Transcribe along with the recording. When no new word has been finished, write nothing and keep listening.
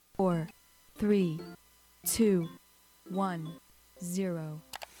4, 3, 2, 1, 0.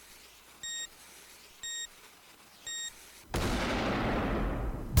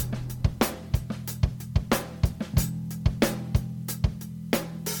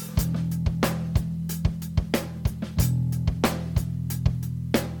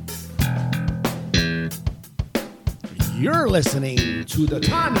 You're listening to the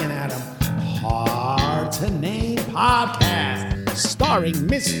Tommy and Adam Hard to Name podcast, starring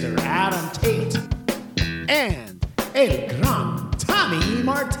Mr. Adam Tate and El Gran Tommy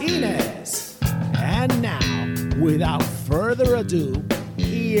Martinez. And now, without further ado,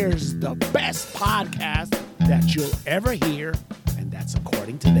 here's the best podcast that you'll ever hear, and that's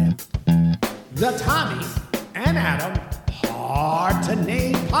according to them, the Tommy and Adam Hard to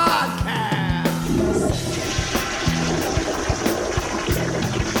Name podcast.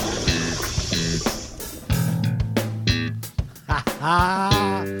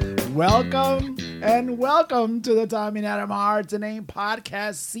 Welcome to the Tommy and Adam Hard to Name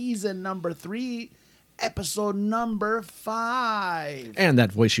podcast, season number 3, episode number 5. And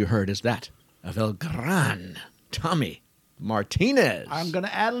that voice you heard is that of El Gran Tommy Martinez. I'm going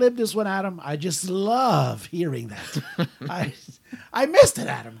to ad-lib this one, Adam. I just love hearing that. I missed it,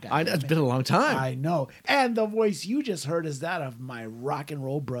 Adam. It's been a long time. I know. And the voice you just heard is that of my rock and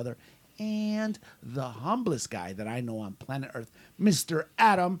roll brother and the humblest guy that I know on planet Earth, Mr.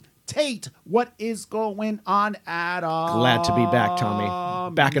 Adam Tate. What is going on, Adam? Glad to be back,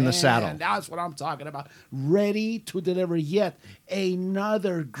 Tommy. Back in the saddle. That's what I'm talking about. Ready to deliver yet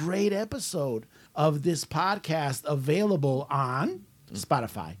another great episode of this podcast, available on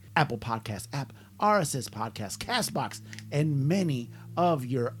Spotify, Apple Podcast app, RSS Podcast, CastBox, and many of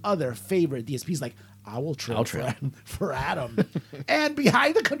your other favorite DSPs like Owltrail for Adam. And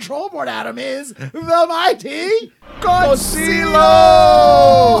behind the control board, Adam, is the mighty Gosilo!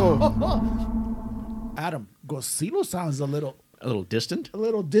 Adam, Gosilo sounds a little distant? A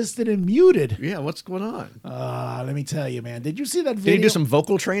little distant and muted. Yeah, what's going on? Let me tell you, man. Did you see that video? Did he do some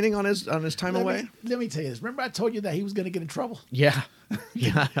vocal training on his time away? Let me tell you this. Remember I told you that he was going to get in trouble? Yeah.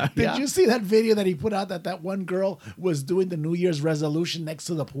 Yeah. Did you see that video that he put out that one girl was doing the New Year's resolution next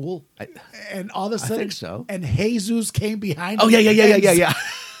to the pool? And all of a sudden, I think so. And Jesus came behind him. Oh, yeah.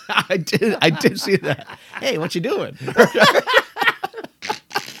 I did see that. Hey, what you doing?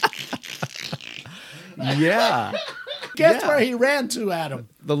 Yeah. Guess where he ran to, Adam?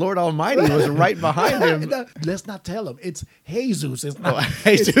 The Lord Almighty was right behind him. Let's not tell him. It's Jesus. It's not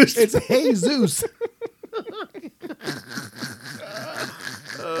Jesus. It's Jesus.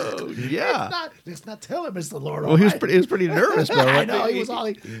 Oh, yeah. Let's not tell him it's the Lord Well, Almighty. he was pretty nervous, though. I know.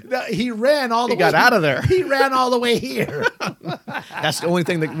 He ran all the way. He got out of there. He ran all the way here. That's the only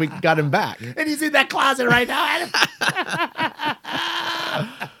thing that we got him back. And he's in that closet right now, Adam.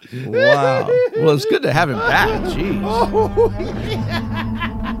 Wow. Well, it's good to have him back. Jeez. Oh, yeah.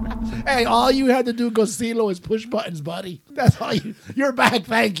 Hey, all you had to do, Gosilo, is push buttons, buddy. That's all you're back.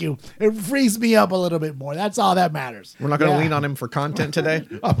 Thank you. It frees me up a little bit more. That's all that matters. We're not going to lean on him for content today?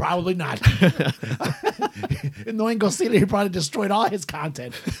 Oh, probably not. Knowing Gosilo, he probably destroyed all his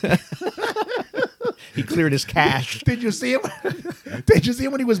content. He cleared his cache. Did you see him? Did you see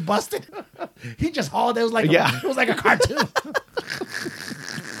him when he was busted? He just hauled. It was like it was like a cartoon.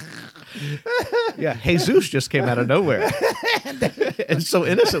 Yeah, Jesus just came out of nowhere. And so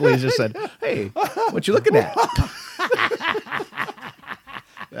innocently just said, "Hey, what you looking at?"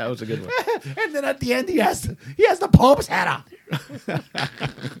 That was a good one. And then at the end, he has the Pope's hat on.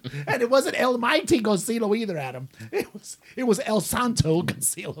 And it wasn't El Mighty Gosilo either, Adam. It was El Santo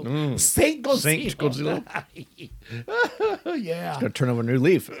Gosilo. Saint Gosilo. Saint Gosilo. Yeah. He's going to turn over a new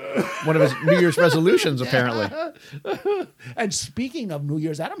leaf. One of his New Year's resolutions, apparently. And speaking of New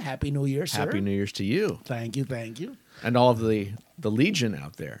Year's, Adam, Happy New Year, sir. Happy New Year's to you. Thank you. And all of the Legion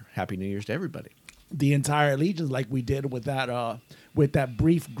out there. Happy New Year's to everybody. The entire Legion, like we did with that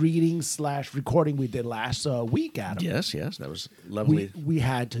brief greeting / recording we did last week, Adam. Yes, that was lovely. We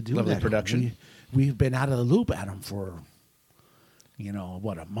had to do lovely that. Production. We've been out of the loop, Adam, for a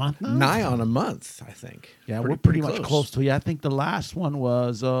month now? Nigh on a month, I think. Yeah, we're pretty much close to it. I think the last one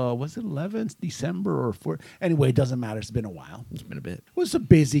was it 11th December or 4th? Anyway, it doesn't matter. It's been a while. It's been a bit. It was a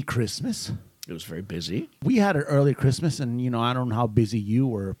busy Christmas. It was very busy. We had an early Christmas, and I don't know how busy you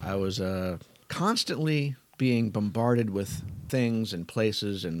were. I was constantly being bombarded with things and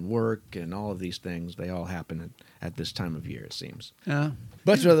places and work and all of these things. They all happen at this time of year, it seems. Yeah.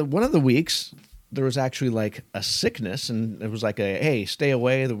 But one of the weeks, there was actually like a sickness, and it was like hey, stay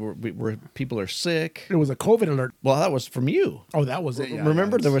away. People are sick. It was a COVID alert. Well, that was from you. Oh, that was it. Yeah,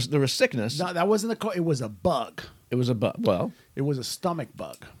 Remember, yeah. there was sickness. No, that wasn't it was a bug. It was a well. It was a stomach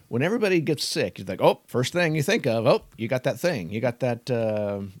bug. When everybody gets sick, you're like, oh, first thing you think of, oh, you got that thing. You got that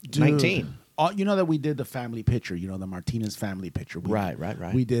 19. You know that we did the family picture, the Martinez family picture. Right.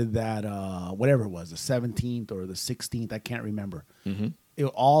 We did that, whatever it was, the 17th or the 16th. I can't remember. Mm-hmm.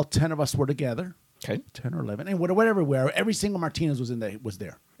 All 10 of us were together. Okay. 10 or 11. And whatever we were, every single Martinez was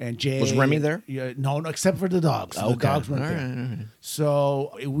there. And Jay. Was Remy there? Yeah, no, except for the dogs. Okay. The dogs weren't All there. right.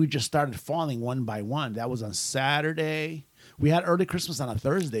 So we just started falling one by one. That was on Saturday. We had early Christmas on a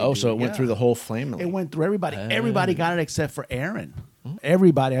Thursday. Oh, so it went through the whole family. It went through everybody. Everybody got it except for Aaron.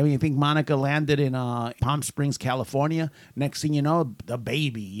 Everybody. I mean, I think Monica landed in Palm Springs, California. Next thing you know, the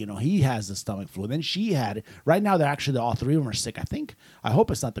baby, he has the stomach flu. Then she had it. Right now, all three of them are sick. I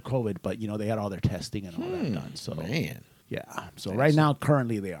hope it's not the COVID, but, they had all their testing and all that done. So, man. Yeah. So right now,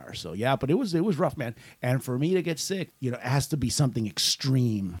 currently they are. So yeah, but it was rough, man. And for me to get sick, it has to be something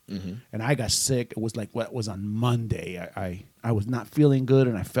extreme. Mm-hmm. And I got sick. It was like what was on Monday. I was not feeling good,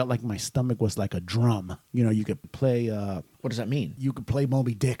 and I felt like my stomach was like a drum. You could play. What does that mean? You could play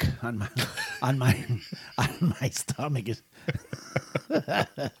Moby Dick on my on my stomach.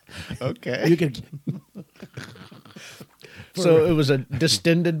 Okay. You could. So it was a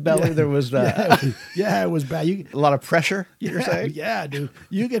distended belly. Yeah. There was it was bad. A lot of pressure. You're saying? Yeah, dude.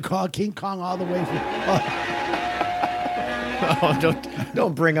 You could call King Kong all the way.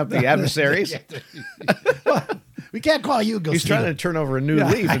 Don't bring up the adversaries. Well, we can't call you Godzilla. He's trying to turn over a new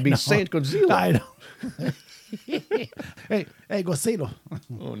leaf and be Saint Godzilla. I know. hey, Godzilla.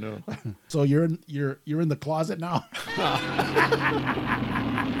 Oh no. So you're in the closet now.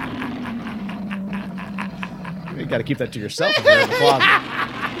 You got to keep that to yourself if you're in the closet.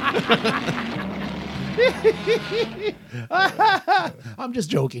 I'm just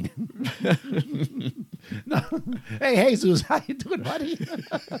joking. No. Hey, Jesus, how you doing, buddy?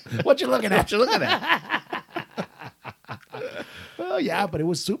 What you looking at? Oh yeah, but it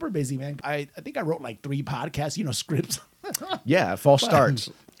was super busy, man. I think I wrote like 3 podcasts, scripts. Yeah, false starts.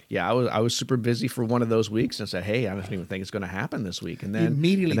 Yeah, I was super busy for one of those weeks and said, "Hey, I don't even think it's going to happen this week." And then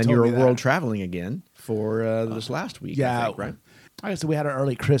you were world traveling again for this last week. Yeah, I think, right? Like I said, we had an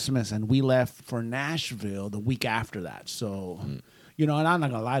early Christmas, and we left for Nashville the week after that. So, and I'm not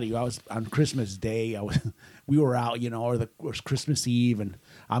gonna lie to you, I was on Christmas Day. We were out, or it was Christmas Eve, and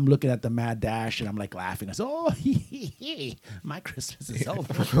I'm looking at the Mad Dash, and I'm like laughing. I said, "Oh, my Christmas is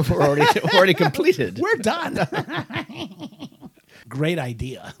over. We're already completed. We're done." Great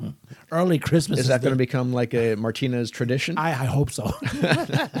idea. Early Christmas. Is that going to become like a Martinez tradition? I hope so.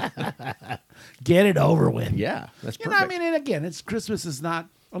 Get it over with. Yeah, that's perfect. And again, it's Christmas is not.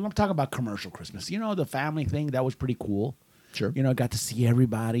 I'm talking about commercial Christmas. The family thing, that was pretty cool. Sure. I got to see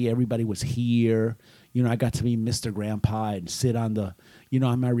everybody. Everybody was here. I got to meet Mr. Grandpa and sit on the,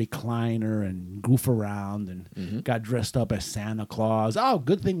 on my recliner and goof around and got dressed up as Santa Claus. Oh,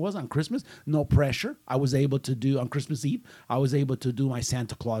 good thing was on Christmas, no pressure. I was able to do, on Christmas Eve, I was able to do my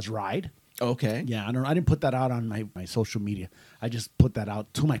Santa Claus ride. Okay. Yeah, I didn't put that out on my social media. I just put that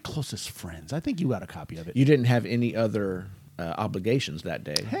out to my closest friends. I think you got a copy of it. You didn't have any other obligations that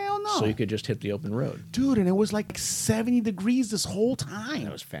day. Hell no. So you could just hit the open road. Dude, and it was like 70 degrees this whole time.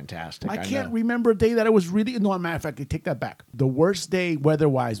 That was fantastic. I can't remember a day that it was really... No, matter of fact, I take that back. The worst day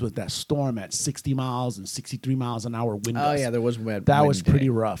weather-wise was that storm at 60 miles and 63 miles an hour wind. Oh, yeah, there was wind. That was pretty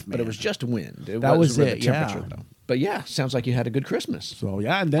rough, man. But it was just wind. That was the it, temperature, though. But yeah, sounds like you had a good Christmas. So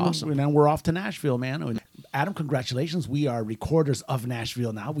yeah, and then Awesome. we're off to Nashville, man. Adam, congratulations. We are recorders of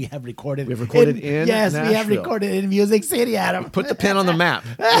Nashville now. We have recorded in yes, Nashville. We have recorded in Music City, Adam. Put the pen on the map.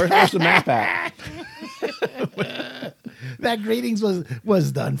 Where's the map at? That greetings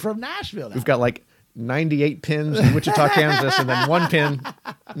was done from Nashville. Now. We've got like 98 pins in Wichita, Kansas, and then 1 pin,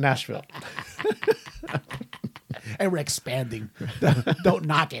 Nashville. And we're expanding. Don't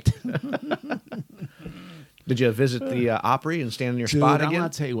knock it. Did you visit the Opry and stand in your spot again? I'm gonna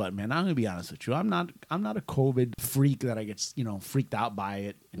tell you what, man. I'm gonna be honest with you. I'm not a COVID freak that I get freaked out by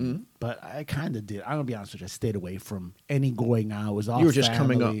it. But I kind of did. I'm gonna be honest with you. I stayed away from any going out. It was all you were just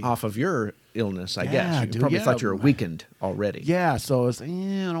family. coming off of your illness, I guess. You dude, probably thought you were weakened already. Yeah, so it's I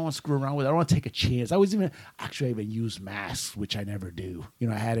don't want to screw around with it. I don't want to take a chance. I even used masks, which I never do.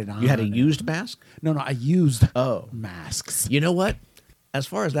 I had it on. You had a used mask? No, I used masks. You know what? As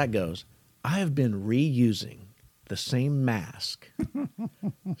far as that goes, I have been reusing the same mask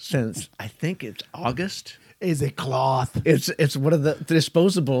since I think it's August. Is it cloth? It's one of the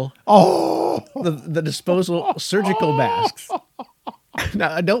disposable. the disposable surgical masks.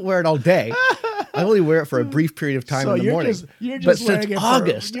 Now I don't wear it all day, I only wear it for a brief period of time in the morning. You're but just wearing since it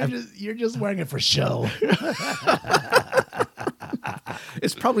August, you're just wearing it for show.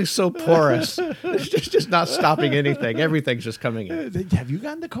 it's probably so porous. It's just not stopping anything. Everything's just coming in. Have you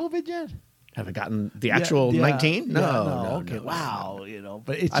gotten the COVID yet? Have I gotten the actual 19? No. Okay. No. Wow.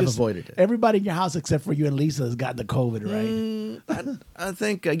 But it's I've just avoided it. Everybody in your house except for you and Lisa has gotten the COVID, right? I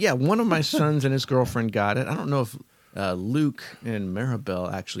think, one of my sons and his girlfriend got it. I don't know if Luke and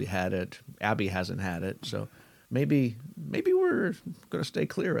Maribel actually had it. Abby hasn't had it. So maybe we're going to stay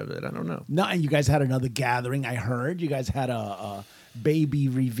clear of it. I don't know. No, and you guys had another gathering. I heard you guys had a baby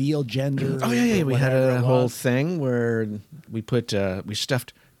reveal gender. Oh, yeah. We had a whole thing where we we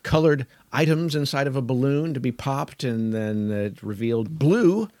stuffed colored items inside of a balloon to be popped, and then it revealed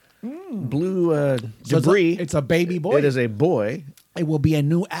blue debris. It's a baby boy. It is a boy. It will be a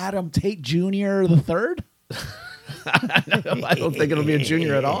new Adam Tate Jr. the third. I don't think it'll be a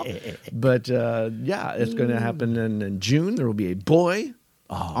junior at all. But it's going to happen in June. There will be a boy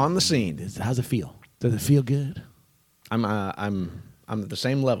on the scene. How's it feel? Does it feel good? I'm at the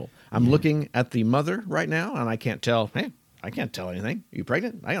same level. I'm looking at the mother right now, and I can't tell. Hey, I can't tell anything. Are you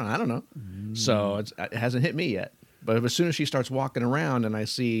pregnant? I don't know. So it hasn't hit me yet. But as soon as she starts walking around and I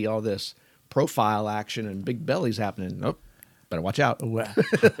see all this profile action and big bellies happening, better watch out.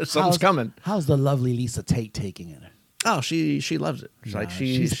 Something's coming. How's the lovely Lisa Tate taking it? Oh, she loves it.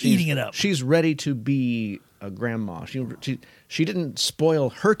 She's eating it up. She's ready to be a grandma. She didn't spoil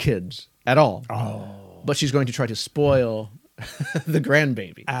her kids at all. Oh. But she's going to try to spoil the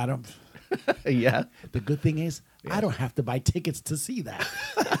grandbaby. Adam. Yeah. The good thing is, I don't have to buy tickets to see that.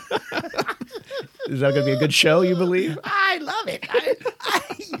 Is that going to be a good show, you believe? I love it.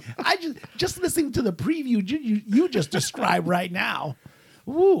 I just listening to the preview you just described right now.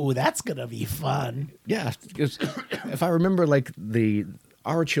 Ooh, that's going to be fun. Yeah. If I remember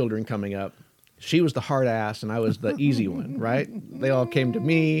our children coming up, she was the hard ass and I was the easy one, right? They all came to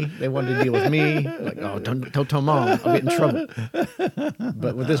me. They wanted to deal with me. Like, oh, don't tell mom. I'll get in trouble.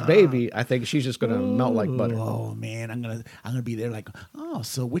 But with this baby, I think she's just going to melt like butter. Oh man, I'm gonna be there like, oh,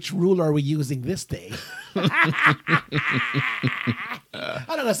 so which rule are we using this day? I'm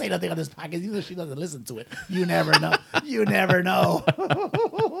not gonna say nothing on this podcast, even though she doesn't listen to it. You never know. You never know.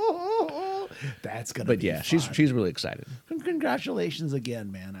 That's gonna. But yeah, she's really excited. Congratulations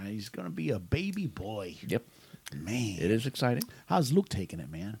again, man. He's gonna be a baby boy. Yep, man, it is exciting. How's Luke taking it,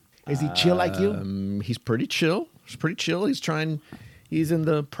 man? Is he chill like you? He's pretty chill. He's in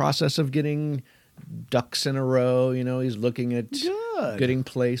the process of getting ducks in a row. You know, he's looking at getting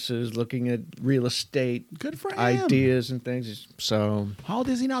places, looking at real estate. Good for him. Ideas and things. So how old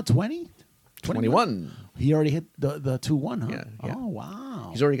is he now? 20? 21. He already hit the 2-1, huh? Yeah. Oh, wow.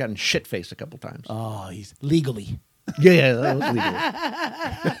 He's already gotten shit-faced a couple times. Oh, he's legally. Yeah, that was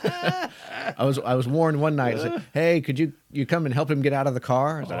legal. I was warned one night. I said, hey, could you come and help him get out of the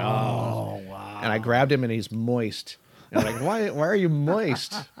car? I was like, oh, wow. And I grabbed him, and he's moist. And I'm like, why are you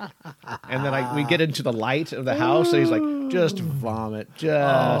moist? And then we get into the light of the house, and he's like, just vomit.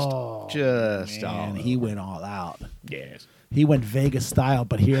 Man, he went all out. Yes. He went Vegas style,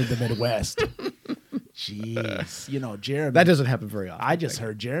 but here in the Midwest. Jeez. Jeremy. That doesn't happen very often. I just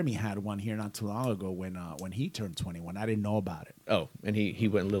heard Jeremy had one here not too long ago when he turned 21. I didn't know about it. Oh, and he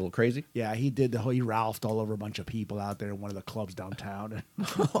went a little crazy? Yeah, he did he ralphed all over a bunch of people out there in one of the clubs downtown.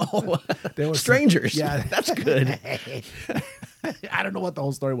 There were strangers. Yeah. That's good. I don't know what the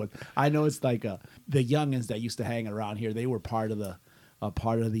whole story was. I know it's like the youngins that used to hang around here, they were part of the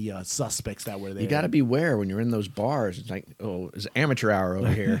suspects that were there. You got to beware when you're in those bars. It's like, oh, it's amateur hour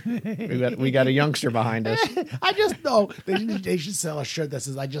over here. we got a youngster behind us. I just know they should sell a shirt that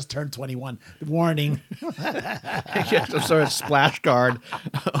says, I just turned 21. Warning. Yeah, some sort of splash guard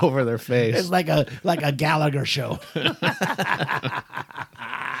over their face. It's like a Gallagher show.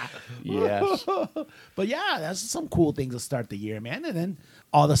 Yes. But yeah, that's some cool things to start the year, man. And then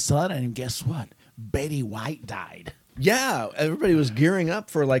all of a sudden, guess what? Betty White died. Yeah, everybody was gearing up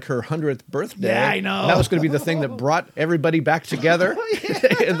for like her 100th birthday. Yeah, I know. That was going to be the thing that brought everybody back together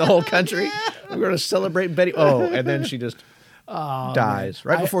in the whole country. We're going to celebrate Betty. Oh, and then she just dies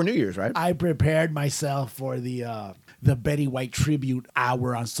right before New Year's, right? I prepared myself for the Betty White tribute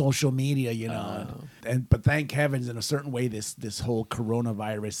hour on social media, but thank heavens, in a certain way, this whole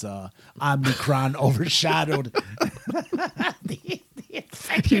coronavirus Omicron overshadowed the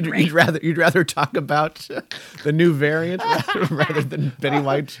You'd rather talk about the new variant rather than Betty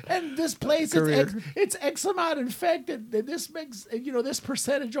White's and this place it's X amount infected. This makes this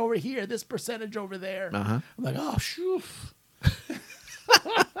percentage over here, this percentage over there. I'm like, oh shoo.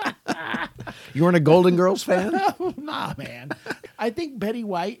 You weren't a Golden Girls fan? Nah, man. I think Betty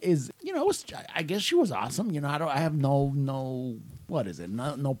White is, I guess she was awesome. I have no, what is it?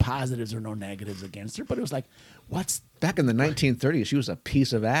 No positives or no negatives against her, but it was like, back in the 1930s, she was a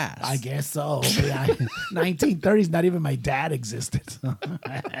piece of ass. I guess so. Yeah, 1930s, not even my dad existed.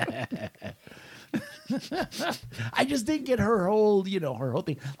 I just didn't get her whole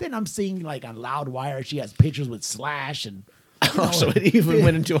thing. Then I'm seeing like on Loudwire, she has pictures with Slash and. So it even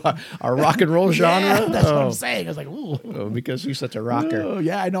went into our rock and roll genre. Yeah, that's what I'm saying. I was like, ooh. Oh, because she's such a rocker. Oh,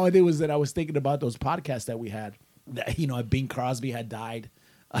 yeah, I know. It was that I was thinking about those podcasts that we had. That, Bing Crosby had died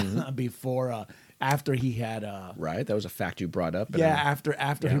before, after he had. Right, that was a fact you brought up. After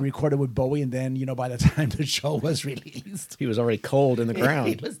he recorded with Bowie, and then by the time the show was released, he was already cold in the ground.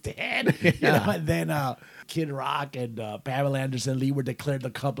 He was dead. And then Kid Rock and Pamela Anderson Lee were declared a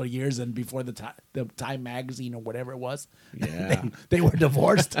couple of years, and before the Time magazine or whatever it was, they were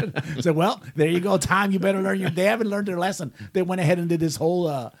divorced. So, well, there you go, Time. You better learn They haven't learned their lesson. They went ahead and did this whole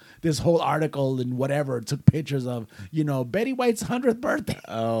article and whatever. Took pictures of Betty White's 100th birthday.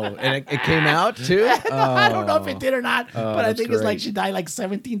 Oh, and it came out too. I don't know if it did or not, but I think great. it's like she died like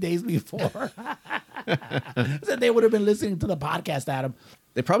 17 days before. So they would have been listening to the podcast, Adam.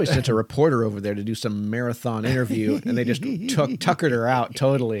 They probably sent a reporter over there to do some marathon interview, and they just tuckered her out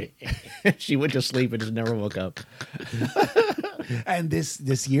totally. She went to sleep and just never woke up. And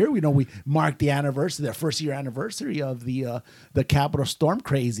this year, we marked the first year anniversary of the Capitol storm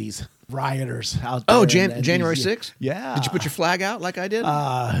crazies, rioters out there. Oh, January 6th? Yeah. Did you put your flag out like I did?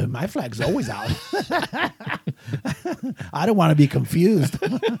 My flag's always out. I don't want to be confused.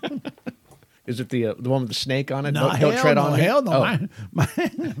 Is it the one with the snake on it? No, Don't tread on me? Hell no. Oh.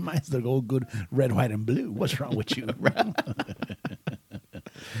 Mine's the old good red, white, and blue. What's wrong with you?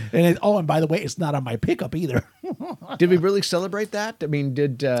 And by the way, it's not on my pickup either. Did we really celebrate that? I mean,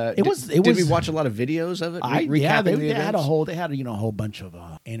 did we watch a lot of videos of it? They had a whole bunch of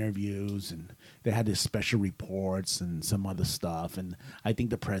interviews, and they had this special reports and some other stuff. And I think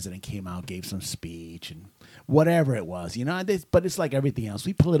the president came out, gave some speech, and whatever it was, but it's like everything else.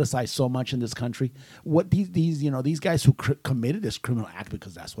 We politicize so much in this country. What these guys who committed this criminal act,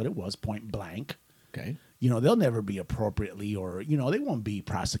 because that's what it was, point blank. Okay. They'll never be appropriately, or they won't be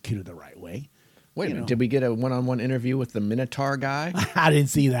prosecuted the right way. Wait a minute. Did we get a one-on-one interview with the Minotaur guy? I didn't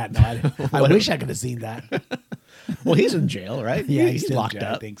see that. No, I wish I could have seen that. Well, he's in jail, right? Yeah, he's locked jail,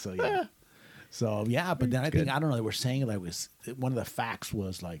 up. I think so. Yeah. So yeah, but then I don't know. They were saying one of the facts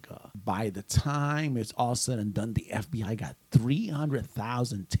was like by the time it's all said and done, the FBI got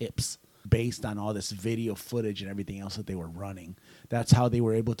 300,000 tips based on all this video footage and everything else that they were running. That's how they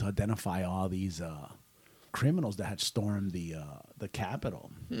were able to identify all these criminals that had stormed the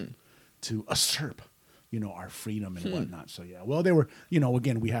Capitol to usurp, our freedom and whatnot. So yeah, well, they were,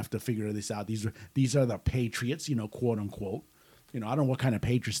 again, we have to figure this out. These are the patriots, quote unquote. I don't know what kind of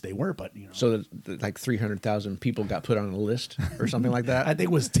patriots they were, but So like 300,000 people got put on a list or something like that. I think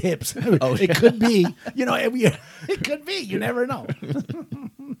it was tips. Oh, it could be. It could be. You never know.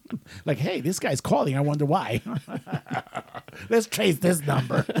 Like, hey, this guy's calling. I wonder why. Let's trace this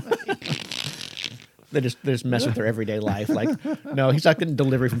number. They just mess with their everyday life. Like, no, he's not getting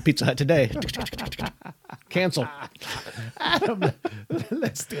delivery from Pizza Hut today. Cancel. Adam,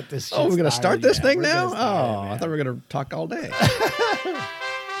 let's get this shit we're going to start this thing now? I thought we were going to talk all day.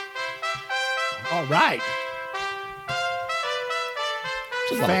 All right.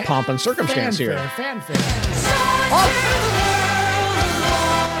 There's a lot of pomp and circumstance here. Fanfare. Oh!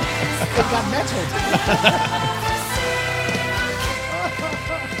 It got mental.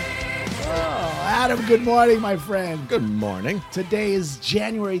 Adam, good morning, my friend. Good morning. Today is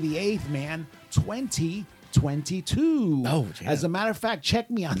January the 8th, man, 2022. Oh, yeah. As a matter of fact,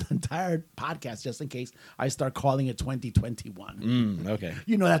 check me on the entire podcast just in case I start calling it 2021. Okay.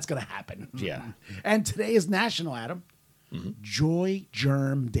 That's going to happen. Yeah. And today is National, Adam, Joy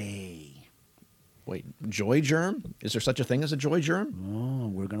Germ Day. Wait, joy germ? Is there such a thing as a joy germ? Oh,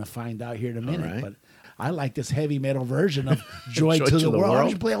 we're going to find out here in a minute. right. But I like this heavy metal version of Joy to the World. Why don't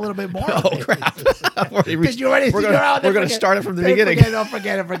you play a little bit more? Oh, crap. Did you already we're going to start it from the beginning.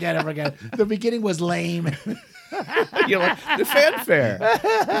 Forget it. The beginning was lame. Like the fanfare.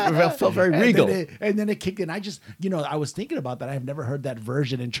 It felt very regal. And then it kicked in. I was thinking about that. I've never heard that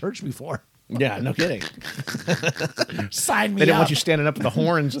version in church before. Yeah, no kidding. Sign me up. They didn't want you standing up with the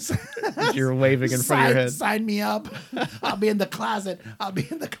horns as you're waving in front of your head. Sign me up. I'll be in the closet.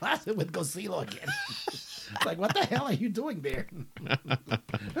 With Gosilo again. It's like, what the hell are you doing there?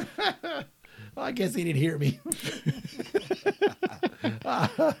 Well, I guess he didn't hear me.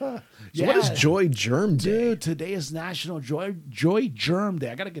 So what is Joy Germ Day? Dude, today is National Joy Germ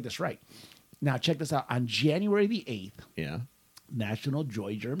Day. I got to get this right. Now, check this out. On January the 8th, Yeah. National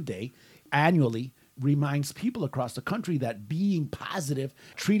Joy Germ Day annually reminds people across the country that being positive,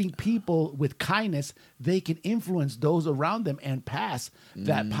 treating people with kindness, they can influence those around them and pass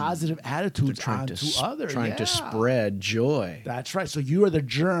that positive attitude on to others. Trying to spread joy. That's right. So you are the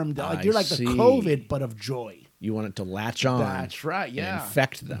germ. You're like see. the COVID, but of joy. You want it to latch on. That's right, and yeah.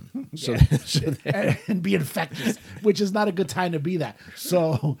 infect them. So, and be infectious, which is not a good time to be that.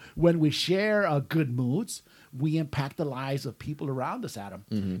 So when we share good moods, we impact the lives of people around us,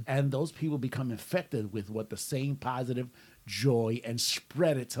 Adam. And those people become infected with what the same positive joy and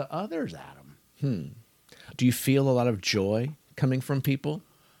spread it to others, Adam. do you feel a lot of joy coming from people?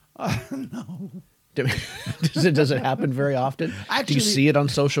 No. Does it happen very often? Actually, do you see it on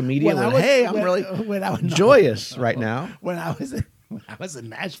social media? I'm really no. joyous right now. When I was in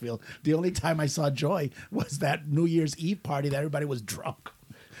Nashville, the only time I saw joy was that New Year's Eve party that everybody was drunk.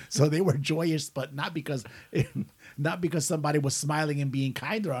 So they were joyous, but not because somebody was smiling and being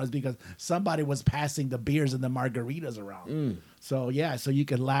kind around us, because somebody was passing the beers and the margaritas around. So yeah, so you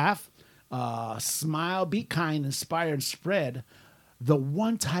can laugh, smile, be kind, inspire, and spread the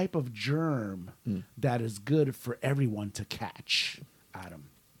one type of germ that is good for everyone to catch, Adam.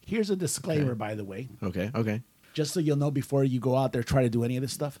 Here's a disclaimer, by the way. Okay. Just so you'll know before you go out there try to do any of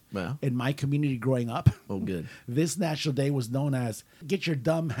this stuff. Well. In my community growing up, Oh, good. this National Day was known as Get Your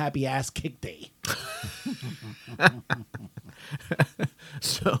Dumb Happy Ass Kick Day.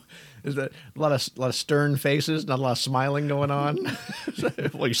 So, is that a lot of stern faces, not a lot of smiling going on?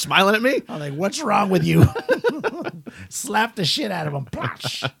 Well, you smiling at me? I'm like, what's wrong with you? Slap the shit out of them.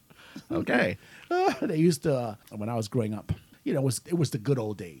 Posh. Okay. They used to, when I was growing up, it was the good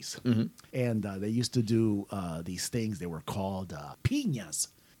old days. And they used to do these things. They were called piñas.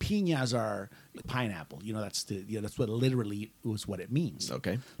 Piñas are pineapple. That's what literally was what it means.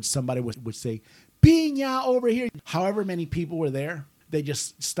 Okay. Somebody would say, piña over here. However many people were there, they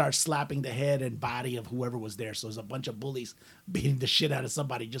just start slapping the head and body of whoever was there. So there's a bunch of bullies beating the shit out of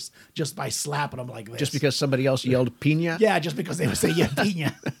somebody just by slapping them like this. Just because somebody else yelled piña? Yeah, just because they would say, yeah,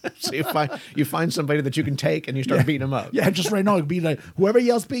 piña. So you find somebody that you can take and you start beating them up. Yeah, just right now, it'd be like, whoever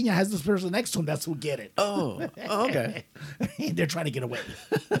yells piña has this person next to him, that's who get it. Oh, okay. They're trying to get away.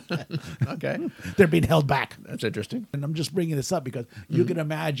 Okay. They're being held back. That's interesting. And I'm just bringing this up because you can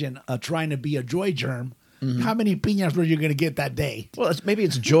imagine trying to be a joy germ. How many piñas were you going to get that day? Well, maybe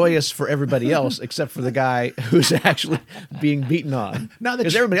it's joyous for everybody else except for the guy who's actually being beaten on.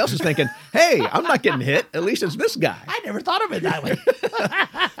 Because everybody else is thinking, hey, I'm not getting hit. At least it's this guy. I never thought of it that way.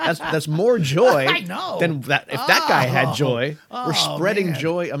 That's more joy I know. than that. If that guy had joy, we're spreading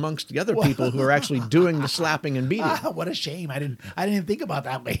joy amongst the other people who are actually doing the slapping and beating. What a shame. I didn't even think about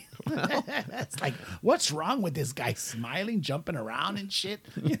that way. It's like, what's wrong with this guy? Smiling, jumping around and shit.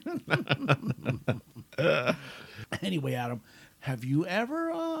 Anyway, Adam, have you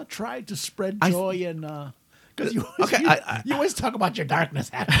ever tried to spread joy and because you always talk about your darkness,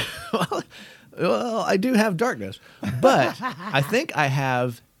 Adam. Well, I do have darkness, but I think I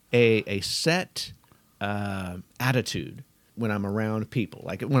have a set attitude when I'm around people,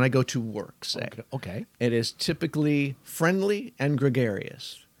 like when I go to work, say. Okay. It is typically friendly and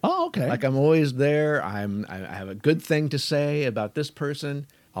gregarious. Oh, okay. Like I'm always there. I have a good thing to say about this person.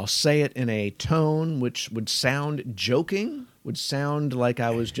 I'll say it in a tone which would sound joking, would sound like I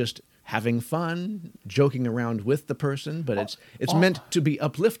was just having fun, joking around with the person, but it's meant to be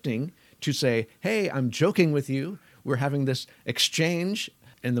uplifting, to say, hey, I'm joking with you. We're having this exchange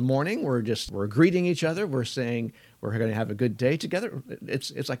in the morning. We're greeting each other. We're saying we're going to have a good day together.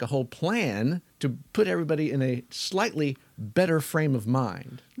 It's like a whole plan to put everybody in a slightly better frame of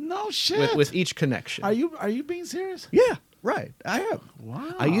mind. No shit. With each connection. Are you being serious? Yeah. Right, I am.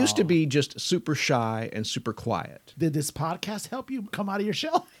 Wow. I used to be just super shy and super quiet. Did this podcast help you come out of your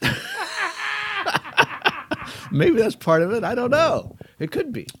shell? Maybe that's part of it. I don't know. It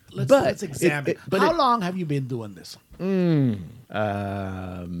could be. Let's examine. How long have you been doing this?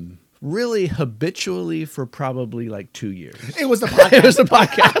 Really habitually for probably like 2 years. It was the podcast. It was the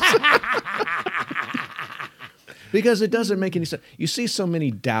podcast. Because it doesn't make any sense. You see so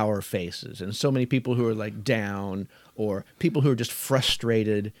many dour faces and so many people who are like down, or people who are just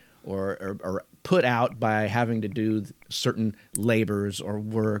frustrated or put out by having to do certain labors or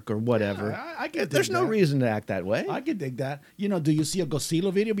work or whatever. Yeah, I can dig There's no reason to act that way. I can dig that. Do you see a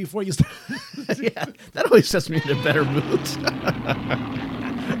Godzilla video before you start? Yeah, that always sets me into better moods.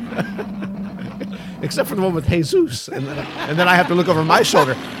 Except for the one with Jesus. And then I have to look over my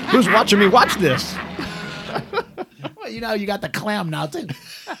shoulder. Who's watching me watch this? Well, you got the clam now, too.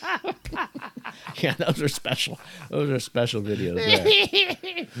 Yeah, those are special. Those are special videos.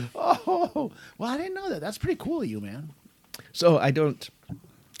 Yeah. Oh, well, I didn't know that. That's pretty cool of you, man. So I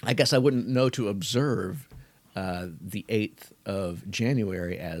guess I wouldn't know to observe the 8th of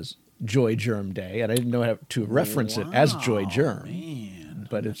January as Joy Germ Day, and I didn't know how to reference it as Joy Germ. Man.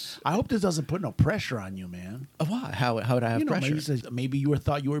 But it's I hope this doesn't put no pressure on you, man. why? How would I have pressure? Maybe you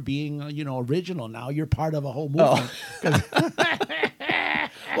thought you were being, original. Now you're part of a whole movement.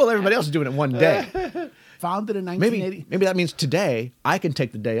 Well, everybody else is doing it one day. Founded in 1980. Maybe that means today I can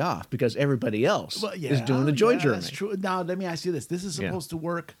take the day off because everybody else is doing the Joy Germing. That's true. Now let me ask you this: this is Yeah. supposed to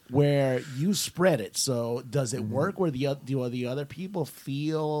work where you spread it. So does it work where the other people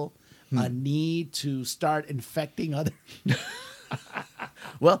feel a need to start infecting other?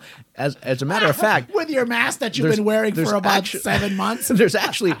 Well, as a matter of fact, With your mask that you've There's- been wearing there's for about actu- 7 months. there's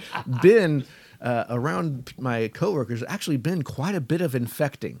actually been around my coworkers. There's actually been quite a bit of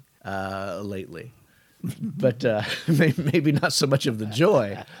infecting lately, but maybe not so much of the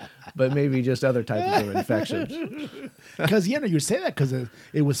joy, but maybe just other types of infections. Because you say that because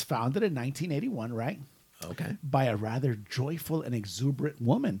it was founded in 1981, right? Okay. By a rather joyful and exuberant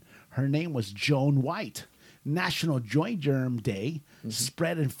woman. Her name was Joan White. National Joy Germ Day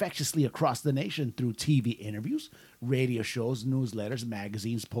spread infectiously across the nation through TV interviews, radio shows, newsletters,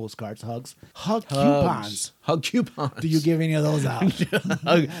 magazines, postcards, hugs, coupons. Hug coupons. Do you give any of those out?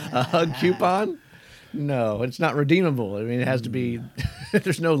 a hug coupon? No, it's not redeemable. I mean, it has to be.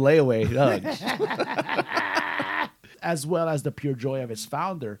 There's no layaway hugs. As well as the pure joy of its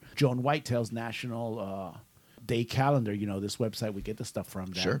founder, Joan White tells National Day Calendar, this website we get the stuff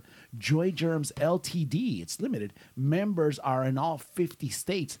from. Sure. Joy Germs Ltd. It's limited. Members are in all 50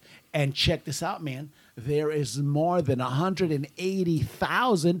 states. And check this out, man. There is more than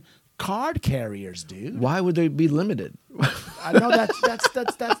 180,000 card carriers, dude. Why would they be limited? I know that's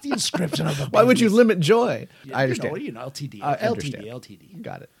the inscription of the Why would you business. limit joy? Yeah, I understand. LTD. I LTD. understand. LTD.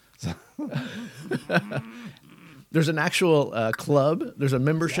 Got it. There's an actual club. There's a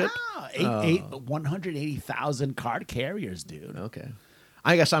membership. Yeah, 180,000 card carriers, dude. Okay.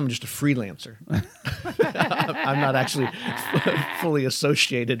 I guess I'm just a freelancer. I'm not actually fully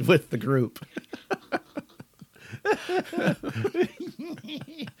associated with the group.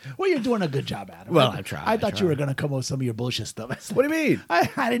 Well, you're doing a good job, Adam. Well, I try, I I thought try. you were going to come up with some of your bullshit stuff. What do you mean? I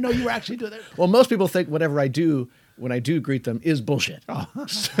didn't know you were actually doing that. Well, most people think whatever I do when I do greet them is bullshit.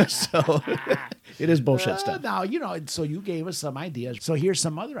 So it is bullshit stuff. Now, so you gave us some ideas. So here's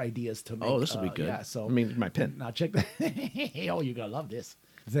some other ideas to make. Oh, this will be good. Yeah, so I mean, my pen. Now check that. Oh, you're going to love this.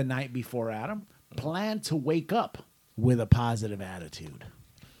 The night before, Adam, plan to wake up with a positive attitude.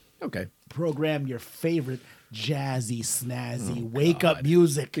 Okay. Program your favorite jazzy, snazzy wake-up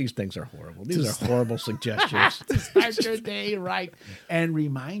music. These things are horrible. These are horrible suggestions. To start your day right and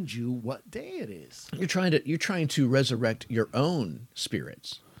remind you what day it is. You're trying to resurrect your own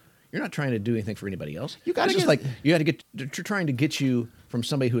spirits. You're not trying to do anything for anybody else. You gotta It's just get- like you're trying to get you from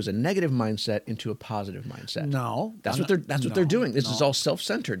somebody who has a negative mindset into a positive mindset. No, That's I'm what they're not- that's what they're no, doing. This is no. all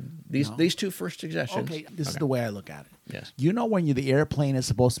self-centered. These two first suggestions. Okay, this is the way I look at it. Yes. You know when the airplane is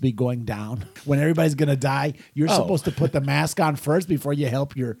supposed to be going down, when everybody's going to die, you're Oh. supposed to put the mask on first before you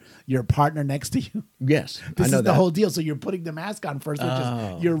help your partner next to you. Yes, This I know is the that. whole deal. So you're putting the mask on first, which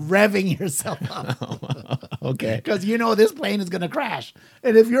is you're revving yourself up. Okay. Because this plane is going to crash.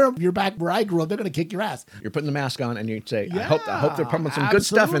 And if you're back where I grew up, they're going to kick your ass. You're putting the mask on, and you say, "I hope they're pumping some good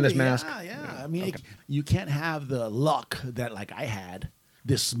stuff in this Absolutely. mask." Yeah. I mean, you can't have the luck that like I had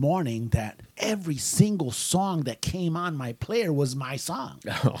this morning that every single song that came on my player was my song.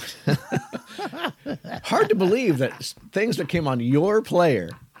 Oh. Hard to believe that things that came on your player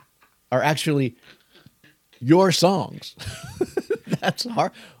are actually your songs. That's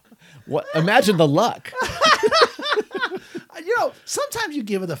hard. What? Imagine the luck. Sometimes you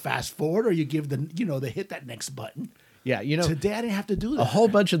give it a fast forward or you give the hit that next button. Yeah, Today I didn't have to do that. a whole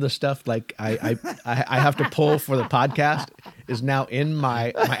bunch of the stuff like I have to pull for the podcast is now in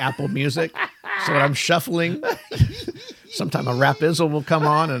my Apple Music. So when I'm shuffling, sometime a rap izzle will come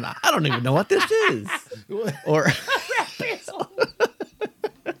on, and I don't even know what this is, or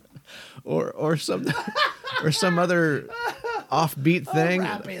or some other offbeat thing.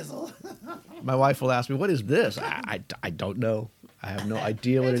 Rap Hazel. My wife will ask me, "What is this?" I don't know. I have no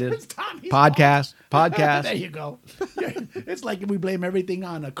idea what it It's is. Tommy's Podcast. There you go. It's like if we blame everything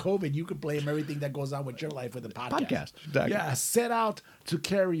on a COVID, you could blame everything that goes on with your life with a podcast. Podcast, exactly. Yeah, set out to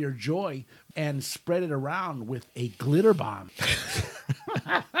carry your joy and spread it around with a glitter bomb.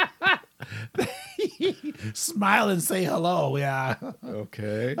 Smile and say hello. Yeah.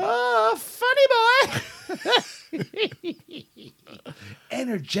 Okay. Oh, funny boy.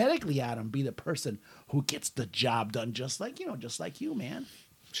 Energetically, Adam, be the person who gets the job done just like you, man.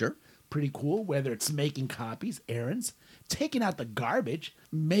 Sure. Pretty cool, whether it's making copies, errands, taking out the garbage,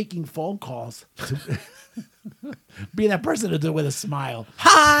 making phone calls, being that person to do it with a smile.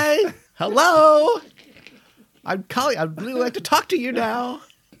 Hi, hello. I'm calling. I'd really like to talk to you now.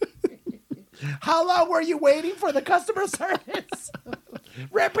 How long were you waiting for the customer service? I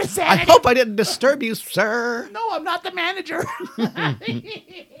Representative. hope I didn't disturb you, sir. No, I'm not the manager.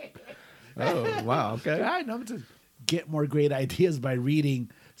 Oh, wow. Okay. I know to get more great ideas by reading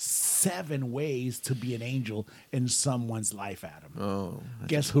 7 Ways to Be an Angel in Someone's Life, Adam. Oh,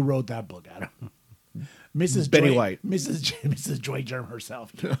 Guess who wrote that book, Adam? Mrs. Betty Joy, White. Mrs. Joy Germ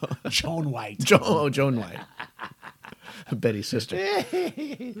herself. Joan White. Joan White. Betty's sister.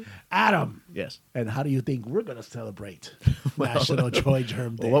 Adam. Yes. And how do you think we're going to celebrate National Joy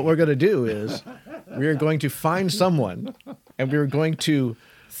Germ Day? Well, what we're going to do is we're going to find someone and we're going to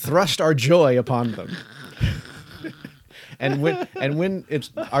thrust our joy upon them. And when it's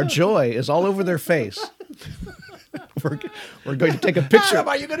our joy is all over their face, we're going to take a picture. Adam,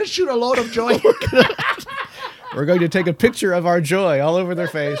 are you going to shoot a load of joy? We're going to take a picture of our joy all over their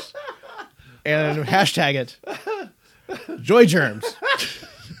face and hashtag it Joy Germs.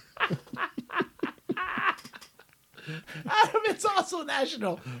 Adam, it's also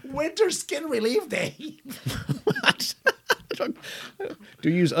National Winter Skin Relief Day. What? Do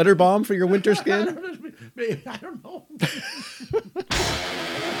you use Udder Balm for your winter skin? I don't know.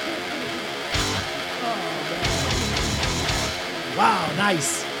 Wow,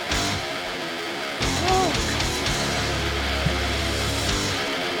 nice.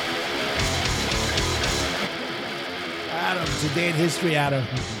 Adam, today in history, Adam,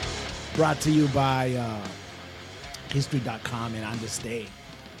 brought to you by history.com and on this day.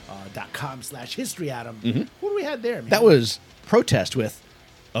 .com/history, Adam. What do we have there, man? That was protest with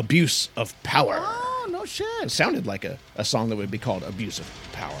abuse of power. Oh, no shit. It sounded like a song that would be called Abuse of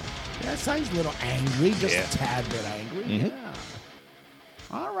Power. That sounds a little angry, just Yeah. a tad bit angry. Yeah.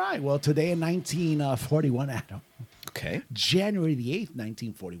 All right. Well, today in 1941, Adam, Okay. January the 8th,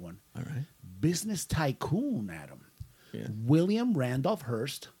 1941, All right. business tycoon, Adam, Yeah. William Randolph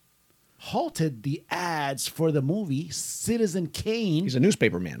Hearst halted the ads for the movie Citizen Kane He's a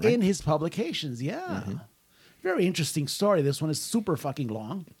newspaper man, right? in his publications. Yeah. Very interesting story. This one is super fucking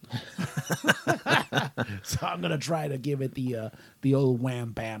long. So I'm going to try to give it the old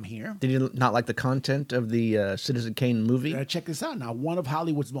wham bam here. Did you not like the content of the Citizen Kane movie? Check this out now. One of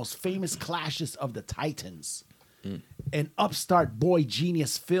Hollywood's most famous clashes of the Titans. An upstart boy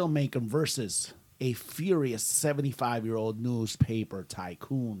genius filmmaker versus a furious 75-year-old newspaper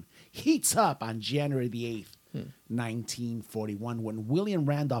tycoon heats up on January the 8th, 1941, when William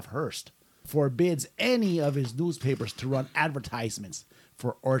Randolph Hearst forbids any of his newspapers to run advertisements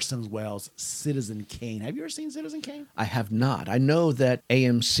for Orson Welles' Citizen Kane. Have you ever seen Citizen Kane? I have not. I know that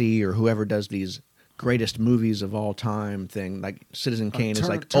AMC or whoever does these greatest movies of all time thing, like Citizen Kane is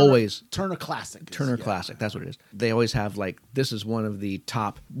like always Turner Classic. Turner Classic. That's what it is. They always have like, this is one of the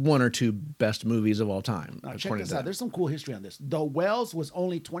top 1 or 2 best movies of all time. Now, check according this to out. that. There's some cool history on this. Though Wells was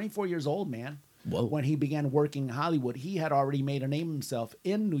only 24 years old, man, Whoa. when he began working in Hollywood, he had already made a name of himself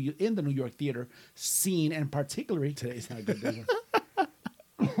in the New York theater scene, and particularly today's not a good day.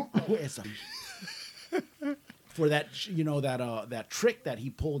 It's for that, that trick that he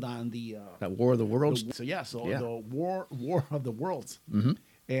pulled on the That War of the Worlds. the War of the Worlds.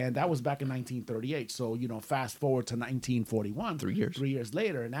 And that was back in 1938. So, fast forward to 1941. 3 years. 3 years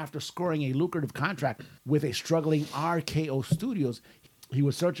later. And after scoring a lucrative contract with a struggling RKO Studios, he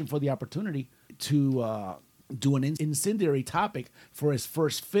was searching for the opportunity to do an incendiary topic for his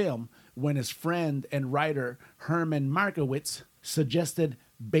first film when his friend and writer Herman Markowitz suggested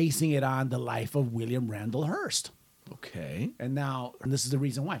basing it on the life of William Randolph Hearst. Okay. And this is the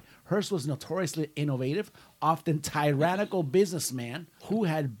reason why. Hearst was notoriously innovative, often tyrannical businessman who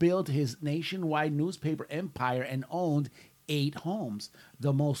had built his nationwide newspaper empire and owned 8 homes.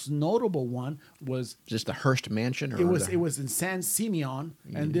 The most notable one was Just the Hearst Mansion? Or it was in San Simeon,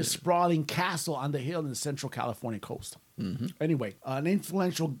 and this sprawling castle on the hill in the Central California coast. Anyway, an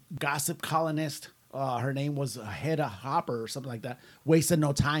influential gossip columnist, her name was Hedda Hopper or something like that, wasted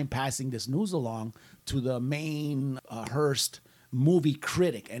no time passing this news along to the main Hearst movie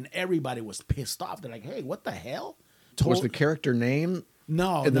critic, and everybody was pissed off. They're like, "Hey, what the hell?" Was the character name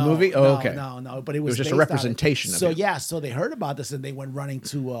No, in the movie? Oh, okay. No. But it was just a based on it. representation of So it. yeah, so they heard about this and they went running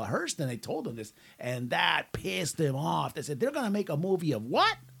to Hearst and they told him this, and that pissed him off. They said they're gonna make a movie of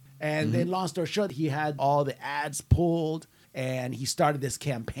what? And then, long story short, he had all the ads pulled, and he started this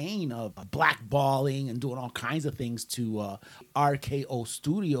campaign of blackballing and doing all kinds of things to RKO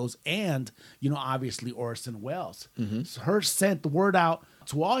Studios and obviously Orson Welles. So Hearst sent the word out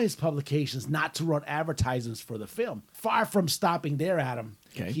to all his publications not to run advertisements for the film. Far from stopping there, Adam,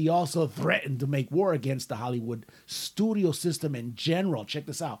 Okay. he also threatened to make war against the Hollywood studio system in general. Check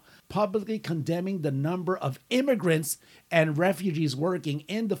this out. Publicly condemning the number of immigrants and refugees working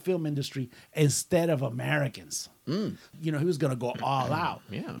in the film industry instead of Americans. You know, he was going to go all out.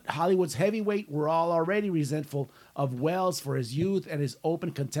 Yeah. Hollywood's heavyweight were all already resentful of Wells for his youth and his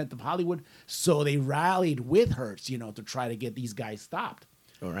open contempt of Hollywood. So they rallied with Hearst, you know, to try to get these guys stopped.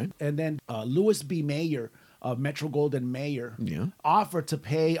 All right. And then Louis B. Mayer of Metro Goldwyn Mayer Yeah. offered to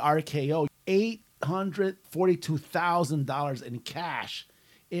pay RKO $842,000 in cash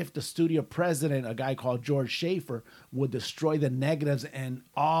if the studio president, a guy called George Schaefer, would destroy the negatives and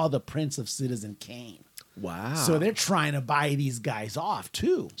all the prints of Citizen Kane. Wow. So they're trying to buy these guys off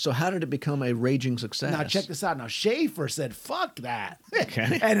too. So how did it become a raging success? Now check this out. Now Schaefer said, "Fuck that,"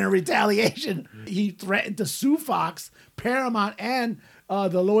 Okay. and in retaliation, he threatened to sue Fox, Paramount, and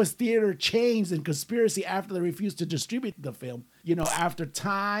the Lois Theater chains in conspiracy after they refused to distribute the film. You know, after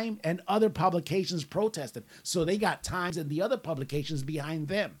Time and other publications protested, so they got Times and the other publications behind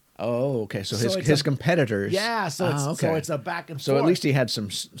them. Oh, okay. So, So it's his a- competitors. Yeah, so it's Ah, so it's a back and So forth. at least he had some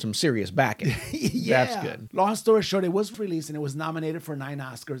serious backing. Yeah. That's good. Long story short, it was released and it was nominated for 9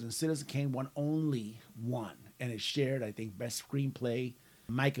 Oscars, and Citizen Kane won only one. And it shared, I think, Best Screenplay,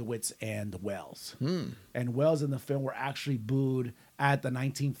 Mankiewicz, and Wells. And Wells and the film were actually booed at the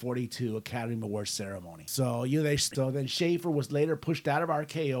 1942 Academy Awards ceremony. So then Schaefer was later pushed out of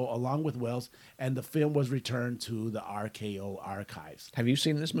RKO along with Wells, and the film was returned to the RKO archives. Have you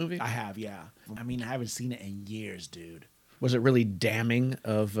seen this movie? I have, yeah. I mean, I haven't seen it in years, dude. Was it really damning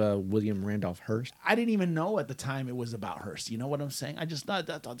of William Randolph Hearst? I didn't even know at the time it was about Hearst. You know what I'm saying? I just thought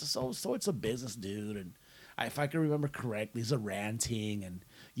so it's a business dude, and if I can remember correctly, he's a ranting and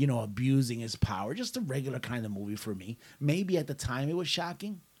abusing his power. Just a regular kind of movie for me. Maybe at the time it was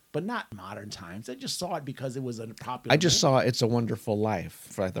shocking, but not modern times. I just saw it because it was a popular. I just movie. saw It's a Wonderful Life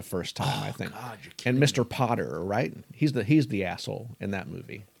for like the first time, I think. God, you're and kidding Mr. Potter, right? He's the asshole in that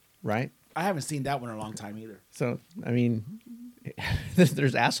movie, right? I haven't seen that one in a long time either. So I mean,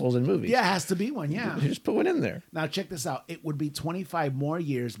 there's assholes in movies. Yeah, it has to be one. Yeah. You just put one in there. Now check this out. It would be 25 more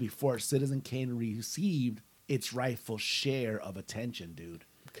years before Citizen Kane received its rightful share of attention, dude.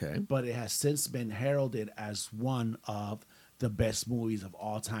 Okay. But it has since been heralded as one of the best movies of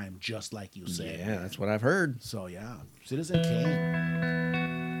all time, just like you said. Yeah, that's what I've heard. So yeah, Citizen Kane.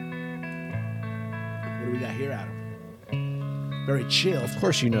 What do we got here, Adam? Very chill. Of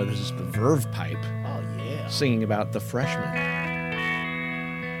course, you know this is the Verve Pipe Oh yeah, singing about the freshman.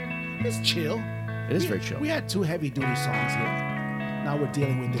 it's chill. It is very chill. We had 2 heavy duty songs here. Now we're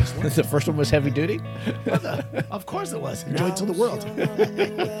dealing with this one. The first one was heavy duty. Of course it was. Joy to the world.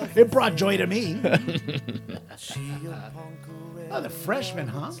 It brought joy to me. Oh, the freshman,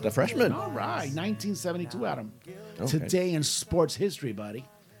 huh? The freshman. All right, 1972, Adam. Okay. Today in sports history, buddy.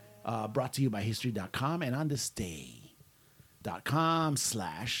 Brought to you by History.com and on this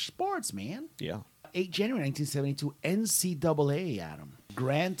day.com/sports, man. Yeah. 8 January 1972, NCAA, Adam,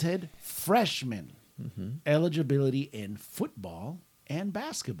 granted freshmen eligibility in football and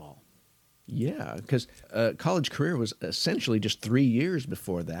basketball. Yeah, because college career was essentially just 3 years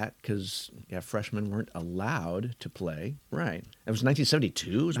before that, because freshmen weren't allowed to play. Right. It was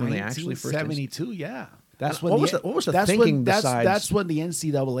 1972 is when they actually first. 1972, yeah. That's What when was the that's thinking when, that's, besides- that's when the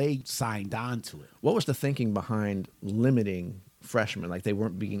NCAA signed on to it. What was the thinking behind limiting freshmen? Like they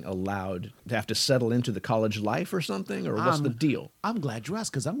weren't being allowed to have to settle into the college life or something, or what's the deal? I'm glad you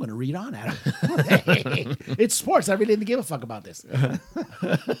asked because I'm going to read on, Adam. It's sports. I really didn't give a fuck about this.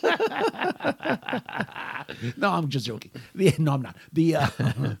 No, I'm just joking. No, I'm not. The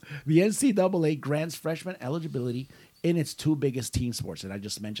NCAA grants freshman eligibility in its 2 biggest team sports, and I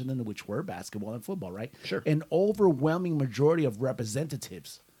just mentioned them, which were basketball and football, right? Sure. An overwhelming majority of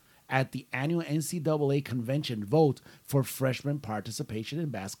representatives at the annual NCAA convention vote for freshman participation in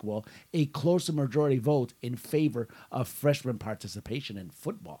basketball, a closer majority vote in favor of freshman participation in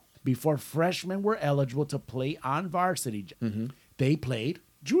football. Before freshmen were eligible to play on varsity, they played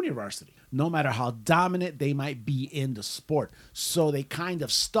junior varsity, no matter how dominant they might be in the sport. So they kind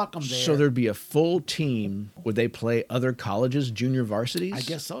of stuck them there. So there'd be a full team. Would they play other colleges' junior varsities? I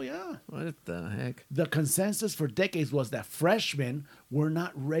guess so, yeah. What the heck? The consensus for decades was that freshmen were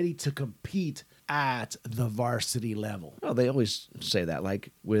not ready to compete at the varsity level. Well, they always say that,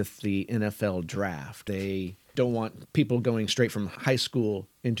 like with the NFL draft. They don't want people going straight from high school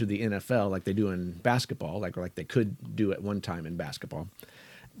into the NFL like they do in basketball, like they could do at one time in basketball,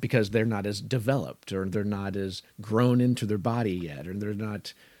 because they're not as developed, or they're not as grown into their body yet, or they're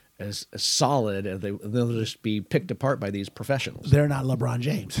not as solid as they'll just be picked apart by these professionals. They're not LeBron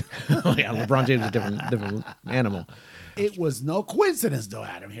James. Oh, yeah, LeBron James is a different animal. It was no coincidence, though,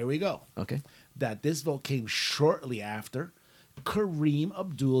 Adam. Here we go. Okay. That this vote came shortly after Kareem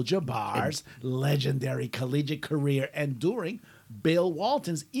Abdul-Jabbar's legendary collegiate career and during Bill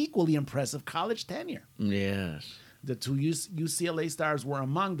Walton's equally impressive college tenure. Yes. The two UCLA stars were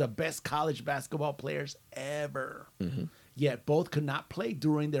among the best college basketball players ever. Yet both could not play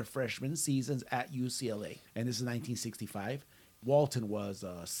during their freshman seasons at UCLA. And this is 1965. Walton was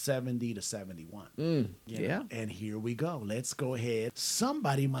 70 to 71. Yeah. And here we go. Let's go ahead.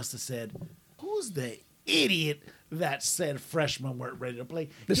 Somebody must have said, who's the idiot that said freshmen weren't ready to play?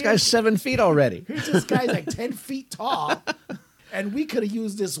 This guy's 7 feet already. Here's this guy's like 10 feet tall. And we could have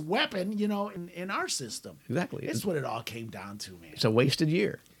used this weapon, in our system. Exactly. It's what it all came down to, man. It's a wasted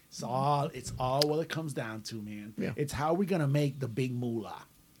year. It's all what it comes down to, man. Yeah. It's how we're going to make the big moolah.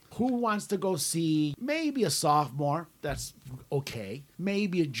 Who wants to go see maybe a sophomore? That's okay.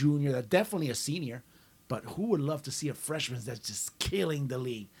 Maybe a junior. Definitely a senior. But who would love to see a freshman that's just killing the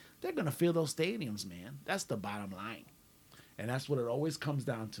league? They're going to fill those stadiums, man. That's the bottom line. And that's what it always comes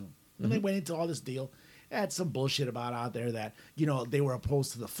down to. And they went into all this deal. Had some bullshit about out there that, they were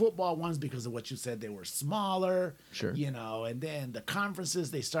opposed to the football ones because of what you said. They were smaller. Sure. And then the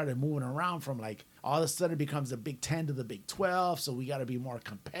conferences, they started moving around from like all of a sudden it becomes the Big 10 to the Big 12. So we got to be more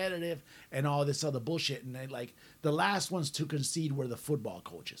competitive and all this other bullshit. And the last ones to concede were the football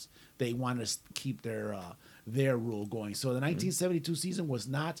coaches. They wanted to keep their rule going. So the 1972 season was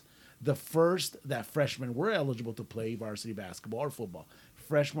not the first that freshmen were eligible to play varsity basketball or football.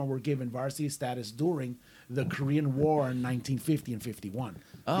 Freshmen were given varsity status during the Korean War in 1950 and 51.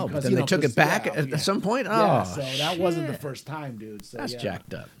 Oh, Because, but then they took it back at some point? Yeah, Oh, so that wasn't the first time, dude. So, That's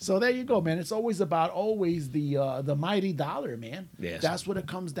jacked up. So there you go, man. It's always the mighty dollar, man. Yes. That's what it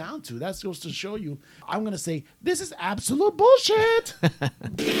comes down to. That's supposed to show you. I'm going to say, this is absolute bullshit.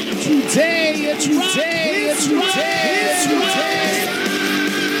 Today, it's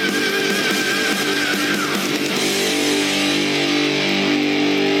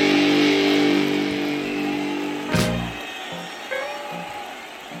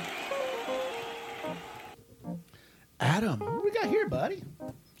Adam, what we got here, buddy?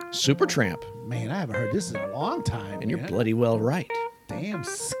 Supertramp. Man, I haven't heard this in a long time. And you're man. bloody well right. Damn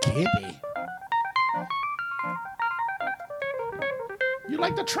Skippy. You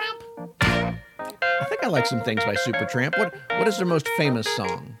like the Tramp? I think I like some things by Supertramp. What is their most famous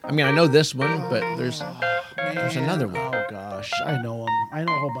song? I mean, I know this one, but there's another one. Oh gosh, I know them. I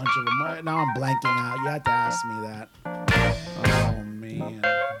know a whole bunch of them. Now I'm blanking out. You have to ask me that. Oh man,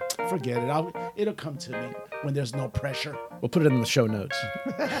 forget it. It'll come to me when there's no pressure. We'll put it in the show notes.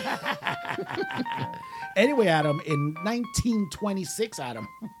 Anyway, Adam, in 1926, Adam,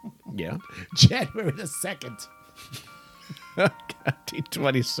 Yeah. January the 2nd,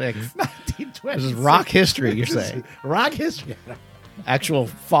 1926. 1926. This is rock history, you're saying. Rock history. Adam. Actual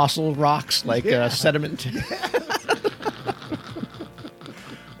fossil rocks like sediment.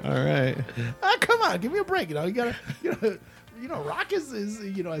 All right. Come on, give me a break. You gotta, rock is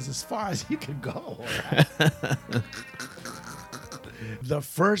as far as you can go. The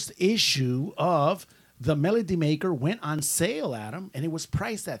first issue of The Melody Maker went on sale, Adam, and it was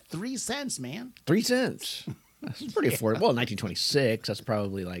priced at 3 cents, man. 3 cents. That's pretty affordable. Well, 1926, that's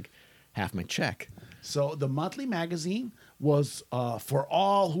probably like half my check. So the monthly magazine was for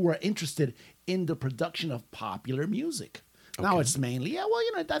all who are interested in the production of popular music. Now it's mainly,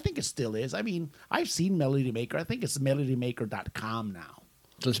 I think it still is. I mean, I've seen Melody Maker. I think it's melodymaker.com now.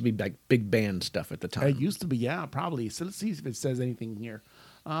 So this would be like big band stuff at the time. It used to be, yeah, probably. So let's see if it says anything here.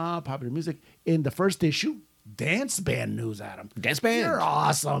 Popular music. In the first issue, dance band news, Adam. Dance band. You're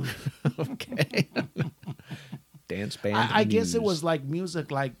awesome. Okay. Dance band. I guess it news. was like music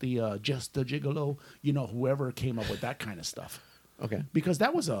like the Just the Gigolo, whoever came up with that kind of stuff. Okay. Because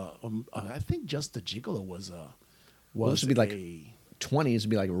that was I think Just the Gigolo was this would be like 20s would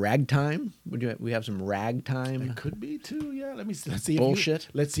be like ragtime. We have some ragtime? It could be too, yeah. Let's see. Bullshit.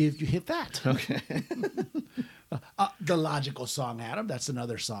 Let's see if you hit that. Okay. The Logical Song, Adam. That's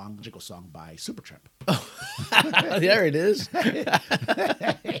another song, Logical Song by Supertramp. There it is.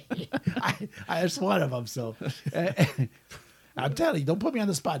 It's one of them. So I'm telling you, don't put me on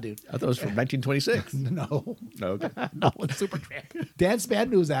the spot, dude. I thought it was from 1926. No. Okay. No, it's Supertramp. Dance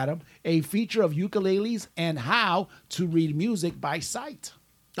Band News, Adam. A feature of ukuleles and how to read music by sight.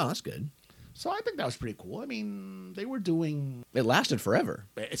 Oh, that's good. So I think that was pretty cool. I mean, they were doing. It lasted forever.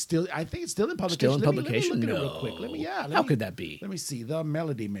 It's still. I think it's still in publication. Still in publication? Let me look at it No. real quick. How could that be? Let me see. The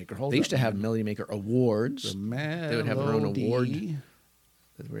Melody Maker. Hold They used up. to have Melody Maker awards. The Melody. They would have their own award.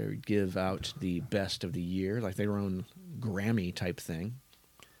 where we give out the best of the year, like their own Grammy type thing.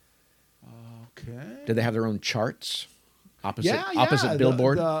 Okay. Did they have their own charts? Opposite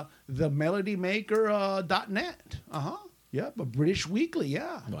Billboard? The melodymaker.net. Yeah, a British weekly,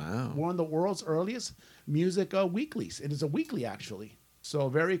 yeah. Wow. One of the world's earliest music weeklies. It is a weekly, actually. So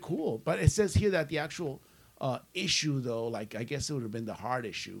very cool. But it says here that the actual issue, though, like I guess it would have been the hard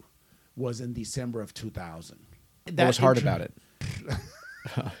issue, was in December of 2000. What was hard about it?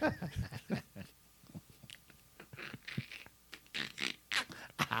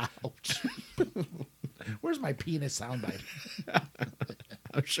 Ouch. Where's my penis soundbite?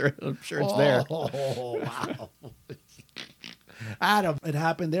 I'm sure it's there. Oh, wow. Adam, it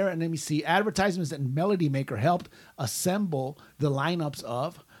happened there. And let me see. Advertisements that Melody Maker helped assemble the lineups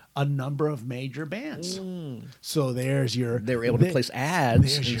of a number of major bands. So there's your... They were able to place ads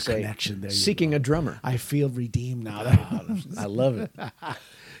there's and your say, connection. There you seeking go. a drummer. I feel redeemed now. I love it.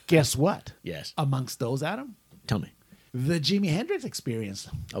 Guess what? Yes. Amongst those, Adam, Tell me. the Jimi Hendrix Experience.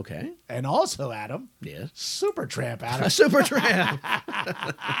 Okay. And also, Adam, Yes. Supertramp, A Adam. Supertramp.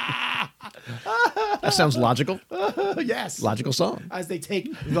 That sounds logical. Yes. Logical song. As they take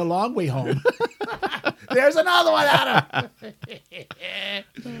the long way home. There's another one, Adam.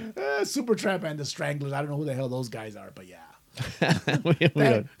 Supertramp and the Stranglers. I don't know who the hell those guys are, but yeah. We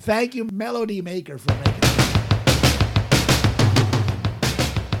don't- Thank you, Melody Maker, for making it.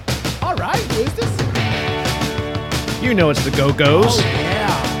 All right, who is this? You know it's the Go-Go's. Oh,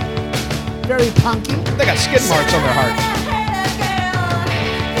 yeah. Very punky. They got skid marks on their heart.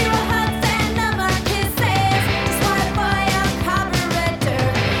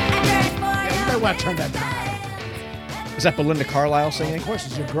 You might want to turn that down. Is that Belinda Carlisle singing? Of course,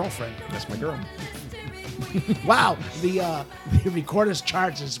 it's your girlfriend. That's my girl. Wow, the Recorder's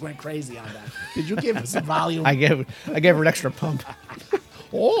charts just went crazy on that. Did you give us a volume? I gave her an extra pump.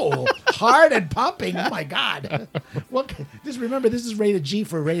 Oh, hard and pumping. Oh, my God. Well, just remember, this is rated G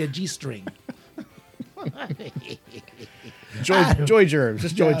for rated G string. Joy germs.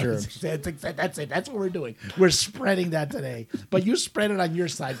 Just joy Yeah, germs. That's it. That's what we're doing. We're spreading that today. But you spread it on your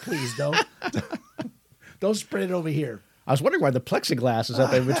side, please. Don't spread it over here. I was wondering why the plexiglass is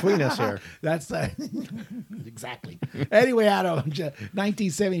up in between us here. That's exactly. Anyway, Adam,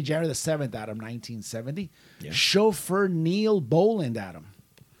 1970, January the 7th, Adam, 1970. Yeah. Chauffeur Neil Boland, Adam,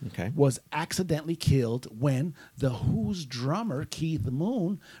 Okay. was accidentally killed when the Who's drummer, Keith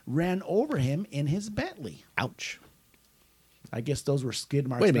Moon, ran over him in his Bentley. Ouch. I guess those were skid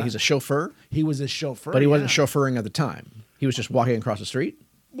marks. Wait a minute. He's a chauffeur, He was a chauffeur. but he wasn't yeah. chauffeuring at the time. He was just walking across the street.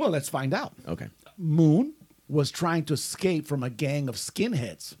 Well, let's find out. Okay. Moon was trying to escape from a gang of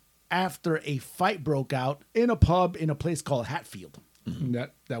skinheads after a fight broke out in a pub in a place called Hatfield.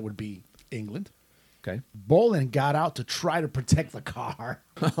 That would be England. Okay. Boland got out to try to protect the car.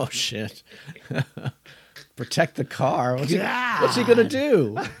 Oh shit. Protect the car. What's he God. gonna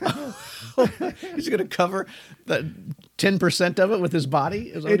do? He's gonna cover the 10% of it with his body.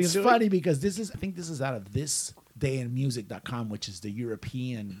 Is that what It's he's doing? funny because I think this is out of thisdayinmusic.com, which is the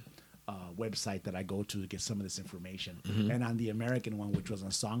European website that I go to get some of this information. And on the American one, which was on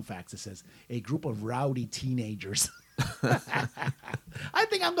Songfacts, it says a group of rowdy teenagers. I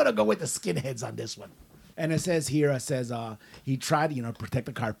think I'm gonna go with the skinheads on this one. And it says here, he tried to protect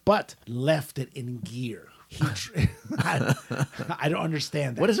the car, but left it in gear. I don't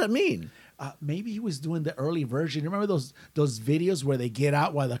understand that. What does that mean? Maybe he was doing the early version. Remember those videos where they get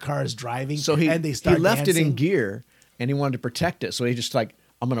out while the car is driving? So and they start left dancing? it in gear, and he wanted to protect it. So he just like,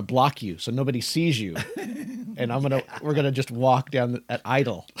 I'm gonna block you so nobody sees you, and we're gonna just walk down at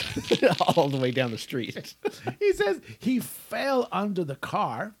idle all the way down the street. He says he fell under the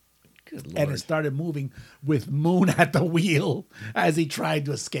car. Good Lord. And it started moving with Moon at the wheel as he tried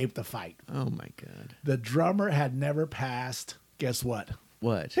to escape the fight. Oh my God. The drummer had never passed, guess what?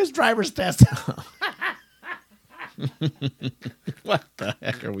 What? His driver's test. What the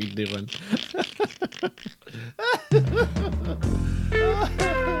heck are we doing?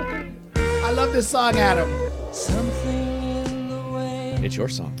 I love this song, Adam. It's your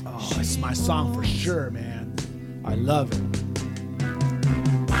song. Oh, it's my song for sure, man. I love it.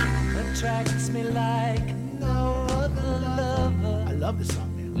 Attracts me like no other lover. I love this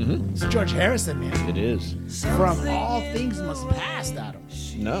song, man. It's George Harrison, man. It is. From All Things Must Pass, Adam.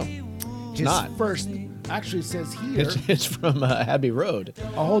 No, it's His not. first, actually it says here. It's from Abbey Road.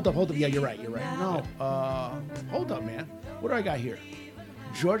 Oh, hold up. Yeah, you're right. No, hold up, man. What do I got here?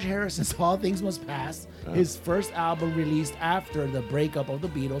 George Harrison's All Things Must Pass, his first album released after the breakup of the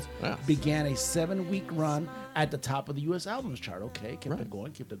Beatles, Wow. began a 7-week run at the top of the U.S. albums chart. Okay, keep Right. it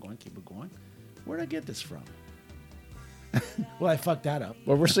going. Where'd I get this from? Well, I fucked that up.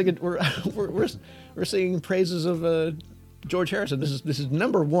 Well, we're singing we're singing praises of George Harrison. This is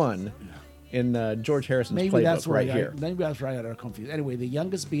number one in George Harrison's Maybe playbook that's right where here. Maybe that's where I got confused. Anyway, the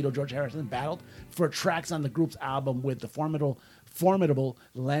youngest Beatle, George Harrison, battled for tracks on the group's album with the formidable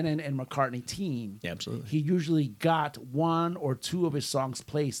Lennon and McCartney team. Yeah, absolutely. He usually got one or two of his songs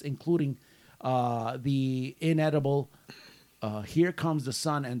placed, including the inedible "Here Comes the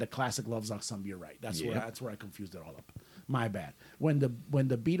Sun" and the classic "Love Song." You're right. That's where I confused it all up. My bad. When the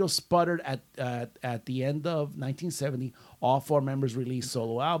Beatles sputtered at the end of 1970, all four members released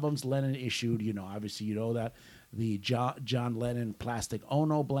solo albums. Lennon issued, obviously that, the John Lennon Plastic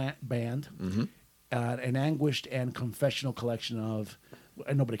Ono Band, an anguished and confessional collection of.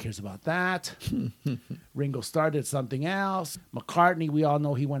 And nobody cares about that. Ringo started something else. McCartney, we all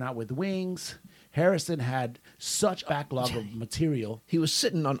know he went out with Wings. Harrison had such a backlog of material He was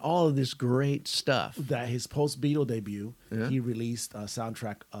sitting on all of this great stuff. that his post-Beatle debut, he released a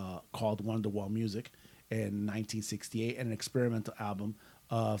soundtrack called Wonderwall Music in 1968 and an experimental album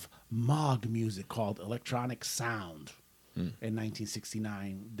of Moog music called Electronic Sound in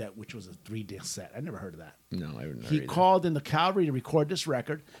 1969, which was a 3-disc set. I never heard of that. No, I wouldn't. He called in the Calvary to record this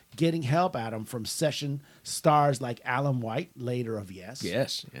record, getting help at him from session stars like Alan White, later of Yes.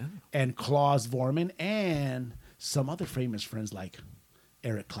 Yes, yeah. And Klaus Vorman, and some other famous friends like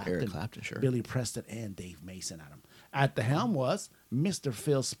Eric Clapton, sure. Billy Preston, and Dave Mason at him. At the helm was Mr.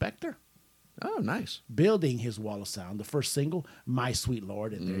 Phil Spector, Oh, nice. building his wall of sound. The first single, "My Sweet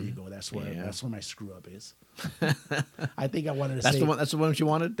Lord," and there you go. That's where Yeah. my screw up is. I think I wanted to That's say the one. That's the one that you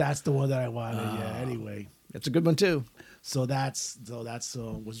wanted. That's the one that I wanted. Yeah. Anyway, It's a good one too. so that's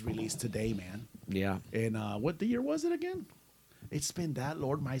was released today, man. Yeah. And what the year was it again? It's been that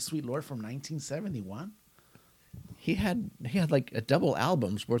Lord, My Sweet Lord from 1971. He had like a double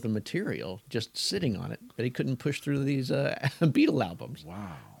album's worth of material just sitting on it, but he couldn't push through these Beatle albums.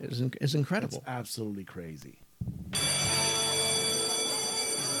 Wow. It's It's incredible. absolutely crazy.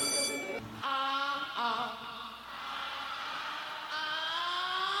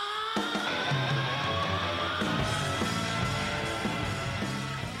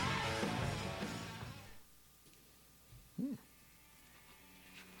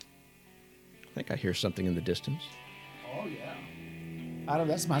 I think I hear something in the distance. Oh, yeah. Adam,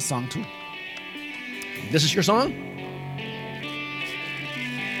 that's my song, too. This is your song?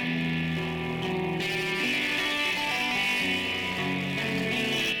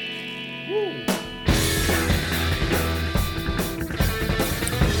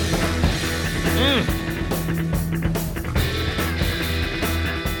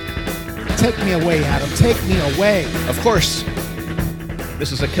 Take me away, Adam. Take me away. Of course.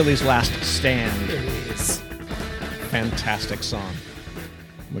 This is Achilles' Last Stand. It is. Fantastic song.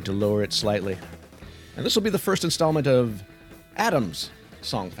 I'm going to lower it slightly. And this will be the first installment of Adam's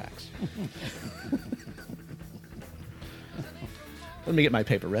Song Facts. Let me get my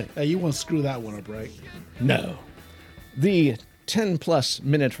paper ready. Hey, you won't screw that one up, right? No. The 10-plus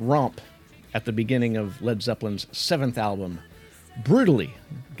minute romp at the beginning of Led Zeppelin's 7th album brutally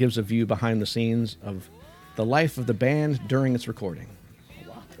gives a view behind the scenes of the life of the band during its recording.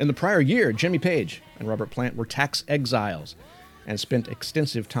 In the prior year, Jimmy Page and Robert Plant were tax exiles and spent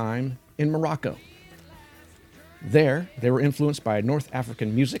extensive time in Morocco. There, they were influenced by North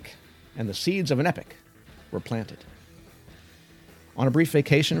African music, and the seeds of an epic were planted. On a brief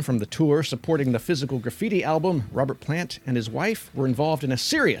vacation from the tour supporting the Physical Graffiti album, Robert Plant and his wife were involved in a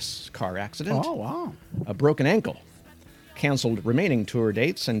serious car accident, Oh, wow. a broken ankle, canceled remaining tour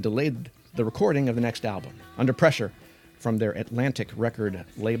dates, and delayed the recording of the next album. Under pressure from their Atlantic record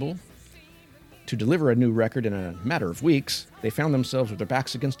label to deliver a new record in a matter of weeks, they found themselves with their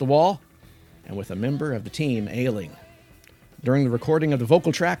backs against the wall and with a member of the team ailing. During the recording of the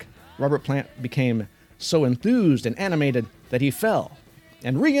vocal track, Robert Plant became so enthused and animated that he fell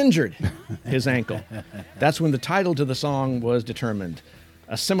and re-injured his ankle. That's when the title to the song was determined.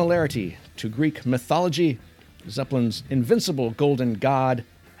 A similarity to Greek mythology, Zeppelin's invincible golden god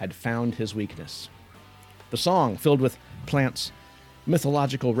had found his weakness. The song, filled with Plant's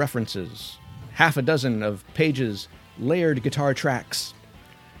mythological references, half a dozen of Page's layered guitar tracks,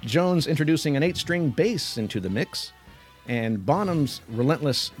 Jones introducing an 8-string bass into the mix, and Bonham's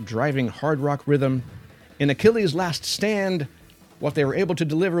relentless driving hard rock rhythm. In Achilles' Last Stand, what they were able to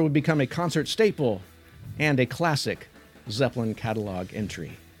deliver would become a concert staple and a classic Zeppelin catalog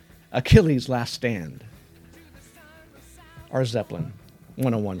entry. Achilles' Last Stand. Our Zeppelin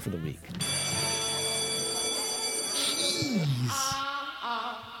 101 for the week.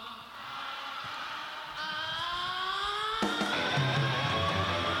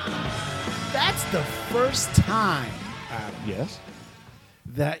 That's the first time, Adam, Yes.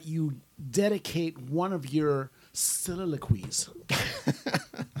 that you dedicate one of your soliloquies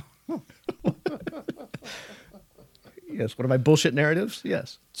Yes. One of my bullshit narratives?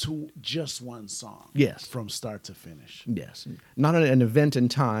 Yes. to just one song. Yes. From start to finish. Yes. Not an event in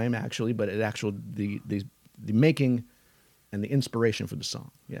time, actually, but the making and the inspiration for the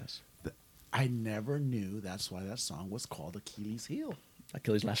song. Yes. I never knew that's why that song was called Achilles' Heel.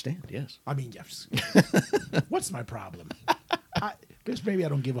 Achilles' Last Stand. Yes. I mean, yes. What's my problem? Guess maybe I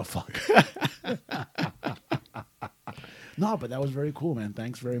don't give a fuck. No, but that was very cool, man.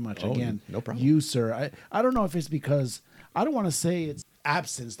 Thanks very much. Oh, Again, no problem. You, sir. I don't know if it's because I don't want to say it's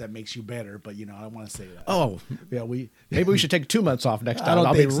absence that makes you better, but I don't want to say that. Oh, Yeah, maybe we should take 2 months off next I time. don't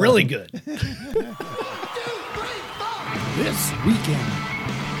I'll be think so. really good. This weekend.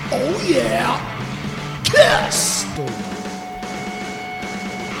 Oh yeah. Kiss.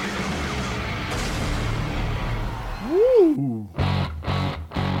 Woo.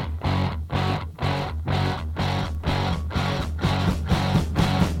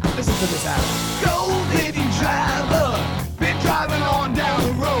 Listen to this album. Gold lady driver, been driving on down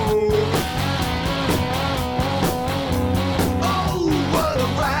the road. Oh, what a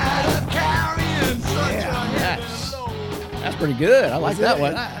rider carrying such a heavy Yes. load. That's pretty good. I like that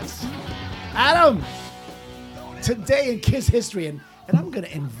one. Yes. Adam, today in Kiss history, and I'm going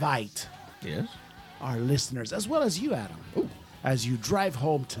to invite Yes. our listeners, as well as you, Adam, as you drive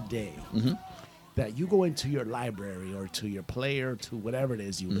home today, that you go into your library or to your player, to whatever it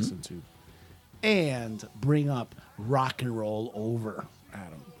is you listen to, and bring up Rock and Roll Over,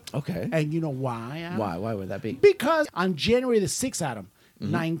 Adam. Okay. And you know why, Adam? Why? Why would that be? Because on January the 6th, Adam,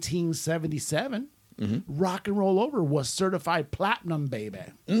 1977, Rock and Roll Over was certified platinum, baby.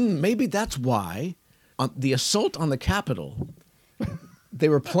 Maybe that's why on the assault on the Capitol, they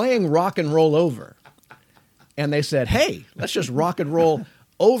were playing Rock and Roll Over. And they said, hey, let's just rock and roll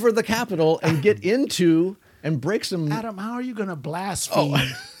over the Capitol and get into and break some. Adam, how are you going to blaspheme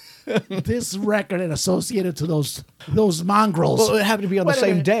this record and associate it to those mongrels? Well, it happened to be on the Wait a same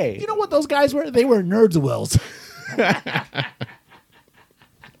minute. day. You know what those guys were? They were nerds-wills.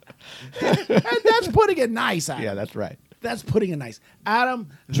 And that's putting it nice, Adam. Yeah, that's right. That's putting it nice. Adam,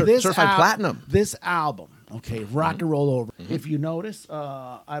 Certified platinum. This album, okay, Rock and Roll Over. If you notice,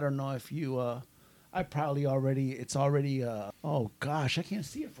 I don't know if you, I probably already, it's already, oh gosh, I can't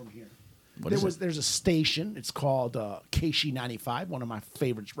see it from here. There's a station, it's called KC 95, one of my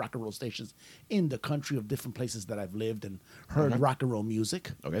favorite rock and roll stations in the country, of different places that I've lived and heard rock and roll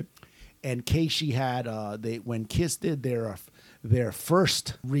music. Okay. And Casey had when Kiss did their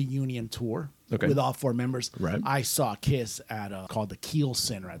first reunion tour with all four members. Right. I saw Kiss at called the Kiel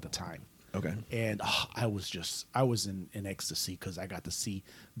Center at the time. Okay. And I was in ecstasy because I got to see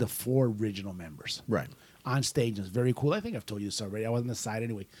the four original members Right. on stage. It was very cool. I think I've told you this already. I was on the side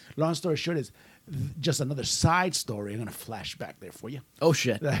anyway. Long story short is just another side story. I'm gonna flash back there for you. Oh,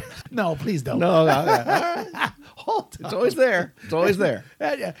 shit. No, please don't. No, no. Hold on. It's always there. It's always there.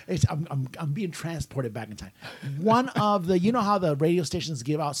 Yeah, I'm being transported back in time. One of the, you know how the radio stations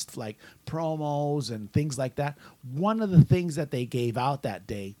give out like promos and things like that? One of the things that they gave out that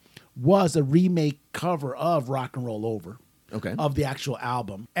day was a remake cover of Rock and Roll Over. Okay. Of the actual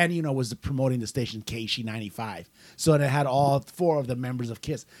album. And, was promoting the station KC 95. So it had all four of the members of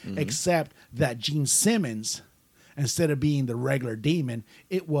Kiss, except that Gene Simmons, instead of being the regular Demon,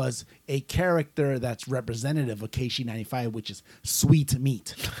 it was a character that's representative of KC 95, which is Sweet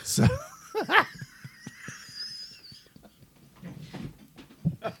Meat. So.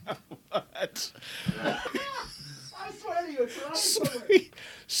 What? I swear to you, it's Sweet meat.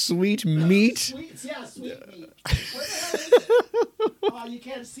 Sweet meat. Where the hell is it? Oh, you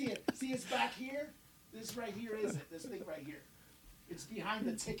can't see it. See, it's back here. This right here is it. This thing right here. It's behind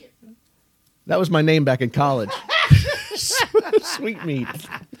the ticket. That was my name back in college. Sweet meat.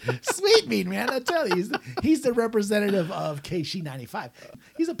 Sweet meat, man. I tell you, he's the representative of KC 95.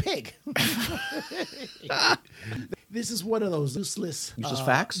 He's a pig. This is one of those useless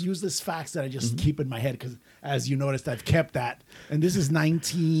facts? Useless facts that I just keep in my head because, as you noticed, I've kept that. And this is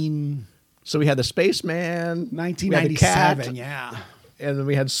 1997. So we had the spaceman. We had the 1997, cat, yeah. and then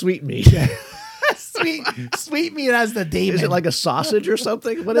we had sweet meat. Sweet meat as the Demon. Is it like a sausage or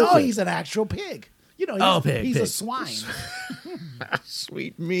something? What is No, it? he's an actual pig. He's a swine.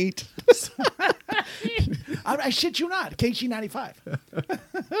 Sweet meat. I shit you not. KC 95.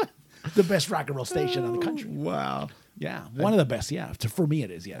 The best rock and roll station in the country. Wow. Yeah, one of the best. Yeah, for me it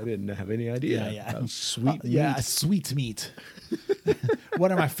is. Yeah, I didn't have any idea. Yeah. About sweet meat. Yeah, sweet meat.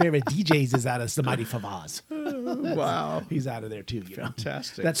 One of my favorite DJs is out of the Mighty Favaz. Wow. He's out of there too. You know?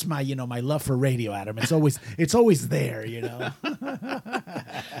 Fantastic. That's my, my love for radio, Adam. It's always there, you know.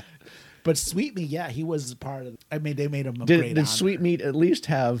 But Sweetmeat, yeah, he was part of. I mean, they made him a great Did honor. Sweetmeat at least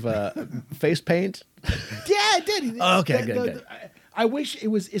have face paint? Yeah, it did. Oh, okay, good. I wish it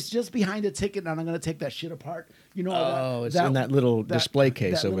was. It's just behind the ticket, and I'm going to take that shit apart. You know. Oh, it's in that little display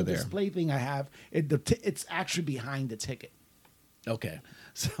case that over little there. Display thing I have. It's actually behind the ticket. Okay.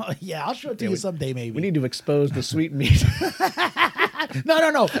 So yeah, I'll show it to you someday. Maybe We need to expose the Sweetmeat.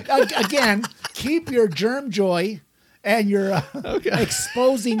 No. Again, keep your germ joy. And you're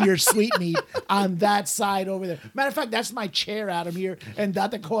exposing your Sweetmeat on that side over there. Matter of fact, that's my chair, Adam, here. And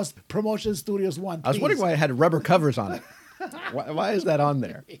Dr. Cost Promotion Studios 1. I was wondering why it had rubber covers on it. Why is that on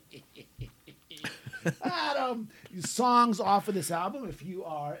there? Adam, songs off of this album. If you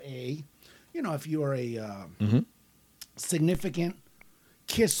are a significant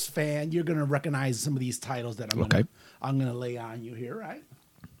Kiss fan, you're gonna recognize some of these titles that I'm gonna lay on you here, right?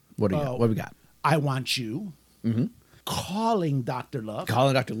 What do you got? What we got? I Want You. Mm-hmm. Calling Dr. Love.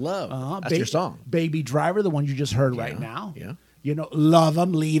 Calling Dr. Love. That's your song. Baby Driver, the one you just heard right now. Yeah. Love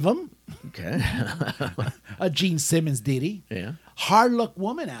 'Em, Leave 'Em. Okay. A Gene Simmons ditty. Yeah. Hard Luck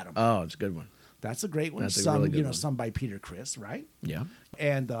Woman, Adam. Oh, it's a good one. That's a great one. That's a Sung, really good one. Sung by Peter Criss, right? Yeah.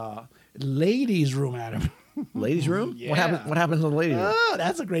 And Ladies Room, Adam. Ladies Room? Yeah. What happens in the ladies room? Oh,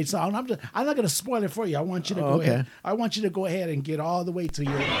 that's a great song. I'm not going to spoil it for you. I want you to go ahead. I want you to go ahead and get all the way to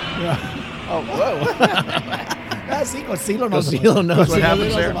your. Oh, whoa. Cosilo knows what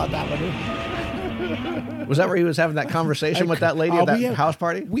happens there. About that one. Was that where he was having that conversation with that lady at that house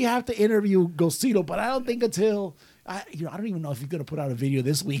party? We have to interview Gosito, but I don't think until I don't even know if he's going to put out a video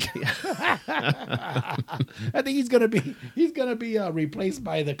this week. I think he's going to be replaced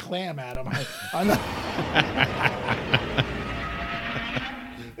by the Clam, Adam.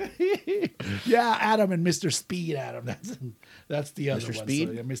 Yeah, Adam and Mr. Speed, Adam. That's the other Mr. one. Speed,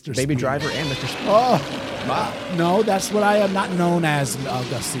 So, yeah, Mr. Baby Speed. Driver, and Mr. Speed. Oh, no, that's what I am not known as,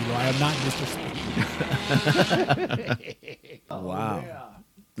 Gosito. I am not Mr. Speed. Wow. Yeah.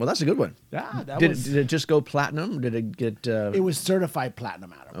 Well, that's a good one. Yeah, Did it just go platinum? Did it get? It was certified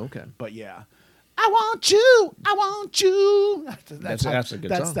platinum, Adam. Okay. But yeah. I want you. I want you. That's a good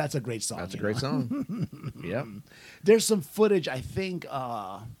song. That's a great song. That's a great song. Yep. There's some footage, I think,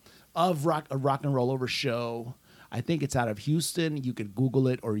 of a rock and roll over show. I think it's out of Houston. You could Google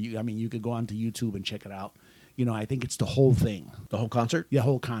it, or you could go onto YouTube and check it out. I think it's the whole thing. The whole concert? The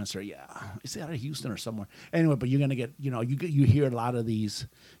whole concert, yeah. It's out of Houston or somewhere. Anyway, but you're gonna get, you hear a lot of these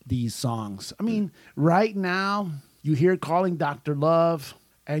songs. I mean, right now you hear Calling Dr. Love,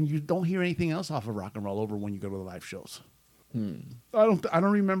 and you don't hear anything else off of Rock and Roll Over when you go to the live shows. I don't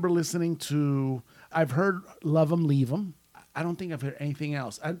remember listening to. I've heard Love 'Em, Leave 'Em. I don't think I've heard anything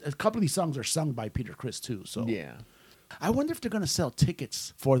else. A couple of these songs are sung by Peter Criss too. So Yeah. I wonder if they're going to sell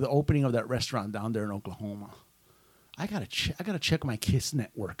tickets for the opening of that restaurant down there in Oklahoma. I gotta check my Kiss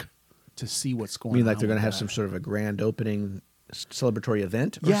network to see what's going on. You mean like they're going to with have that. some sort of a grand opening celebratory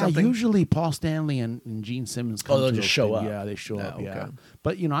event or Yeah, something? usually Paul Stanley and Gene Simmons come they'll to just those show things. up. Yeah, they show up, okay. yeah.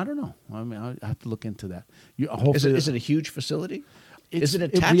 But, I don't know. I mean, I have to look into that. Is Hopefully, it a huge facility? It's- Is it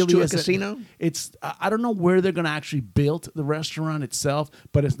it attached really to a isn't. casino? It's I don't know where they're going to actually build the restaurant itself,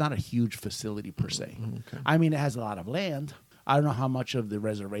 but it's not a huge facility per se. Okay. I mean, it has a lot of land. I don't know how much of the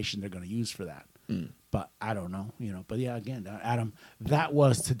reservation they're going to use for that. But I don't know, But yeah, again, Adam, that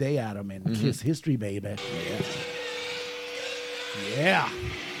was today, Adam, in Kiss history, baby. Yeah.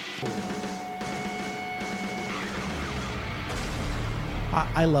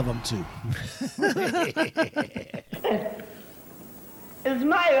 I love them too. Is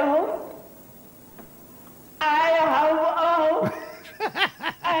my home. I have a home.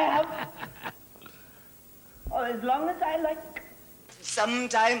 I have. Oh, as long as I like.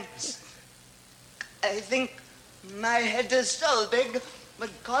 Sometimes I think my head is so big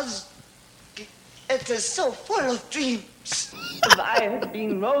because it is so full of dreams. If I had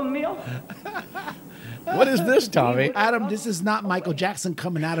been Romeo. What is this, Tommy? Adam, this is not Michael Jackson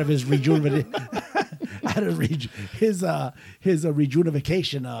coming out of his rejuvenation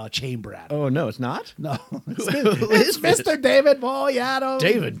chamber, Adam. Oh, no, it's not? No, It's Mr. David Bowie, Adam.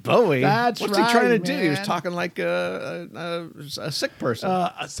 David Bowie? That's What's right, he trying to do? He was man. talking like a sick person.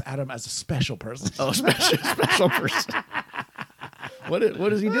 Adam as a special person. Oh, special person. What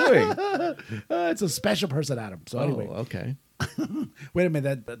is he doing? It's a special person, Adam. So anyway, Okay. wait a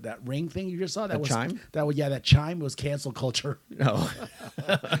minute. That ring thing you just saw, that chime? That chime was cancel culture. Oh,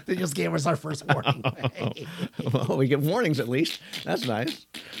 They just gave us our first warning. well, we get warnings at least. That's nice.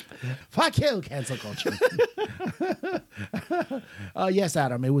 Fuck you, cancel culture. Yes,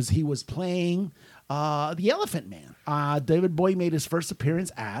 Adam. He was playing The Elephant Man. David Bowie made his first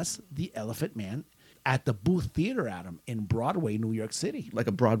appearance as the Elephant Man at the Booth Theater, Adam, in Broadway, New York City. Like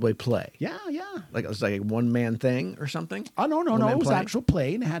a Broadway play. Yeah. Like it was like a one-man thing or something? Oh, no. One-man It was play? actual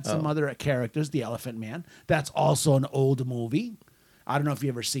play, and it had some other characters. The Elephant Man. That's also an old movie. I don't know if you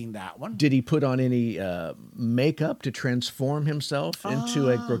ever seen that one. Did he put on any makeup to transform himself into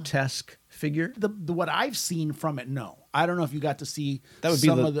a grotesque figure? The what I've seen from it, no. I don't know if you got to see That would be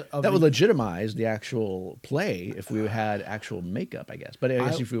some the, of the. that would legitimize the actual play if we had actual makeup, I guess. But I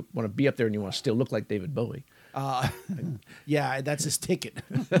guess if you want to be up there and you want to still look like David Bowie, Yeah, that's his ticket.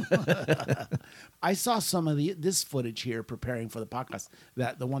 I saw some of this footage here preparing for the podcast.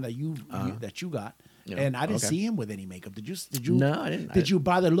 That the one that you got, Yeah, and I didn't okay. see him with any makeup. Did you? No, I didn't. Did you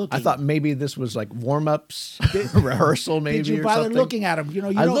bother looking? I thought maybe this was like warm-ups, rehearsal, maybe. Did you or bother something. looking at him? You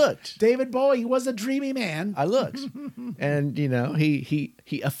I know, looked. David Bowie, he was a dreamy man. I looked, and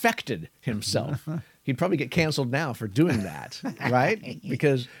he affected himself. He'd probably get canceled now for doing that, right?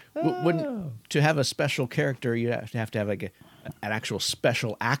 Because wouldn't to have a special character, you have to have like an actual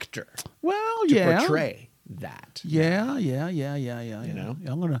special actor Well, to yeah. portray that. Yeah. You know?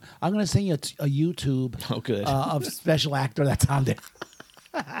 I'm gonna send you a YouTube. Oh, good. Of special actor that's on there.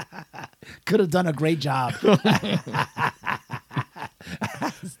 Could have done a great job.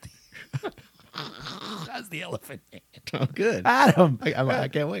 That's the Elephant Man. Oh, good. Adam. I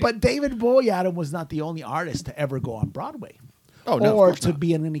can't wait. But David Bowie, Adam, was not the only artist to ever go on Broadway. Oh, no, of or course to not.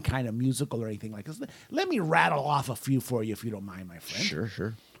 be in any kind of musical or anything like this. Let me rattle off a few for you if you don't mind, my friend.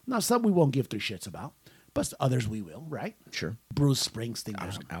 Sure. Now, some we won't give three shits about, but others we will, right? Sure. Bruce Springsteen.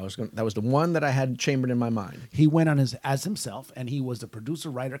 That was the one that I had chambered in my mind. He went on as himself, and he was the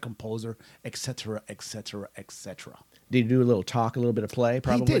producer, writer, composer, etc., etc., etc. Did he do a little talk, a little bit of play?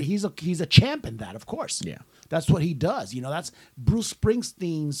 Probably. He did. He's a champ in that, of course. Yeah. That's what he does. That's Bruce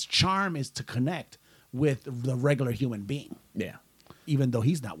Springsteen's charm is to connect with the regular human being, Yeah. even though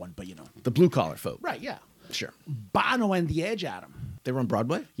he's not one, but The blue collar folk. Right, yeah. Sure. Bono and the Edge, Adam. They were on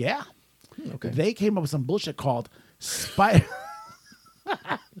Broadway. Yeah. Okay. They came up with some bullshit called Spider.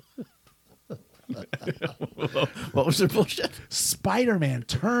 What was their bullshit? Spider-Man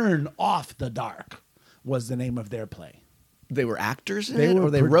Turn Off the Dark was the name of their play. They were actors in it, or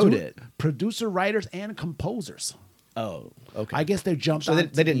they wrote it. Producer, writers, and composers. Oh, okay. I guess they jumped So they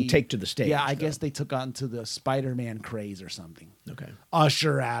onto didn't take to the stage, Yeah, I though. guess they took on to the Spider-Man craze or something. Okay.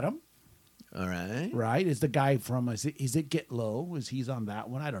 Usher Adam, All right. right, is the guy from, is it Get Low? He's on that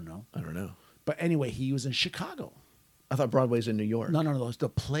one? I don't know. I don't know. But anyway, he was in Chicago. I thought Broadway's in New York. No, it's the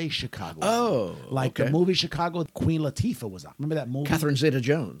play Chicago. Oh, Like okay. the movie Chicago, Queen Latifah was on. Remember that movie? Catherine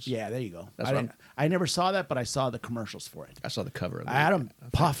Zeta-Jones. Yeah, there you go. That's what I never saw that, but I saw the commercials for it. I saw the cover of it. Adam,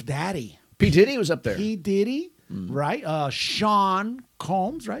 Puff Daddy. P. Diddy was up there. P. Diddy, right? Sean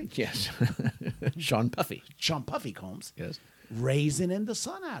Combs, right? Yes. Sean Puffy. Sean Puffy Combs. Yes. Raisin in the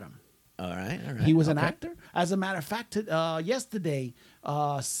Sun, Adam. All right. He was an Okay. actor. As a matter of fact, yesterday,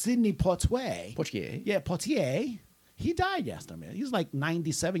 Sidney Poitier. Poitier. Yeah, Poitier. He died yesterday. He was like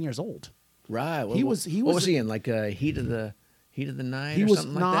 97 years old. Right. He was- What was he in? Like Heat of the Night He or was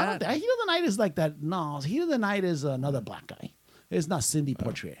something no, like that? Heat of the Night is like that. No, Heat of the Night is another black guy. It's not Sidney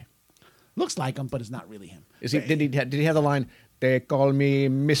Poitier. Looks like him, but it's not really him. Is he? Did he have the line? They call me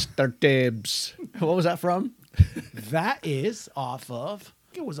Mr. Tibbs. What was that from? That is off of.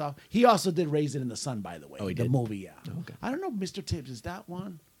 It was off. He also did Raisin in the Sun, by the way. Oh, he the did? movie, yeah. Oh, okay. I don't know, Mr. Tibbs. Is that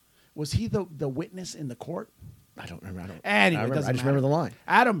one? Was he the witness in the court? I don't remember. Anyway, I just remember the line.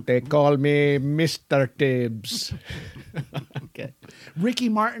 Adam, They call me Mr. Tibbs. Okay. Ricky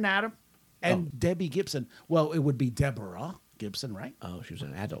Martin, Adam, and Debbie Gibson. Well, it would be Deborah Gibson, right? Oh, she was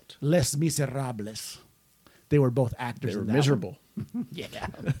an adult. Les Miserables. They were both actors. They were in that miserable. one. Yeah.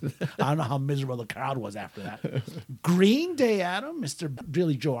 I don't know how miserable the crowd was after that. Green Day, Adam, Mr.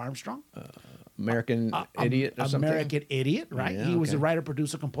 Billy Joe Armstrong. American Idiot or something? American Idiot, right? Yeah, He was a okay. writer,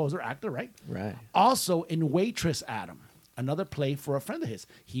 producer, composer, actor, right? Right. Also in Waitress, Adam, another play for a friend of his.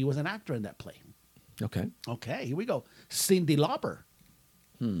 He was an actor in that play. Okay. Okay, here we go. Cyndi Lauper.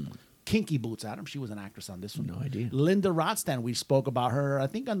 Kinky Boots, Adam. She was an actress on this one. No idea. Linda Rodstan, we spoke about her, I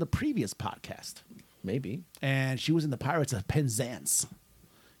think, on the previous podcast. Maybe. And she was in the Pirates of Penzance.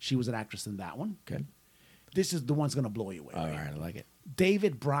 She was an actress in that one. Okay. This is the one's going to blow you away. All right? right. I like it.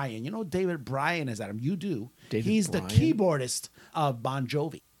 David Bryan. You know who David Bryan is, Adam? You do. David He's Bryan? the keyboardist of Bon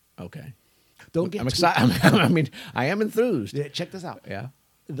Jovi. Okay. Don't get I'm too- excited. I mean, I am enthused. Yeah, check this out. Yeah.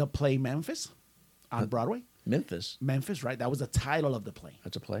 The play Memphis on Broadway. Memphis. Memphis, right? That was the title of the play.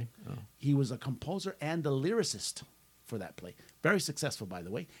 That's a play. Oh. He was a composer and the lyricist for that play. Very successful, by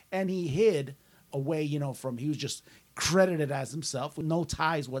the way. And he hid away, he was just credited as himself with no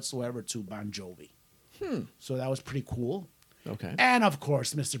ties whatsoever to Bon Jovi. So that was pretty cool. Okay. And of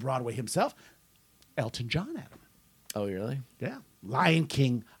course, Mr. Broadway himself, Elton John, Adam. Oh, really? Yeah. Lion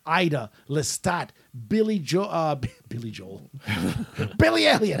King, Ida, Lestat, Billy Joel, Billy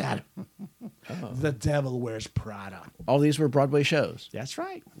Elliot, Adam. The Devil Wears Prada. All these were Broadway shows. That's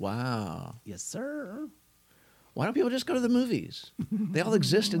right. Wow. Yes, sir. Why don't people just go to the movies? They all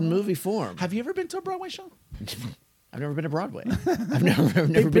exist in movie form. Have you ever been to a Broadway show? I've never been to Broadway. I've never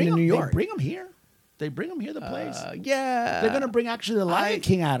been to New York. They bring them here. They bring them here, the plays. Yeah. They're going to bring actually the Lion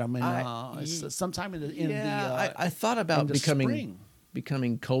King, Adam, sometime in I thought about in the becoming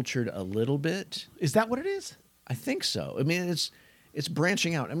spring. cultured a little bit. Is that what it is? I think so. I mean, it's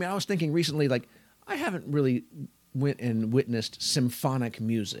branching out. I mean, I was thinking recently, like, I haven't really went and witnessed symphonic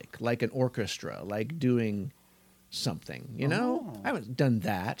music, like an orchestra, like doing something. You know, I haven't done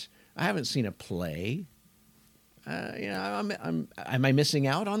that. I haven't seen a play. Am I missing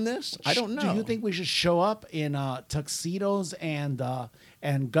out on this? I don't know. Do you think we should show up in tuxedos and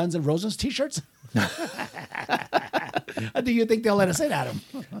Guns N' Roses t-shirts? Do you think they'll let us in, Adam?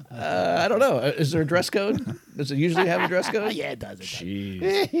 I don't know. Is there a dress code? Does it usually have a dress code? Yeah, it does.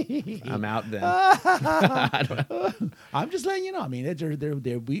 Jeez. I'm out then. I'm just letting you know. I mean,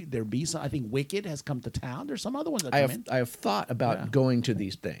 there be some. I think Wicked has come to town. There's some other ones that come in. I have thought about going to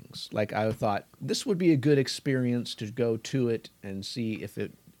these things. Like, I thought this would be a good experience to go to it and see if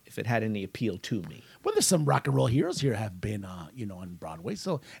it had any appeal to me. Well, there's some rock and roll heroes here have been, on Broadway.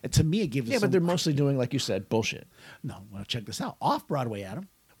 So to me, it gives us but they're mostly doing, like you said, bullshit. No, well, check this out. Off Broadway, Adam.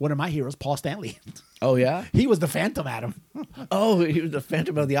 One of my heroes, Paul Stanley. Oh, yeah? He was the Phantom, Adam. Oh, he was the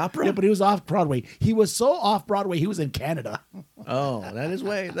Phantom of the Opera? Yeah, but he was off Broadway. He was so off Broadway, he was in Canada. Oh, that's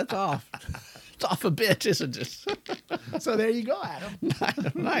off. It's off a bit, isn't it? So there you go,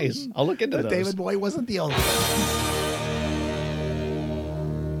 Adam. Nice. I'll look into But those. David Bowie wasn't the only one.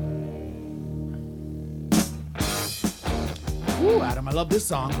 Ooh, Adam, I love this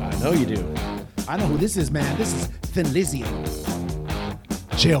song. I know you do. I know who this is, man. This is Thin Lizzy.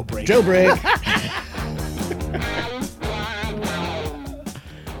 Jailbreak. Jailbreak.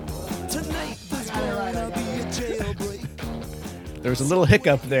 There was a little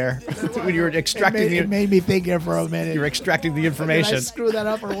hiccup there when you were extracting It made me think here for a minute. you were extracting the Did I information. screw that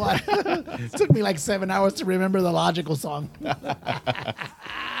up or what? It took me like 7 hours to remember the Logical song.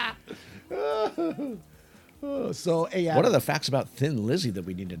 So, hey, Adam, What are the facts about Thin Lizzy that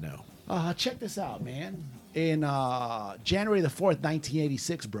we need to know? check this out, man. In January the 4th,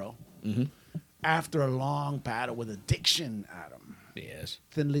 1986, bro, after a long battle with addiction, Adam, Yes.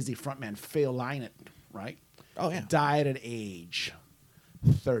 Thin Lizzy frontman Phil Lynott, right? Oh, yeah. Died at age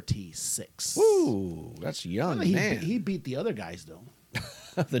 36. Ooh, that's young, man. He beat the other guys, though.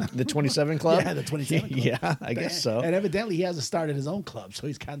 the 27 Club? Yeah, the 27 Club. Yeah, I guess so. And evidently, he hasn't started his own club, so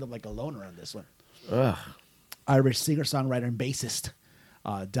he's kind of like a loner on this one. Ugh. Irish singer-songwriter and bassist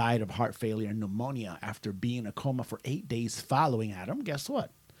died of heart failure and pneumonia after being in a coma for 8 days following, Adam. Guess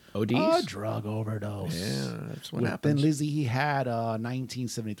what? ODs? A drug overdose. Yeah, that's what With happens. Thin Lizzy, he had a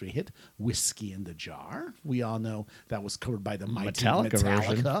 1973 hit, Whiskey in the Jar. We all know that was covered by the mighty Metallica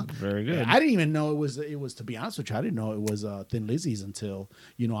version. Very good. I didn't even know it was, to be honest with you, I didn't know it was Thin Lizzy's until,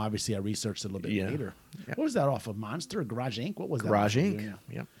 obviously I researched it a little bit later. Yeah. What was that off of, Monster? Garage Inc.? What was that? Garage off of? Inc. Yeah.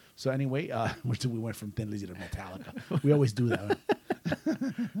 Yep. So anyway, we went from Thin Lizzy to Metallica. We always do that.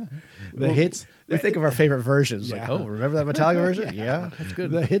 The hits. We think of our favorite versions. Yeah. Like, oh, remember that Metallica version? Yeah, that's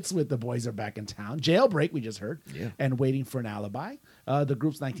good. The hits with The Boys Are Back in Town. Jailbreak, we just heard. Yeah. And Waiting for an Alibi. The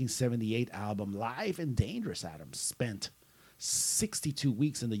group's 1978 album, Live and Dangerous, Adam, spent 62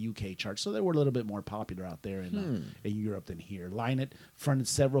 weeks in the UK charts. So they were a little bit more popular out there in Europe than here. Lynott fronted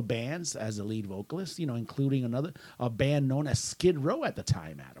several bands as a lead vocalist, including a band known as Skid Row at the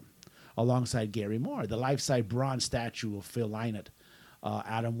time, Adam, alongside Gary Moore. The life-size bronze statue of Phil Lynott,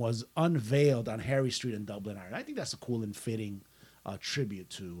 Adam, was unveiled on Harry Street in Dublin, Ireland. I think that's a cool and fitting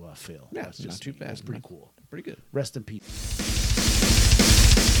tribute to Phil. Yeah, That's it's not too bad. That's pretty cool. Pretty good. Rest in peace.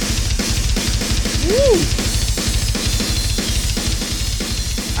 Woo!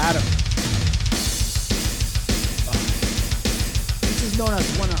 Adam. This is known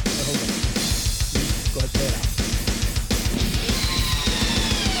as one of. Hold on. Go ahead, play it out.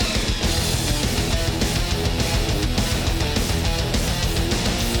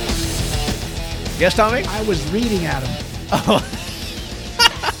 Yes, Tommy? I was reading, Adam.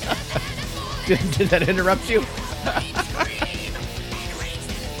 Did that interrupt you?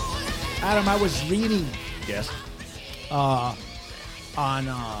 Adam, I was reading Yes. on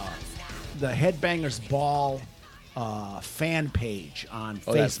the Headbangers Ball fan page on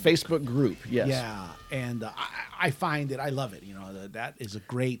Oh, that Facebook. Facebook group. Yes. Yeah, and I find it. I love it. That is a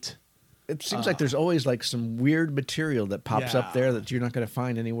great. It seems like there's always like some weird material that pops up there that you're not going to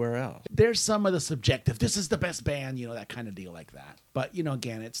find anywhere else. There's some of the subjective. This is the best band, that kind of deal like that. But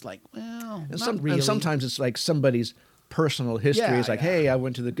again, it's like, well, not really. And sometimes it's like somebody's personal history. Yeah, it's like, yeah. hey, I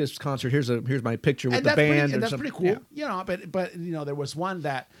went to this concert. Here's my picture with And the that's band. and that's something. pretty cool. Yeah. But there was one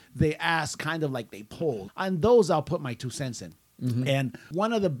that they asked, kind of like they polled. On those, I'll put my 2 cents in. Mm-hmm. And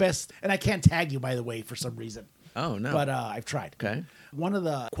one of the best, and I can't tag you, by the way, for some reason. Oh no! But I've tried. Okay. One of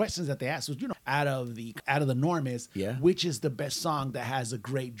the questions that they asked was, out of the norm is, which is the best song that has a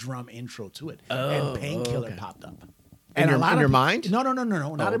great drum intro to it? And Painkiller popped up. In your mind? No, not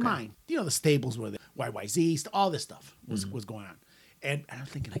in okay. mine. The Stables were there, YYZ, all this stuff was going on, and I'm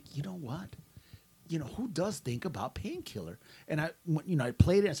thinking like, you know what? Who does think about Painkiller? And I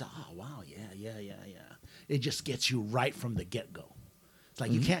played it and I said, oh wow, yeah. It just gets you right from the get go. It's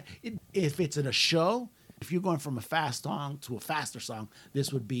like you can't if it's in a show. If you're going from a fast song to a faster song,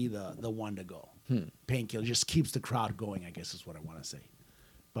 this would be the one to go. Painkiller just keeps the crowd going, I guess is what I want to say.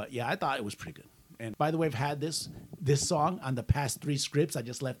 But yeah, I thought it was pretty good. And by the way, I've had this song on the past 3 scripts. I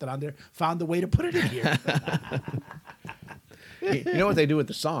just left it on there. Found a way to put it in here. You know what they do with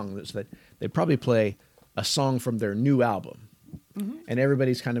the song? Is that they probably play a song from their new album, and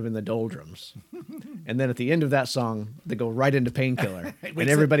everybody's kind of in the doldrums. And then at the end of that song, they go right into Painkiller, and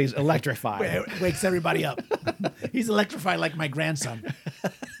everybody's electrified. Wakes everybody up. He's electrified like my grandson.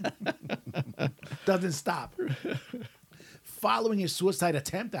 Doesn't stop. Following his suicide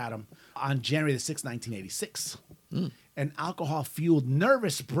attempt at him on January the 6th, 1986, an alcohol-fueled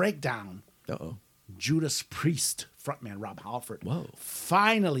nervous breakdown. Uh-oh. Judas Priest frontman Rob Halford. Whoa.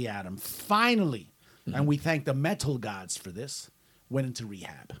 Finally, Adam, and we thank the metal gods for this, went into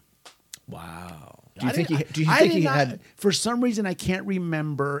rehab. Wow. Do you think he had? For some reason, I can't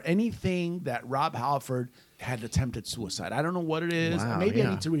remember anything that Rob Halford had attempted suicide. I don't know what it is. Wow, Maybe I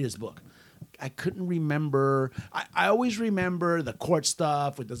need to read his book. I couldn't remember. I always remember the court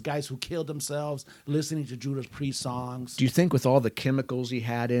stuff with those guys who killed themselves listening to Judas Priest songs. Do you think with all the chemicals he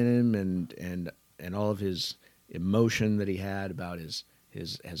had in him and all of his emotion that he had about his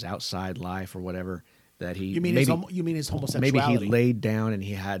outside life or whatever, that he you mean his homosexuality? Maybe he laid down and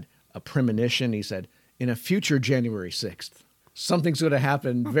he had a premonition. He said, in a future January 6th, something's going to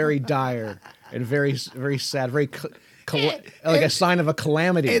happen very dire and very, very sad, very like a sign of a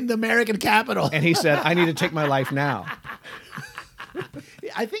calamity. In the American capital. And he said, I need to take my life now.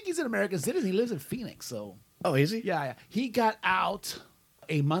 I think he's an American citizen. He lives in Phoenix. So. Oh, is he? Yeah. He got out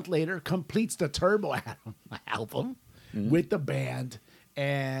a month later, completes the Turbo album with the band,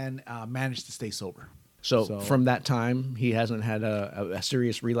 and managed to stay sober. So from that time, he hasn't had a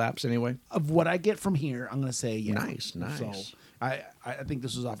serious relapse anyway? Of what I get from here, I'm going to say yeah. Nice. So I think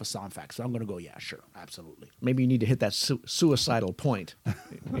this was off of SoundFacts, so I'm going to go, yeah, sure, absolutely. Maybe you need to hit that suicidal point,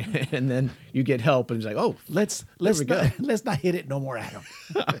 and then you get help, and he's like, oh, let's not hit it no more, Adam.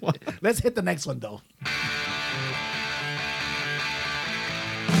 Let's hit the next one, though.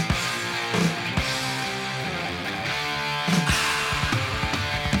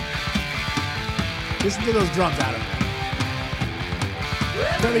 Listen to those drums, Adam.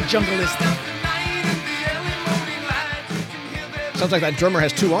 Very jungleistic. Sounds like that drummer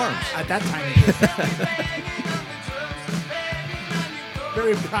has 2 arms. At that time,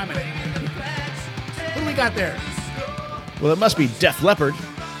 very prominent. What do we got there? Well, it must be Def Leppard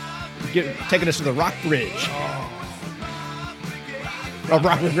taking us to the Rock Bridge. Oh,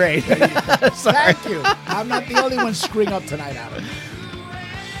 Rock Brigade. Thank you. I'm not the only one screwing up tonight, Adam.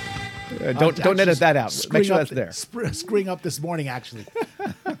 Don't edit that out. Make sure that's there. Screwing up this morning, actually.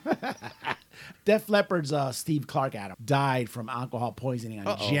 Def Leppard's Steve Clark, Adam, died from alcohol poisoning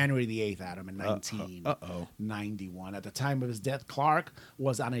on January the 8th, Adam, in 1991. At the time of his death, Clark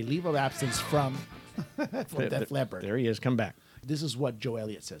was on a leave of absence from Def Leppard. There he is. Come back. This is what Joe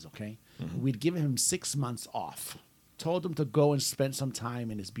Elliott says, okay? Mm-hmm. We'd given him 6 months off. Told him to go and spend some time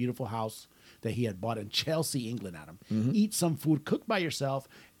in his beautiful house that he had bought in Chelsea, England, Adam. Mm-hmm. Eat some food, cook by yourself,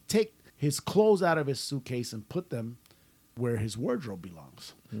 take his clothes out of his suitcase and put them where his wardrobe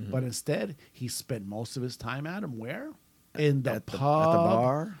belongs. Mm-hmm. But instead, he spent most of his time, Adam, where? In the pub, at the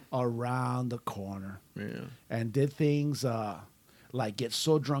bar around the corner. Yeah. And did things like get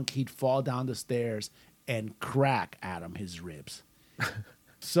so drunk he'd fall down the stairs and crack Adam his ribs.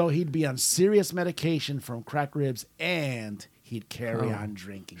 So he'd be on serious medication from cracked ribs, and he'd carry on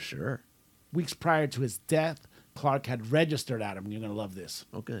drinking. Sure. Weeks prior to his death, Clark had registered, Adam, and you're going to love this,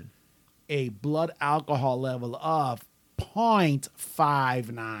 Oh, good. a blood alcohol level of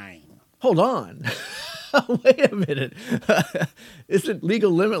 0.59. Hold on. Wait a minute. Isn't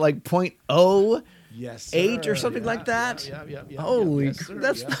legal limit like 0.08 Yes, sir. or something like that? Yeah. Holy, yes, sir,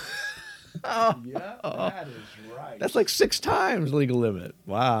 that's yeah. Yeah, that is right. That's like 6 times legal limit.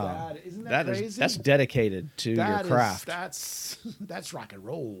 Wow. Isn't that crazy? That's dedicated to your craft. That's rock and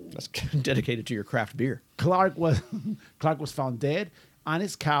roll. That's dedicated to your craft beer. Clark was found dead on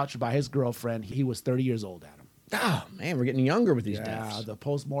his couch by his girlfriend. He was 30 years old, Adam. Oh, man, we're getting younger with these Yeah, deaths. the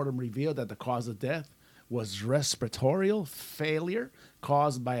postmortem revealed that the cause of death was respiratory failure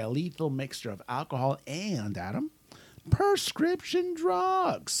caused by a lethal mixture of alcohol and, Adam, prescription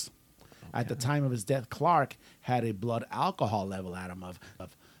drugs. At the time of his death, Clark had a blood alcohol level, Adam, of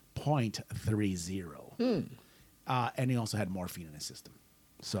 0.30. And he also had morphine in his system.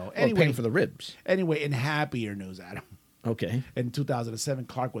 So anyway, Paying for the ribs. Anyway, in happier news, Adam, Okay. in 2007,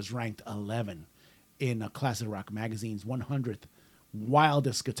 Clark was ranked 11 in Classic Rock Magazine's 100th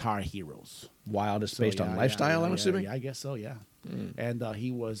Wildest Guitar Heroes. Wildest So, based on yeah, lifestyle, yeah, I'm yeah, assuming? Yeah, I guess so, yeah. And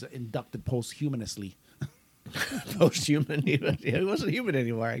he was inducted posthumously. Post-human. He wasn't human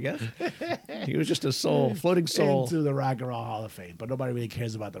anymore, I guess. He was just a soul, floating soul. Into the Rock and Roll Hall of Fame. But nobody really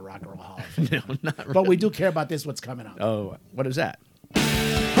cares about the Rock and Roll Hall of Fame. No, not really. But we do care about this, what's coming up. Oh, what is that?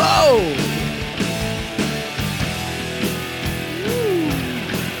 Oh!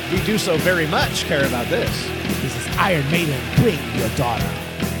 We do so very much care about this. This is Iron Maiden, Bring Your Daughter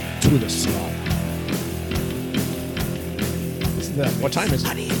to the Slaughter. What time is it?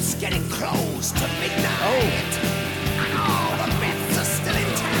 Honey, it's getting close to midnight. And all the bets are still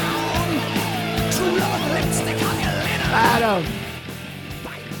in town. True love lipstick on your linen. Adam.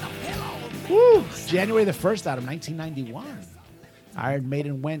 Bite the pillow. Woo. January the 1st, Adam, 1991. Iron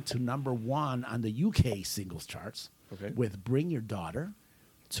Maiden went to #1 on the UK singles charts with Bring Your Daughter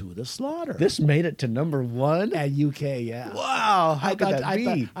to the Slaughter. This made it to #1? At UK, yeah. Wow, how could that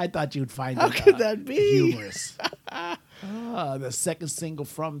be? I thought you'd find How it could that be? humorous. The second single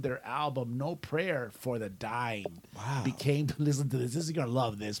from their album, No Prayer for the Dying, became, listen to this, you're going to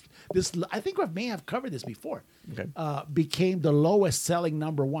love this. I think I may have covered this before. Okay. Became the lowest selling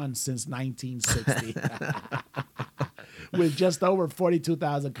 #1 since 1960. With just over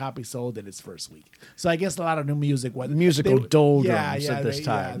 42,000 copies sold in its first week. So I guess a lot of new music was Musical doldrums at this Yeah,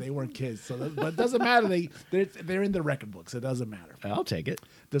 time. they weren't kids. So but it doesn't matter. They're in the record books. It doesn't matter. I'll take it.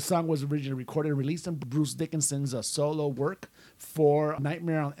 The song was originally recorded and released in Bruce Dickinson's solo work for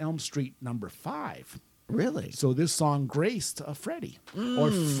Nightmare on Elm Street #5. Really? So this song graced Freddie,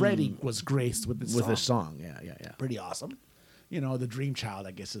 or Freddie was graced with this With song. this song, yeah. Pretty awesome. You know, the Dream Child,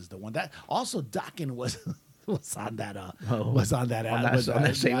 I guess, is the one that also Dokken was on that on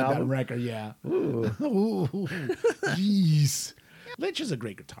that same album? record, yeah. Ooh. Jeez. Lynch is a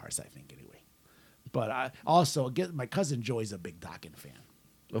great guitarist, I think, anyway. But I also, again, my cousin Joey's a big Dokken fan.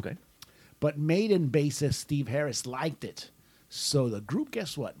 Okay. But Maiden bassist Steve Harris liked it. So the group,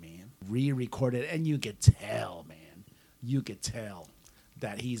 guess what, man? Re-recorded, and you could tell, man. You could tell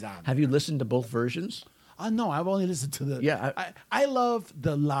that he's on. Have you listened to both versions? No, I've only listened to the... Yeah, I love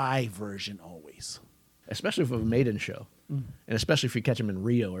the live version always. Especially for a Maiden show. And especially if you catch them in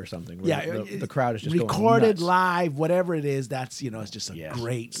Rio or something. Where Yeah, the crowd is just recorded going nuts. live, whatever it is. That's it's just a Yes.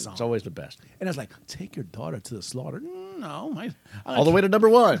 great song. It's always the best. And it's like, take your daughter to the slaughter. No, All the way to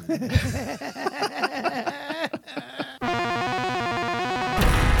 #1.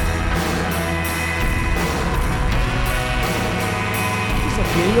 It's a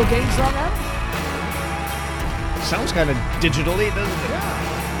video game song, Adam? Sounds kind of digitally, doesn't it? Yeah.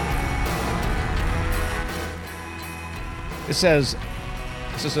 It says,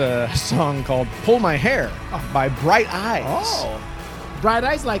 this is a song called Pull My Hair by Bright Eyes. Oh, Bright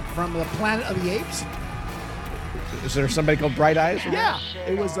Eyes, like from the Planet of the Apes. Is there somebody called Bright Eyes? Yeah,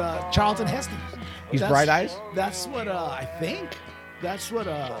 it was Charlton Heston. He's Bright Eyes? That's what I think. That's what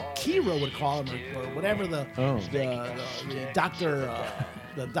Kiro would call him, or whatever the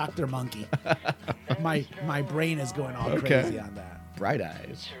doctor monkey. my brain is going all Okay. crazy on that. Bright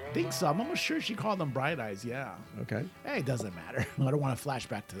Eyes. I think so. I'm almost sure she called them Bright Eyes. Yeah. Okay. Hey, it doesn't matter. I don't want to flash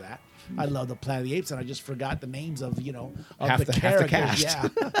back to that. I love the Planet of the Apes, and I just forgot the names of of Half the characters. cast.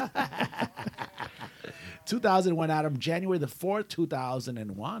 Yeah. 2001, Adam. January the 4th,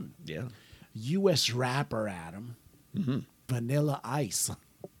 2001. Yeah. U.S. rapper Adam, Vanilla Ice,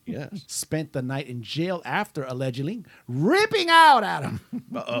 Yes. spent the night in jail after allegedly ripping out Adam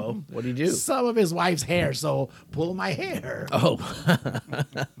Uh-oh. What do you do? some of his wife's hair. So pull my hair. Oh.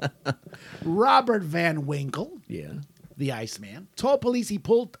 Robert Van Winkle, Yeah. the Iceman, told police he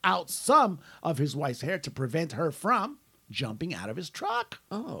pulled out some of his wife's hair to prevent her from jumping out of his truck.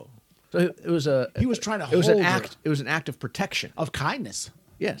 Oh. So it was a... He was trying to It was an hold her. act. It was an act of protection. Of kindness.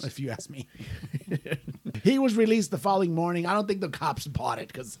 Yes. If you ask me. He was released the following morning. I don't think the cops bought it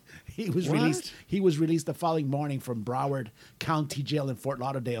because he was released. He was released the following morning from Broward County Jail in Fort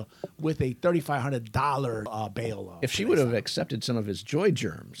Lauderdale with a $3,500 bail. If she would have accepted some of his joy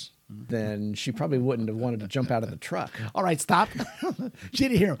germs, then she probably wouldn't have wanted to jump out of the truck. All right, stop. She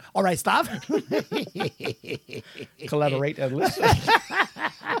didn't hear him. All right, stop. Collaborate and listen.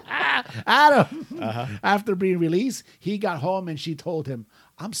 Adam, after being released, he got home and she told him,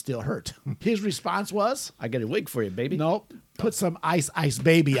 I'm still hurt. His response was, I got a wig for you, baby. nope, put some Ice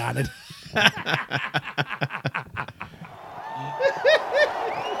Baby on it.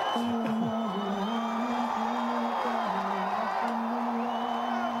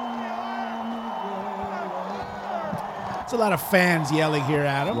 It's a lot of fans yelling here, A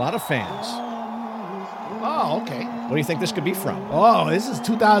Adam. lot of fans. Oh, okay. What do you think this could be from? Oh, this is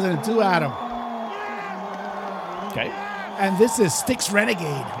 2002, Adam. Okay. And this is Styx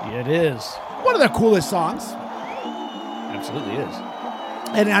Renegade. It is. One of their coolest songs. Absolutely is.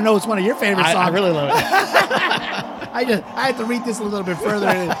 And I know it's one of your favorite songs. I really love it. I had to read this a little bit further.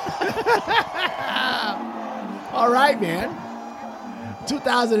 All right, man.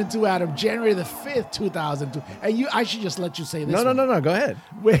 2002, Adam, January the 5th, 2002. And I should just let you say this. No. Go ahead.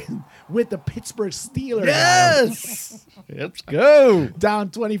 With the Pittsburgh Steelers. Adam, Yes. Let's go. down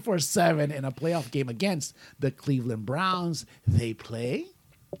 24-7 in a playoff game against the Cleveland Browns. They play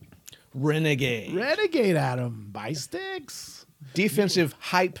Renegade. Renegade, Adam, by Styx. Defensive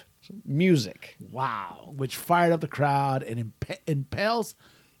hype music. Wow. Which fired up the crowd and impels,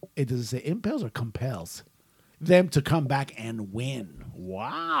 does it say impels or compels them to come back and win?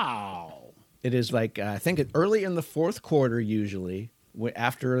 Wow. It is like, I think early in the fourth quarter, usually,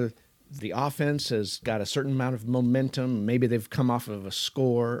 after the offense has got a certain amount of momentum, maybe they've come off of a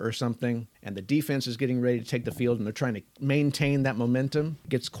score or something, and the defense is getting ready to take the field, and they're trying to maintain that momentum,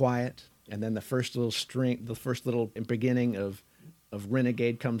 gets quiet, and then the first little beginning of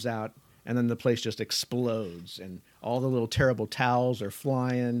Renegade comes out, and then the place just explodes, and all the little terrible towels are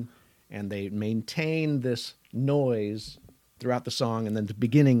flying, and they maintain this noise throughout the song, and then the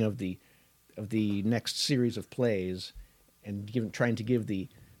beginning of the next series of plays, and trying to give the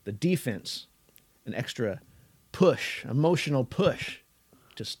defense an extra push, emotional push,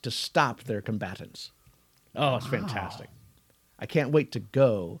 to stop their combatants. Oh, it's fantastic! I can't wait to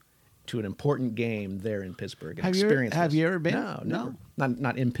go to an important game there in Pittsburgh and experience. Have this. you ever been? No, never.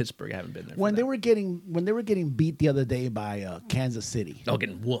 Not in Pittsburgh. I haven't been there. When they were getting beat the other day by Kansas City.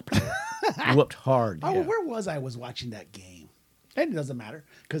 getting whooped, whooped hard. Oh, yeah. where was I? Was watching that game, and it doesn't matter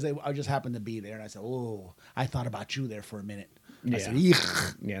because I just happened to be there, and I said, "Oh, I thought about you there for a minute." I said, "Eek,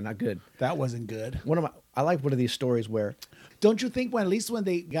 Yeah, not good. that wasn't good." I like one of these stories where Don't you think when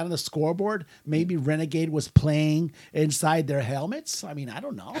they got on the scoreboard, maybe Renegade was playing inside their helmets? I mean, I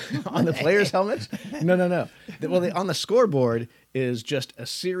don't know. on the players' helmets? No. Well, on the scoreboard is just a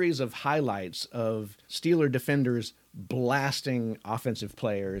series of highlights of Steeler defenders blasting offensive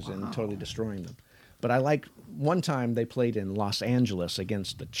players and totally destroying them. But I like one time they played in Los Angeles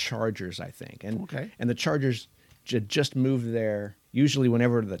against the Chargers, I think. And the Chargers just moved there. Usually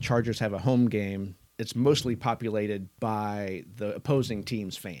whenever the Chargers have a home game, it's mostly populated by the opposing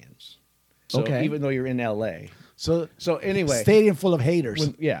team's fans. So even though you're in LA. So anyway, stadium full of haters.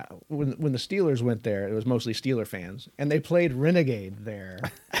 when the Steelers went there, it was mostly Steeler fans, and they played Renegade there.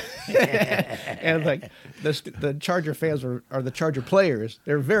 And like the Charger fans or the Charger players,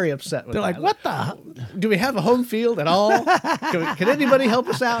 they're very upset with They're that. like, what the? Do we have a home field at all? Can anybody help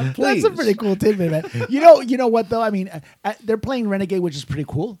us out, please? That's a pretty cool tidbit, man. You know what though? I mean, they're playing Renegade, which is pretty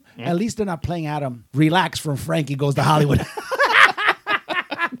cool. At least they're not playing Adam Relax from Frankie Goes to Hollywood.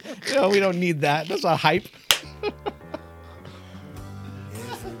 No, we don't need that. That's a hype.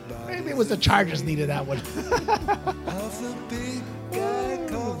 Maybe it was the Chargers needed that one. Of the big guy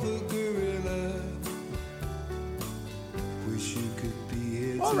called the gorilla. Wish you could be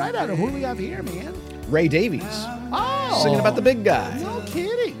here. All right, Adam, who do we have here, man? Ray Davies Oh, singing about the big guy. No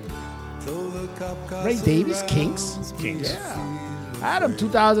kidding. Though the cop cars Ray Davies, around, Kinks. Kinks. Yeah. Adam,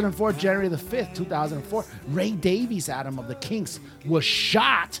 2004, January the 5th, 2004. Ray Davies, Adam, of the Kinks, was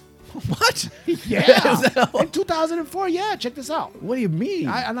shot. What? Yeah. In 2004, yeah. Check this out. What do you mean?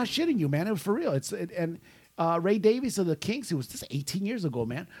 I'm not shitting you, man. It was for real. Ray Davies of the Kinks, it was just 18 years ago,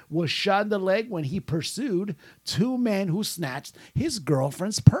 man, was shot in the leg when he pursued two men who snatched his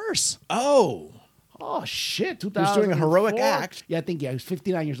girlfriend's purse. Oh. Oh, shit. He was doing a heroic 2004? act. Yeah, I think, he was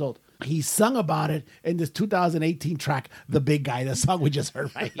 59 years old. He sung about it in this 2018 track, The Big Guy, the song we just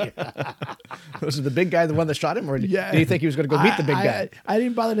heard right here. Was it the big guy the one that shot him, or did Yeah. you think he was going to go meet the big guy? I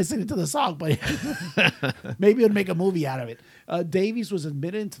didn't bother listening to the song, but maybe it'd make a movie out of it. Davies was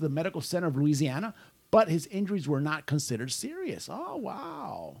admitted into the medical center of Louisiana, but his injuries were not considered serious. Oh,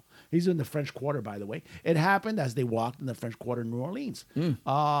 wow. He's in the French Quarter, by the way. It happened as they walked in the French Quarter in New Orleans.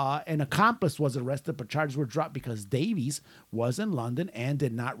 An accomplice was arrested, but charges were dropped because Davies was in London and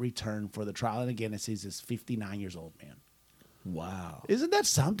did not return for the trial. And again, it says he's 59 years old, man. Wow. Isn't that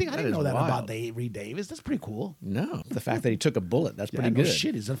something? I That didn't is know that wild. about Reed Davis. That's pretty cool. No, the fact that he took a bullet, that's pretty no good.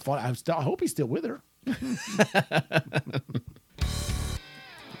 shit. He's I hope he's still with her.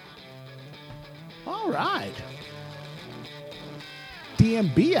 All right.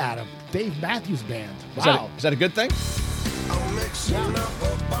 DMB Adam, Dave Matthews Band. Is, Wow. is that a good thing?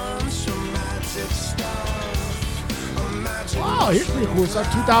 Wow, here's pretty cool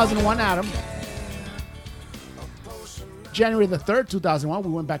stuff. 2001 Adam. January the 3rd, 2001.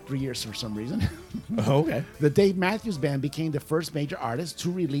 We went back 3 years for some reason. Oh, okay. The Dave Matthews Band became the first major artist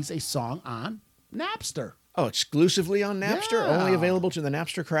to release a song on Napster. Oh, exclusively on Napster? Yeah. Only available to the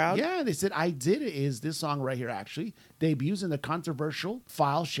Napster crowd? Yeah, they said I Did It is this song right here actually debuts in the controversial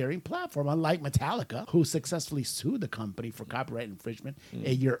file sharing platform, unlike Metallica, who successfully sued the company for copyright infringement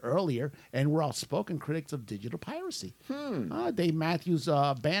a year earlier and were outspoken critics of digital piracy. Dave Matthews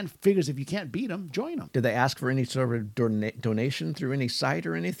Band figures if you can't beat them, join them. Did they ask for any sort of donation through any site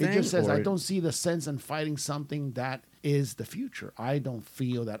or anything? It just says, or- I don't see the sense in fighting something that is the future. I don't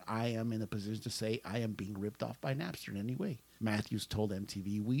feel that I am in a position to say I am being ripped off by Napster in any way. Matthews told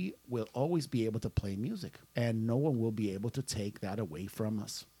MTV, we will always be able to play music, and no one will be able to take that away from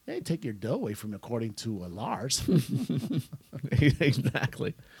us. They take your dough away from you, according to Lars.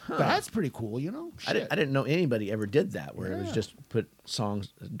 Exactly. That's pretty cool, you know? I didn't know anybody ever did that, where it was Yeah. just put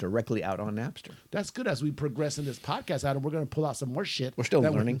songs directly out on Napster. That's good. As we progress in this podcast, Adam, we're going to pull out some more shit. We're still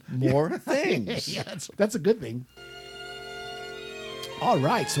that learning more things. Yeah, that's a good thing. All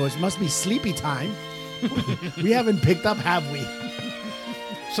right, so it must be sleepy time. We haven't picked up, have we?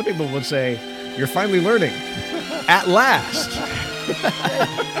 Some people would say, you're finally learning. At last.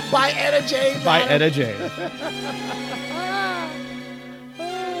 By Etta James. By Adam. Etta James.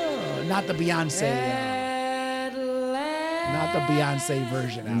 Oh, not the Beyonce. Not the Beyonce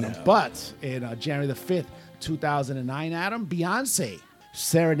version, Adam. But in January the 5th, 2009, Adam, Beyonce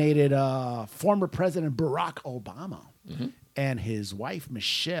serenaded former President Barack Obama and his wife,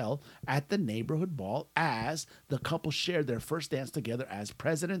 Michelle, at the neighborhood ball as the couple shared their first dance together as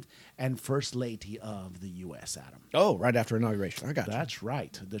president and first lady of the U.S., Adam. Oh, right after inauguration. I got you. That's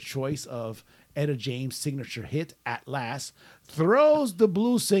right. The choice of Etta James' signature hit, At Last, throws the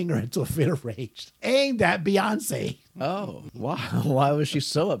blues singer into a fit of rage, aimed at Beyonce. Oh, wow. Why was she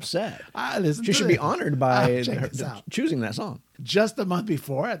so upset? Listen She to should be this. honored by Check her this out. choosing that song. Just a month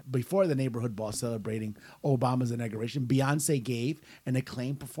before the neighborhood ball celebrating Obama's inauguration, Beyonce gave an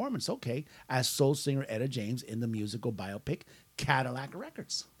acclaimed performance, as soul singer Etta James in the musical biopic Cadillac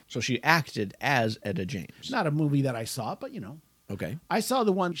Records. So she acted as Etta James. It's not a movie that I saw, but you know. Okay. I saw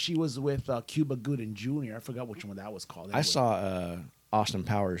the one she was with Cuba Gooding Jr. I forgot which one that was called. I saw Austin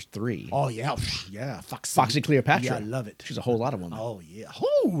Powers 3. Oh, yeah. Yeah. Foxy Cleopatra. Yeah, I love it. She's a whole lot of women. Oh, yeah.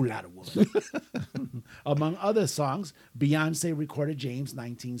 Whole lot of women. Among other songs, Beyonce recorded James'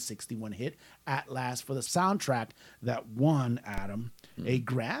 1961 hit, At Last, for the soundtrack that won, Adam, a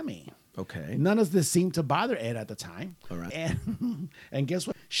Grammy. Okay. None of this seemed to bother Ed at the time. All right. And guess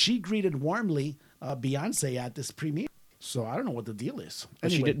what? She greeted warmly Beyonce at this premiere. So I don't know what the deal is.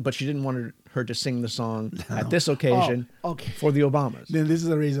 But Anyway, she didn't want her to sing the song at this occasion Oh, okay. for the Obamas. Then this is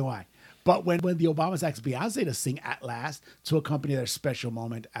the reason why. But when the Obamas asked Beyonce to sing At Last to accompany their special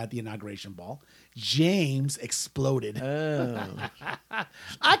moment at the inauguration ball, James exploded. Oh.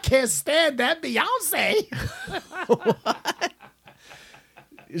 I can't stand that Beyonce.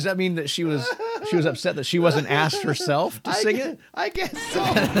 Does that mean that she was upset that she wasn't asked herself to sing it? I guess so.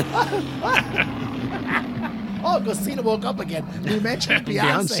 Oh, Gosina woke up again. We mentioned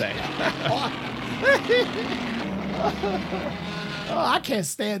Beyonce. Oh, I can't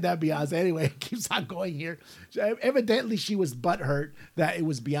stand that Beyonce. Anyway, it keeps on going here. Evidently, she was butthurt that it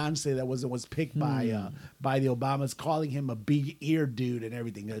was Beyonce that was picked by the Obamas, calling him a big ear dude and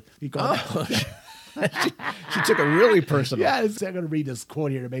everything. He called She took it really personal. Yeah, I'm going to read this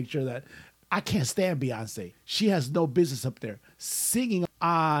quote here to make sure that I can't stand Beyonce. She has no business up there singing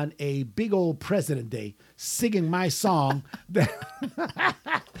on a big old President Day, singing my song that,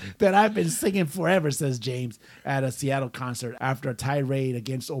 that I've been singing forever, says James, at a Seattle concert after a tirade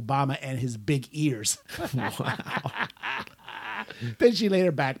against Obama and his big ears. Wow. Then she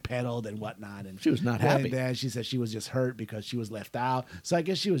later backpedaled and whatnot. And She was not happy. And then she said she was just hurt because she was left out. So I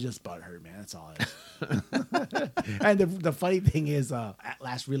guess she was just butthurt, man. That's all it is. And the funny thing is, At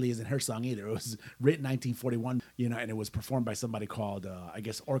Last really isn't her song either. It was written 1941, and it was performed by somebody called, I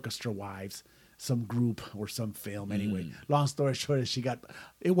guess, Orchestra Wives, some group or some film. Anyway, long story short is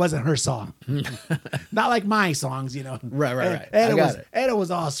it wasn't her song. Not like my songs, Right. And I got it. And it was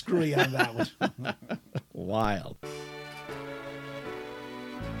all screwy on that one. Wild.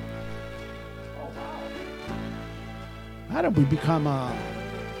 How did we become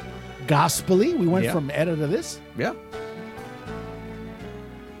gospel-y? We went Yeah. from Edda to this. Yeah.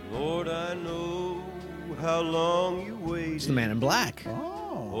 Lord, I know how long you waited It's the Man in Black.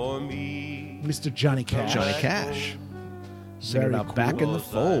 Oh, for me. Mr. Johnny Cash. Johnny Cash. Singing Very about cool. Back in the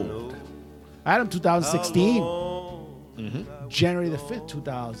Fold. Adam, 2016. Long January the 5th,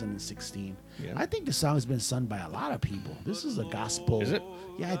 2016. Yeah. I think the song has been sung by a lot of people. This is a gospel. Is it?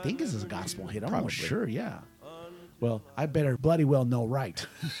 Yeah, I think this is a gospel hit. I'm Probably. not sure, yeah. Well, I better bloody well know right.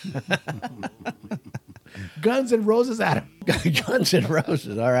 Guns N' Roses, Adam. Guns N'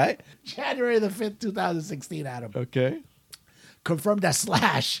 Roses, all right. January the 5th, 2016, Adam. Okay. Confirmed that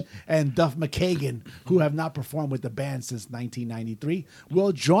Slash and Duff McKagan, who have not performed with the band since 1993,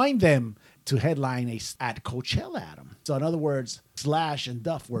 will join them to headline at Coachella, Adam. So in other words, Slash and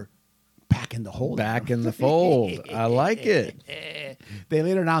Duff were back in the hole. Back in the fold. I like it. They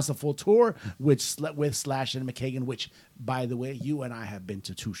later announced a full tour with Slash and McKagan, which, by the way, you and I have been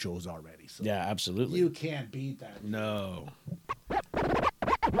to 2 shows already. So Yeah, absolutely. you can't beat that. No.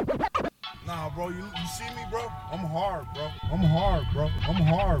 Nah, bro, you see me, bro? I'm hard, bro. I'm hard, bro. I'm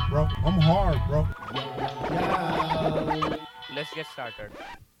hard, bro. I'm hard, bro. Let's get started.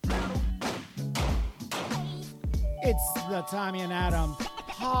 It's the Tommy and Adam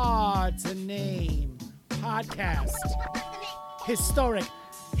Hard to Name podcast. Historic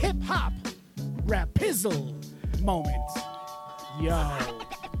hip hop rapizzle moment. Yo.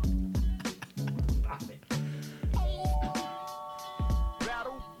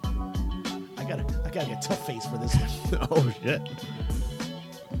 I gotta get tough face for this one. Oh, shit.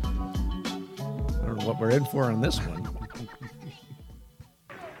 I don't know what we're in for on this one.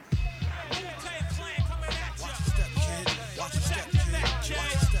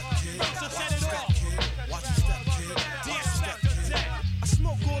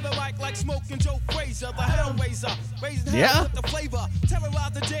 Yeah?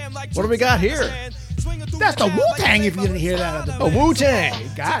 What do we got here? That's the Wu-Tang if you didn't hear that. Oh, Wu-Tang. You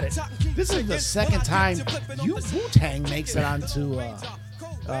got it. This is the second time Wu-Tang makes it onto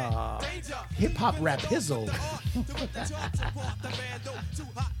hip-hop rapizzle.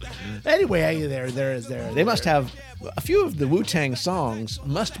 Anyway, there. They must have a few of the Wu-Tang songs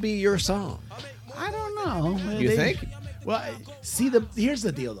must be your song. I don't know. You think? Well, see, here's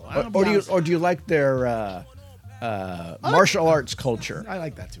the deal, though. I'm gonna be honest. Or do you like their martial arts culture? I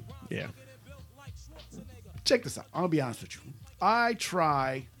like that, too. Yeah. Check this out. I'm gonna be honest with you. I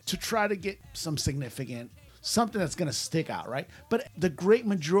try to get some significant, something that's gonna stick out, right? But the great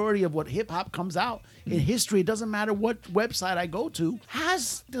majority of what hip hop comes out in history, it doesn't matter what website I go to,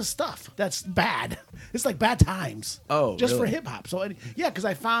 has the stuff that's bad. It's like Bad Times. Oh, just really? for hip hop. So yeah, because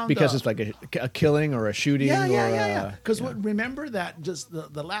I found Because it's like a killing or a shooting. yeah. Because remember that just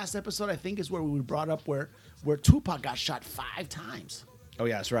the last episode I think is where we brought up where Tupac got shot 5 times. Oh,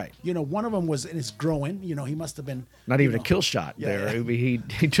 yeah, that's right. One of them was in his groin. He must have been Not even a kill shot Yeah, there. yeah.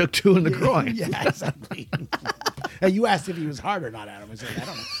 He took 2 in the groin. Yeah, exactly. And you asked if he was hard or not, Adam. I said,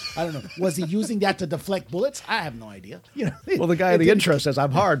 I don't know. Was he using that to deflect bullets? I have no idea. Well, the guy in the intro says,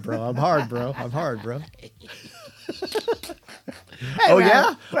 "I'm hard, bro. I'm hard, bro. I'm hard, bro." Oh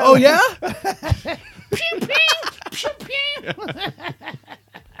yeah. Oh yeah.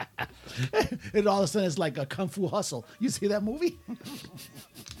 And all of a sudden, it's like a Kung Fu Hustle. You see that movie?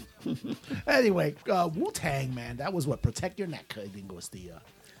 Anyway, Wu-Tang, man. That was what? Protect Your Neck, I think was the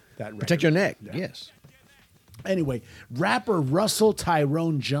that Protect record. your neck. Yeah. Yes. Anyway, rapper Russell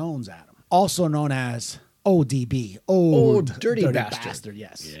Tyrone Jones, Adam, also known as ODB, Old Dirty Bastard.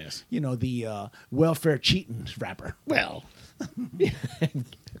 Yes. Yes. The welfare cheating rapper. Well.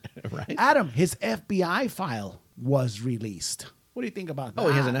 Right. Adam, his FBI file was released. What do you think about that? Oh,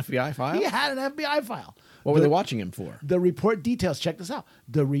 he has an FBI file? He had an FBI file. What were they watching him for? The report details, check this out.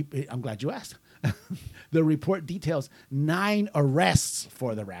 I'm glad you asked. The report details 9 arrests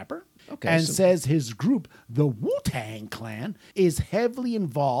for the rapper Okay, and so- says his group, the Wu-Tang Clan, is heavily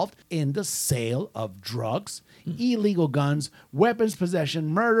involved in the sale of drugs, illegal guns, weapons possession,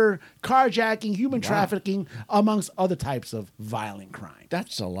 murder, carjacking, human trafficking, amongst other types of violent crime.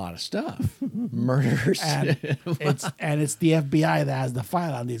 That's a lot of stuff. Murders. And it's the FBI that has the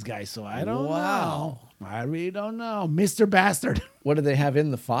file on these guys, so I don't Wow. know. I really don't know. Mr. Bastard. What do they have in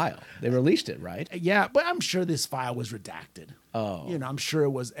the file? They released it, right? Yeah, but I'm sure this file was redacted. Oh. You know, I'm sure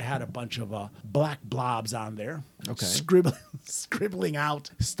it had a bunch of black blobs on there. Okay. Scribbling out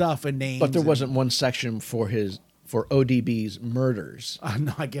stuff and names. But there and- wasn't one section for ODB's murders.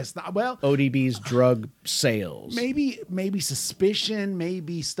 No, I guess not. Well, ODB's drug sales. maybe suspicion,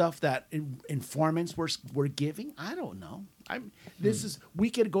 maybe stuff that informants were giving. I don't know. We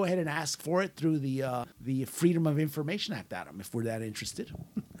could go ahead and ask for it through the Freedom of Information Act, Adam, if we're that interested.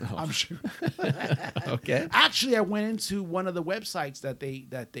 I'm sure. Okay. Actually, I went into one of the websites that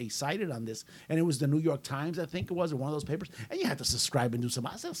they cited on this, and it was the New York Times, I think it was, or one of those papers, and you had to subscribe and do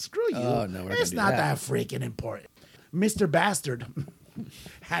something. I said, screw you. Oh, no, we're not it's gonna do not that. that freaking important. Mr. Bastard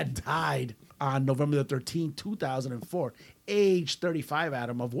had died on November the 13th, 2004, age 35,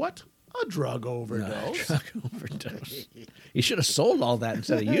 Adam, of what? A drug overdose. Drug overdose. You should have sold all that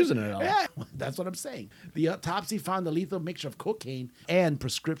instead of using it all. Yeah, that's what I'm saying. The autopsy found a lethal mixture of cocaine and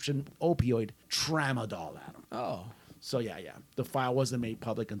prescription opioid tramadol, Adam. Oh. So, yeah. The file wasn't made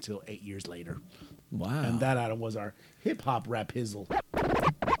public until 8 years later. Wow. And that, Adam, was our hip-hop rap hizzle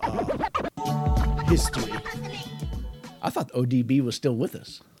history. I thought ODB was still with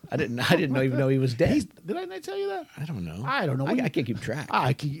us. I didn't even know he was dead. Did I not tell you that? I don't know. I don't know. I can't keep track.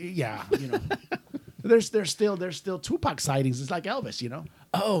 Yeah, you know. There's still Tupac sightings. It's like Elvis, you know.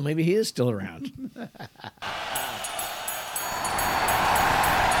 Oh, maybe he is still around.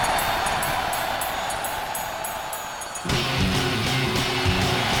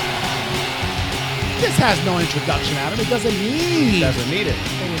 This has no introduction, Adam. It doesn't need Doesn't need it.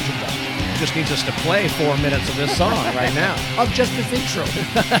 an introduction Just needs us to play 4 minutes of this song right now. of just this intro.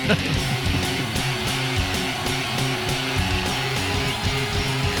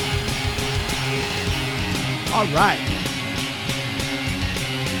 All right.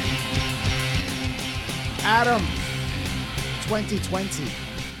 Adam, 2020.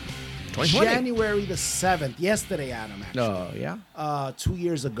 2020. January the 7th. Yesterday, Adam, actually. Oh, yeah? 2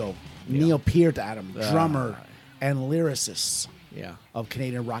 years ago. Neil Peart, Adam, drummer and lyricist Yeah. of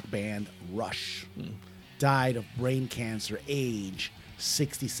Canadian rock band Rush, died of brain cancer, age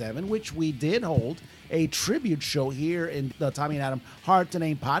 67, which we did hold a tribute show here in the Tommy and Adam Hard to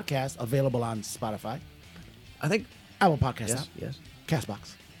Name podcast, available on Spotify, I think. Apple Podcast, Yes. app, Yes.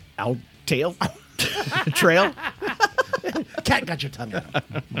 Castbox. Owl tail? Trail? Cat got your tongue out.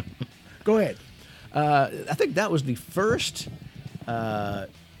 Go ahead. I think that was the first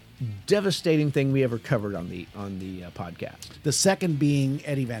devastating thing we ever covered on the podcast. The second being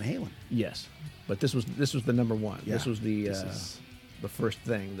Eddie Van Halen. Yes, but this was the number one. Yeah, This was this is- the first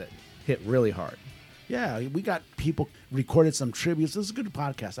thing that hit really hard. Yeah, we got people recorded some tributes. This is a good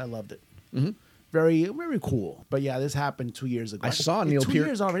podcast. I loved it. Mm-hmm. Very, very cool. But yeah, this happened 2 years ago. I saw Neil 2 Peart-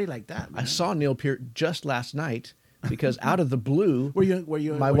 years already like that. I Man. saw Neil Peart just last night because out of the blue, Were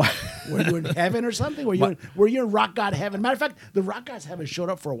you my wife. were you in heaven or something? Were you in Rock God heaven? Matter of fact, the Rock Gods haven't showed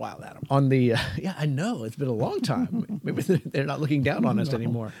up for a while, Adam. on the yeah, I know it's been a long time. Maybe they're not looking down on us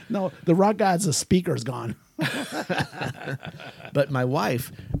anymore. No, the Rock Gods, the speaker's gone. But my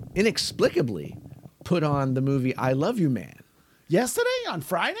wife inexplicably put on the movie I Love You Man. Yesterday on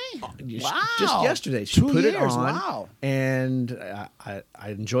Friday? Wow. Just yesterday, she 2 put it years, on. Wow. And I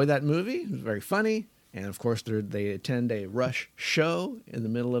enjoyed that movie. It was very funny. And of course, they attend a Rush show in the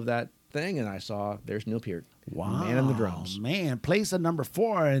middle of that thing, and I saw there's Neil Peart, man in the drums. Man, placed at number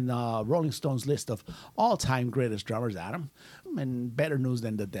 4 in Rolling Stone's list of all-time greatest drummers, Adam. And better news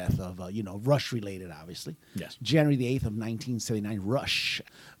than the death of, Rush-related, obviously. Yes. January the 8th of 1979, Rush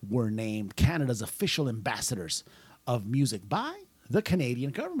were named Canada's official ambassadors of music by the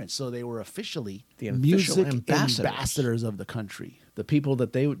Canadian government. So they were officially The official music ambassadors. ambassadors of the country. The people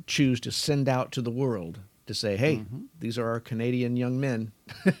that they would choose to send out to the world to say, hey, these are our Canadian young men.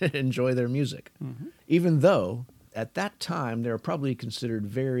 Enjoy their music. Even though at that time they were probably considered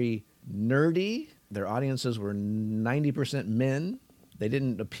very nerdy. Their audiences were 90% men. They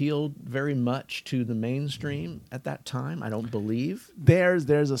didn't appeal very much to the mainstream at that time, I don't believe. There's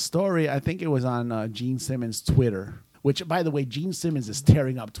a story, I think it was on Gene Simmons' Twitter, which, by the way, Gene Simmons is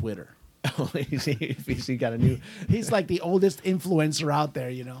tearing up Twitter. He got a new... He's like the oldest influencer out there,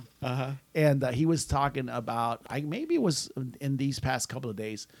 And he was talking about, maybe it was in these past couple of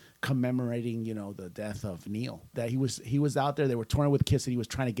days, commemorating, the death of Neil. That he was out there. They were touring with Kiss, and he was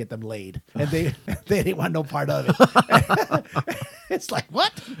trying to get them laid, and they didn't want no part of it. It's like,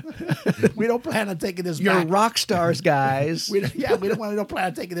 what? We don't plan on taking this You're back. rock stars, guys. We don't plan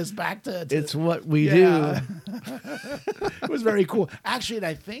on taking this back to It's what we Yeah. do. It was very cool. Actually, and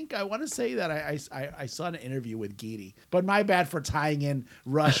I think I want to say that I saw an interview with Geedy, but my bad for tying in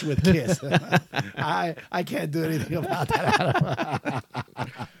Rush with Kiss. I can't do anything about that.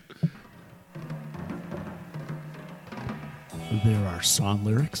 There are song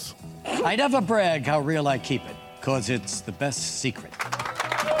lyrics. I never brag how real I keep it, cause it's the best secret.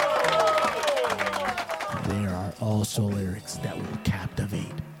 There are also lyrics that will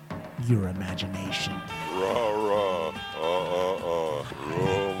captivate your imagination. Rah, Roma,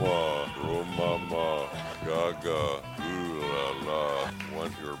 Romama, Gaga, ooh la la,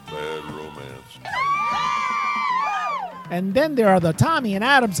 want your bad romance. And then there are the Tommy and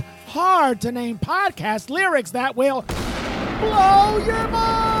Adams hard to name podcast lyrics that will blow your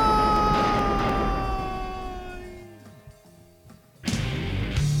mind.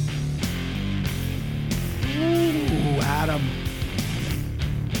 Ooh, Adam.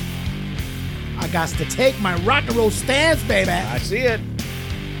 I got to take my rock and roll stance, baby. I see it.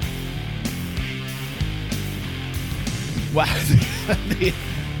 Wow. the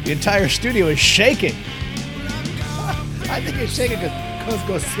entire studio is shaking. I think it's shaking because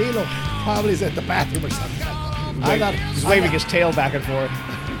Gosilo probably is at the bathroom or something. He's waving his tail back and forth.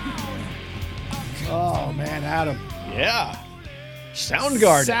 Oh, man, Adam. Yeah.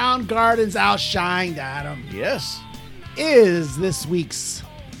 Soundgarden. Soundgarden's outshined, Adam. Yes. Is this week's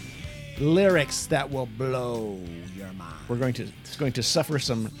lyrics that will blow your mind. It's going to suffer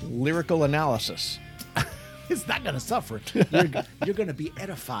some lyrical analysis. It's not going to suffer. You're going to be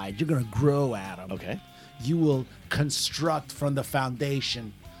edified. You're going to grow, Adam. Okay. You will construct from the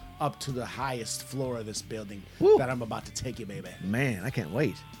foundation up to the highest floor of this building that I'm about to take you, baby. Man, I can't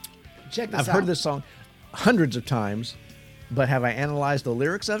wait. Check this out. I've heard this song hundreds of times, but have I analyzed the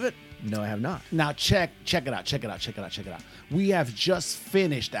lyrics of it? No, I have not. Now check it out. We have just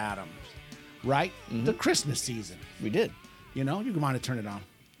finished, Adam, right? The Christmas season. We did. You can want to turn it on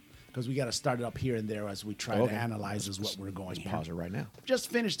because we got to start it up here and there as we try to analyze what we're going here. Pause it right now. Just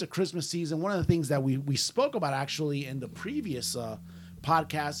finished the Christmas season. One of the things that we spoke about actually in the previous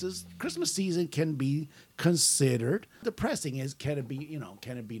podcast is Christmas season can be considered depressing. Can it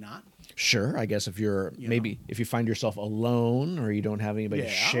be not? Sure, I guess if if you find yourself alone or you don't have anybody to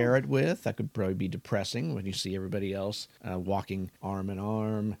share it with, that could probably be depressing when you see everybody else walking arm in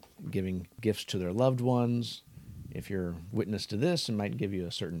arm, giving gifts to their loved ones. If you're witness to this, it might give you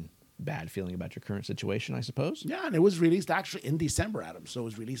a certain bad feeling about your current situation, I suppose. Yeah, and it was released actually in December, Adam. So it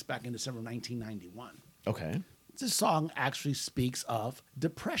was released back in December 1991. Okay. This song actually speaks of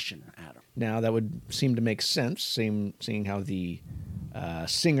depression, Adam. Now, that would seem to make sense, seeing how the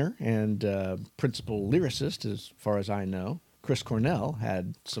singer and principal lyricist, as far as I know, Chris Cornell,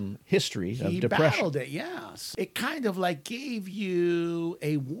 had some history of depression. He battled it, yes. It kind of like gave you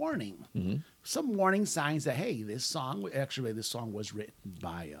a warning. Mm-hmm. Some warning signs that, hey, this song was written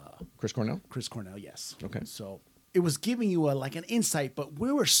by Chris Cornell? Chris Cornell, yes. Okay. So it was giving you an insight, but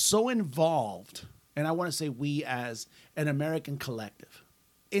we were so involved, and I want to say we as an American collective,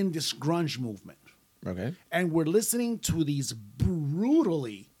 in this grunge movement. Okay. And we're listening to these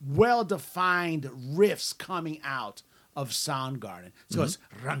brutally well-defined riffs coming out of Soundgarden. So it's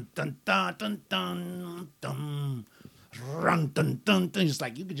run dun dun dun dun dun run dun dun dun. It's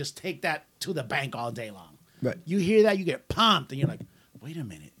like you could just take that to the bank all day long. Right. You hear that, you get pumped, and you're like, wait a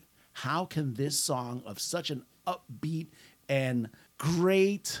minute. How can this song of such an upbeat and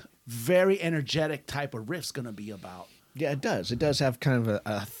great, very energetic type of riffs gonna be about? Yeah, it does. It does have kind of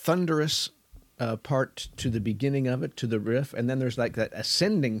a thunderous part to the beginning of it, to the riff, and then there's like that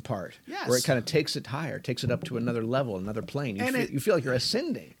ascending part where it kind of takes it higher, takes it up to another level, another plane. You feel like you're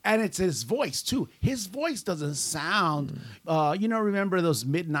ascending. And it's his voice, too. His voice doesn't sound, remember those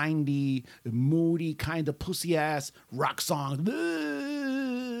mid-90s moody kind of pussy-ass rock songs?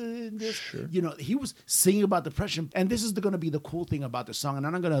 Sure. He was singing about depression, and this is going to be the cool thing about the song, and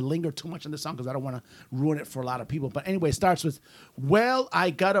I'm not going to linger too much on the song because I don't want to ruin it for a lot of people. But anyway, it starts with, well, I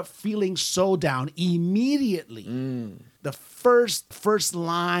got up feeling so down immediately. The first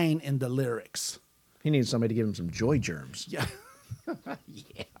line in the lyrics. He needs somebody to give him some joy germs. Yeah.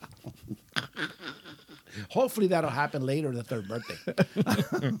 Yeah. Hopefully that'll happen later, the third birthday.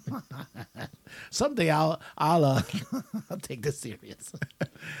 Someday I'll take this serious.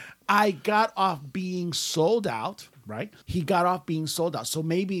 I got off being sold out, right? He got off being sold out. So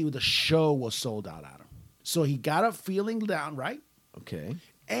maybe the show was sold out, Adam. So he got up feeling down, right? Okay.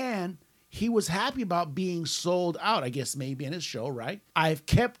 And he was happy about being sold out, I guess maybe in his show, right? I've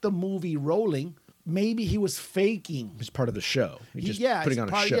kept the movie rolling. Maybe he was faking. It's part of the show. He's just putting on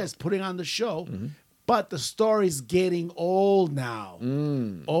a show. Yes, putting on the show. Mm-hmm. But the story's getting old now.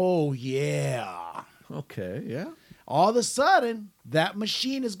 Oh, yeah. Okay, yeah. All of a sudden, that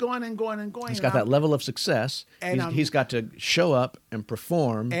machine is going and going and going. He's got that level of success. And he's got to show up and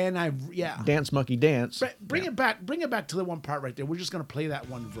perform. And Dance Monkey Dance. Bring it back to the one part right there. We're just going to play that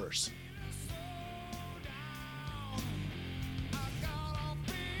one verse.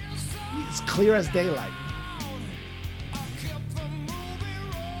 It's clear as daylight.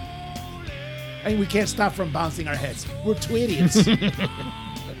 And we can't stop from bouncing our heads. We're two idiots.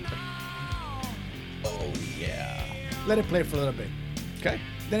 Oh, yeah. Let it play for a little bit. Okay.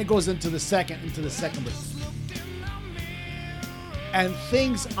 Then it goes into the second verse. And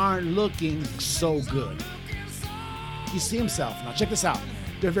things aren't looking so good. You see himself. Now check this out.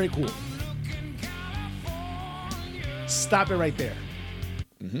 They're very cool. Stop it right there.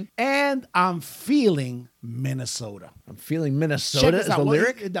 Mm-hmm. And I'm feeling Minnesota. I'm feeling Minnesota is the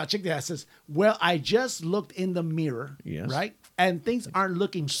lyric? Now, check that out. It says, well, I just looked in the mirror, right? And things aren't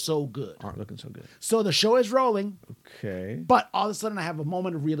looking so good. So the show is rolling. Okay. But all of a sudden, I have a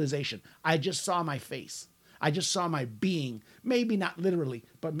moment of realization. I just saw my face. I just saw my being. Maybe not literally,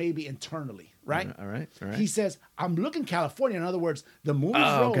 but maybe internally, right? All right. He says, I'm looking California. In other words, the movie's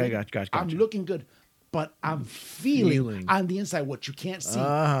rolling. Okay, gotcha. I'm looking good. But I'm feeling on the inside what you can't see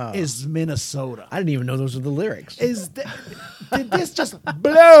is Minnesota. I didn't even know those were the lyrics. Did this just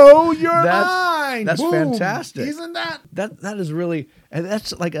blow your mind? That's Boom. fantastic. Isn't that? That is really, and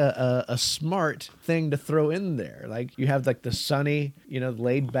that's like a smart thing to throw in there. Like you have like the sunny,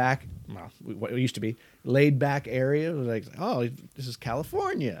 laid back, well, what it used to be, laid back area. Like, oh, this is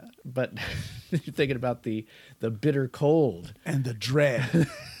California. But you're thinking about the bitter cold. And the dread.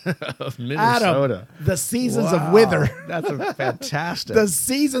 Of Minnesota. Adam, the seasons of wither. That's fantastic. The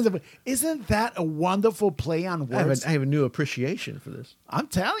seasons of, isn't that a wonderful play on words? I have a new appreciation for this. I'm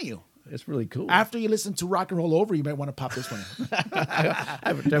telling you. It's really cool. After you listen to Rock and Roll Over, you might want to pop this one in. I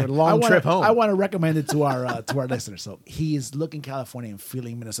have a long trip home. I want to recommend it to our listeners. So he is looking California and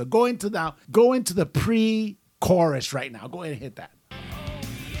feeling Minnesota. Go into the pre-chorus right now. Go ahead and hit that.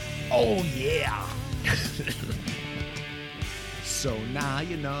 Oh yeah. So now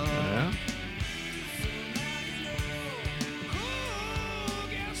you know. Yeah.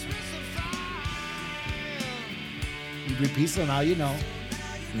 You repeat, so now you know.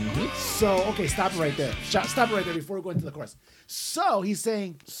 Mm-hmm. So, okay, stop it right there. Stop it right there before we go into the chorus. So he's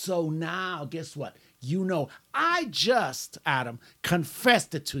saying, so now, guess what? You know, I just, Adam,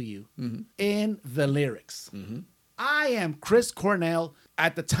 confessed it to you in the lyrics. Mm-hmm. I am Chris Cornell.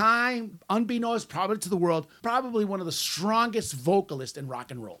 At the time, unbeknownst probably to the world, probably one of the strongest vocalists in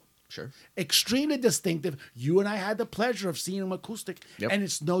rock and roll. Sure. Extremely distinctive. You and I had the pleasure of seeing him acoustic. Yep. And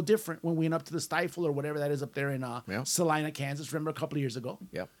it's no different when we went up to the Stifle or whatever that is up there in Salina, Kansas. Remember a couple of years ago?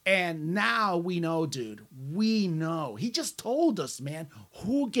 Yep. And now we know, dude. We know. He just told us, man,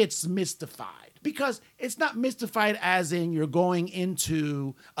 who gets mystified. Because it's not mystified as in you're going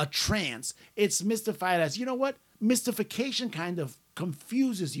into a trance. It's mystified as, you know what? Mystification kind of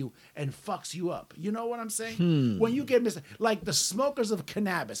confuses you and fucks you up. You know what I'm saying? When you get mystified, like the smokers of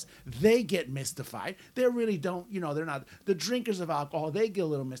cannabis, they get mystified. They really don't, they're not. The drinkers of alcohol, they get a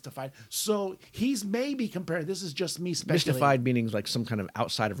little mystified. So he's maybe comparing, this is just me speculating. Mystified meaning like some kind of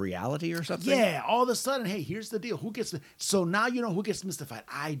outside of reality or something? Yeah, all of a sudden, hey, here's the deal. So now you know who gets mystified.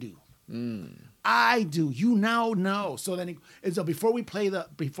 I do. I do. You now know. So before we play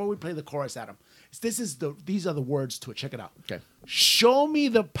the chorus, Adam, these are the words to it. Check it out. Okay. Show me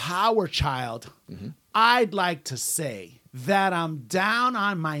the power, child. Mm-hmm. I'd like to say that I'm down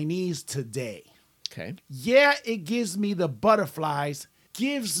on my knees today. Okay. Yeah, it gives me the butterflies,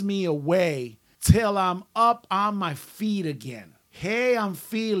 gives me away till I'm up on my feet again. Hey, I'm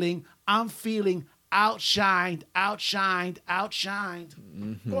feeling outshined.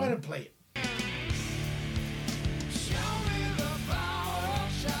 Mm-hmm. Go ahead and play it.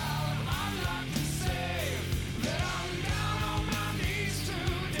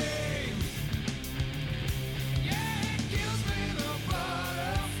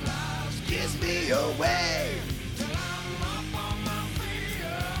 Gives me away.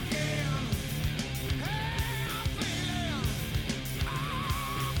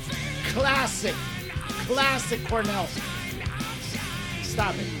 Classic Cornell.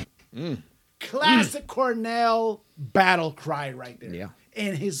 Stop it. Classic Cornell battle cry right there. Yeah.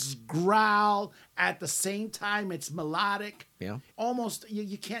 and his growl at the same time. It's melodic. Yeah. Almost,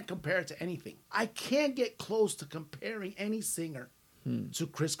 you can't compare it to anything. I can't get close to comparing any singer to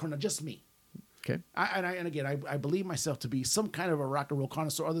Chris Cornell, just me. Okay. And again, I believe myself to be some kind of a rock and roll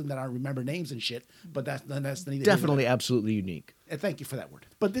connoisseur, other than that I remember names and shit, but that's neither. Definitely absolutely unique. And thank you for that word.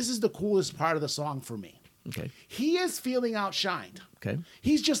 But this is the coolest part of the song for me. Okay. He is feeling outshined. Okay.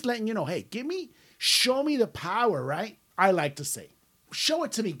 He's just letting you know, hey, show me the power, right? I like to say, show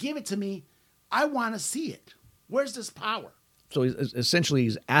it to me, give it to me. I want to see it. Where's this power? So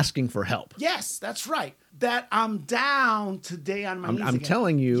he's asking for help. Yes, that's right. That I'm down today on my knees I'm again.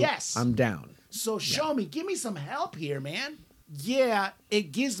 telling you, yes, I'm down. So show me, give me some help here, man. Yeah,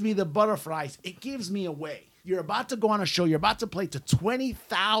 it gives me the butterflies. It gives me away. You're about to go on a show. You're about to play to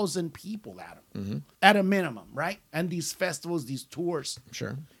 20,000 people, Adam, at a minimum, right? And these festivals, these tours.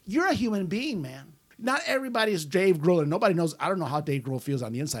 Sure. You're a human being, man. Not everybody is Dave Grohl, and nobody knows. I don't know how Dave Grohl feels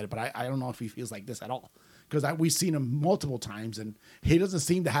on the inside, but I don't know if he feels like this at all. Because we've seen him multiple times, and he doesn't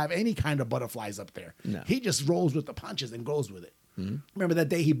seem to have any kind of butterflies up there. No. He just rolls with the punches and goes with it. Remember that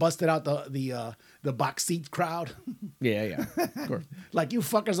day he busted out the box seat crowd? Yeah. Of course. Like, you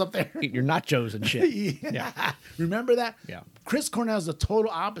fuckers up there. Eat your nachos and shit. Yeah. Remember that? Yeah. Chris Cornell is the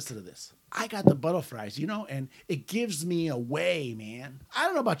total opposite of this. I got the butterflies, and it gives me away, man. I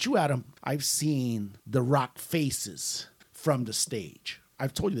don't know about you, Adam. I've seen the rock faces from the stage.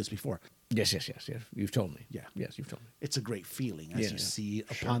 I've told you this before. Yes. You've told me. Yeah. Yes, you've told me. It's a great feeling as Yeah, you see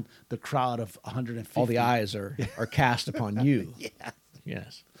upon the crowd of 150. All the eyes are cast upon you. Yeah.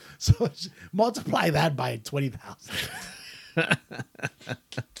 Yes. So multiply that by 20,000.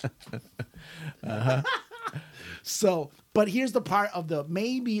 So, but here's the part of the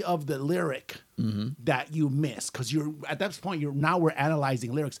lyric that you miss, because you're at that point. We're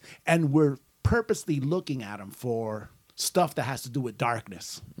analyzing lyrics, and we're purposely looking at them for stuff that has to do with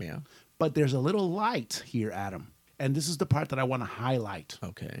darkness. Yeah. But there's a little light here, Adam, and this is the part that I want to highlight.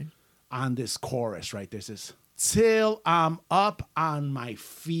 Okay. On this chorus, right? There's this, till I'm up on my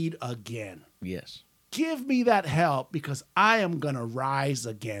feet again. Yes. Give me that help, because I am going to rise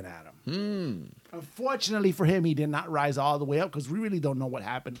again, Adam. Unfortunately for him, he did not rise all the way up, because we really don't know what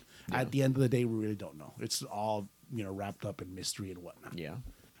happened. At the end of the day, we really don't know. It's all, wrapped up in mystery and whatnot. Yeah.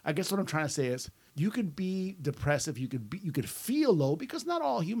 I guess what I'm trying to say is, you could be depressive, you could feel low, because not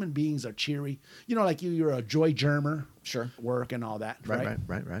all human beings are cheery. Like you're a joy germer. Sure. Work and all that. Right.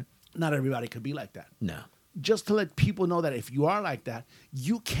 Not everybody could be like that. No. Just to let people know that if you are like that,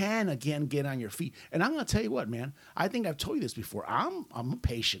 you can again get on your feet. And I'm going to tell you what, man. I think I've told you this before. I'm a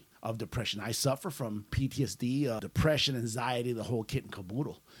patient of depression. I suffer from PTSD, depression, anxiety, the whole kit and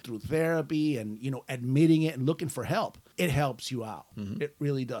caboodle. Through therapy and admitting it and looking for help, it helps you out. It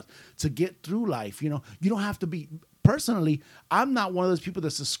really does. To get through life, you don't have to be. Personally, I'm not one of those people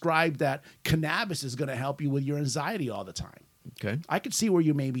that subscribe that cannabis is going to help you with your anxiety all the time. Okay. I could see where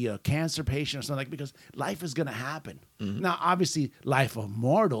you may be a cancer patient or something, because life is going to happen. Now, obviously, life of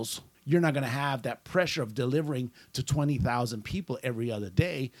mortals, you're not going to have that pressure of delivering to 20,000 people every other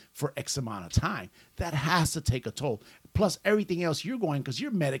day for X amount of time. That has to take a toll. Plus everything else you're going, because you're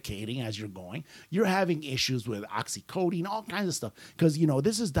medicating as you're going. You're having issues with oxycodone, all kinds of stuff. Because,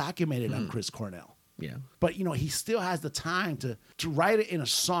 this is documented on Chris Cornell. Yeah. But, he still has the time to write it in a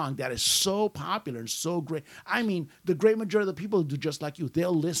song that is so popular and so great. I mean, the great majority of the people who do just like you,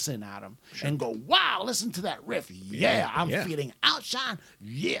 they'll listen, Adam, and go, wow, listen to that riff. Yeah, I'm feeling outshine.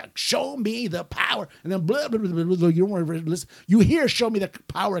 Yeah, show me the power. And then blah, blah, blah, blah, blah, you don't want to listen. You hear show me the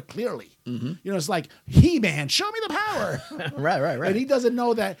power clearly. It's like, He-Man, show me the power. Right. And he doesn't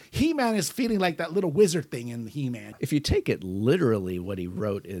know that He-Man is feeling like that little wizard thing in He-Man. If you take it literally, what he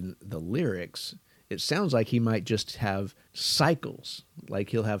wrote in the lyrics, it sounds like he might just have cycles. Like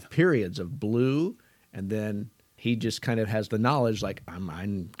he'll have periods of blue, and then he just kind of has the knowledge, like, I'm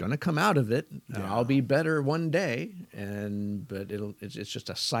going to come out of it. And I'll be better one day. But it's just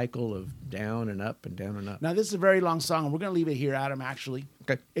a cycle of down and up and down and up. Now, this is a very long song, and we're going to leave it here, Adam, actually.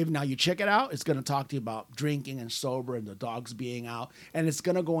 Okay. If now you check it out, it's going to talk to you about drinking and sober and the dogs being out. And it's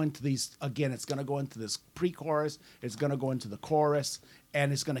going to go into these, again, it's going to go into this pre-chorus. It's going to go into the chorus.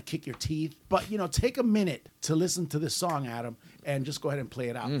 And it's going to kick your teeth. But, take a minute to listen to this song, Adam, and just go ahead and play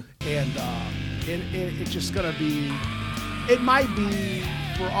it out. And it's just going to be, it might be,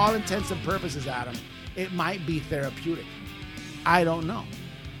 for all intents and purposes, Adam, it might be therapeutic. I don't know.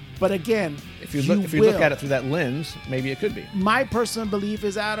 But again, if you look at it through that lens, maybe it could be. My personal belief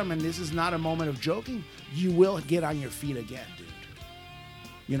is, Adam, and this is not a moment of joking, you will get on your feet again, dude.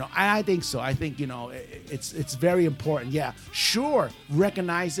 I think so. I think, it's very important. Yeah, sure,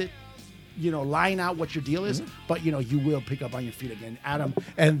 recognize it, line out what your deal is, but you will pick up on your feet again, Adam.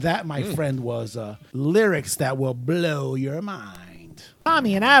 And that, my friend, was lyrics that will blow your mind.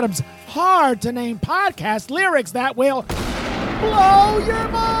 Tommy and Adam's hard to name podcast, lyrics that will blow your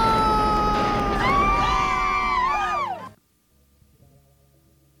mind.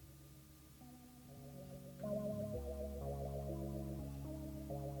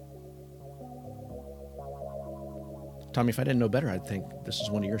 Tommy, if I didn't know better, I'd think this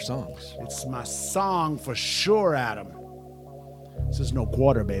is one of your songs. It's my song for sure, Adam. This is no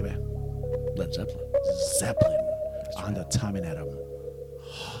quarter, baby. Led Zeppelin. Zeppelin on the Tommy and Adam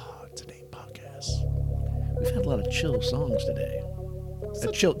Hard to Name podcast. We've had a lot of chill songs today.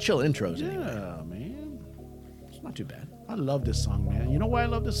 Chill intros. Anyway. Yeah, man. It's not too bad. I love this song, man. You know why I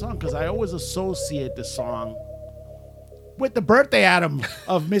love this song? Because I always associate this song with the birthday, Adam,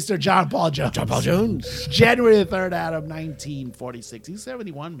 of Mr. John Paul Jones. John Paul Jones. January the 3rd, Adam, 1946. He's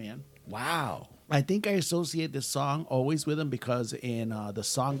 71, man. Wow. I think I associate this song always with him because in the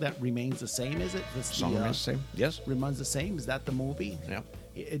song that remains the same, is it? Song Remains the Same? Yes. Remains the Same. Is that the movie? Yeah.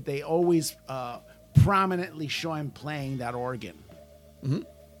 They always prominently show him playing that organ. Mm-hmm.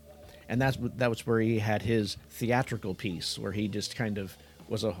 And that was where he had his theatrical piece, where he just kind of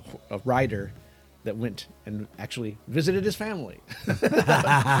was a writer that went and actually visited his family.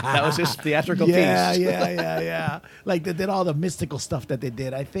 That was his theatrical piece. Yeah. Like they did all the mystical stuff that they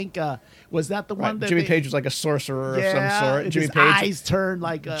did. I think, was that the one that Jimmy Page was like a sorcerer of some sort. Jimmy Page, eyes turned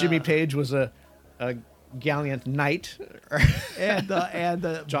like Jimmy Page was a gallant knight. and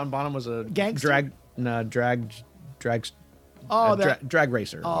John Bonham was a gangster? drag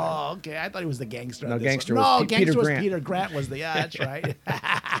racer. Oh, okay. I thought he was the gangster. No, gangster one. was Gangster Peter was Grant. Peter Grant was the, that's right.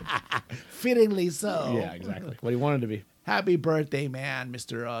 Fittingly so. Yeah, exactly. What he wanted to be. Happy birthday, man,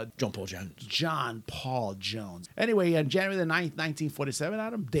 Mr. John Paul Jones. John Paul Jones. Anyway, on January the 9th, 1947,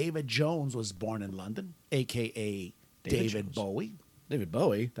 Adam, David Jones was born in London, a.k.a. David Bowie. David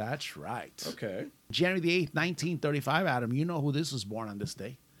Bowie? That's right. Okay. January the 8th, 1935, Adam, you know who this was born on this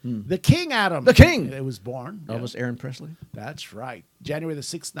day? The King, Adam. The King. It was born. Elvis Aaron Presley. That's right. January the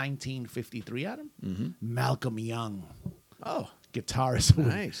 6th, 1953, Adam. Malcolm Young. Oh. Guitarist.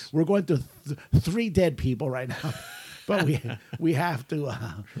 Nice. We're going through three dead people right now. But we have to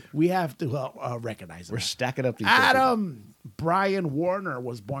recognize them. We're stacking up these Adam Brian Warner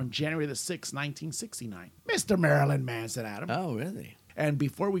was born January the 6th, 1969. Mr. Marilyn Manson, Adam. Oh, really? And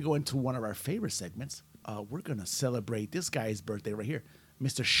before we go into one of our favorite segments, we're going to celebrate this guy's birthday right here.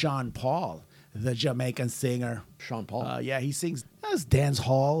 Mr. Sean Paul, the Jamaican singer. Sean Paul? Yeah, he sings. That's dance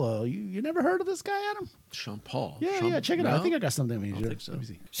hall. You never heard of this guy, Adam? Sean Paul. Yeah, check it out. I think I got something. I think so. Let me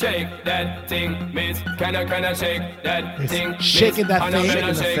see. Shake that thing, miss. Can I shake that thing? Shaking that thing. Shaking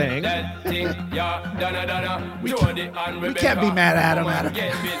the thing. That thing, yeah, donna. We can't be mad at him, Adam.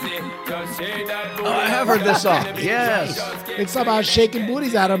 Oh, I have heard this song. Yes. It's about shaking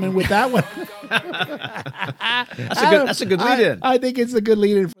booties at him, and with that one. That's a good lead-in. I think it's a good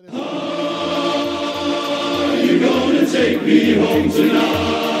lead-in for this. Are you gonna take me home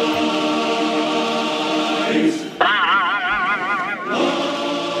tonight?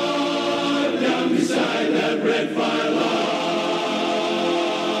 Down beside that red firelight.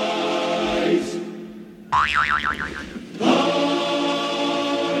 Are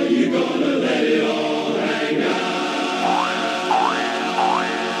you gonna let it all hang out?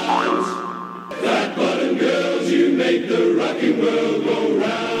 Flat button girls, you make the rocking world go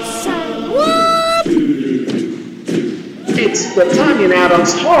round. It's the Tanya and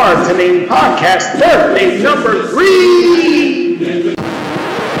Adams Hard to Name podcast, birthday number 3.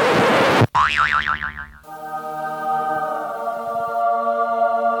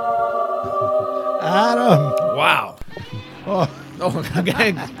 Adam. Wow. Oh,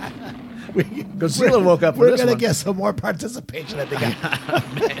 okay. Godzilla woke up. We're gonna get some more participation. I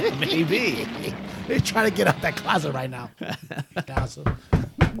think. Maybe. They're trying to get out that closet right now.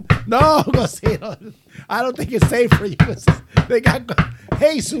 No, Godzilla. I don't think it's safe for you. They got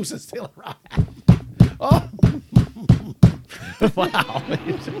Jesus is still around. Oh. Wow.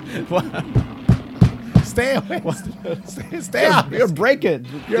 Stay away. Stay out. You're breaking.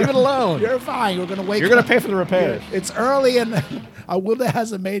 Leave it alone. You're fine. We're gonna wake. You're gonna pay for the repairs. It's early and Wilda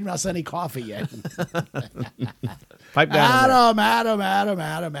hasn't made us any coffee yet. Pipe down.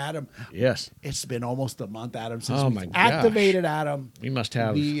 Adam. Yes. It's been almost a month, Adam, since my we gosh. activated Adam. We must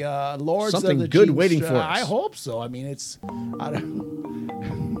have the Lords something of the good Jeeps. waiting for us. I hope so. I mean,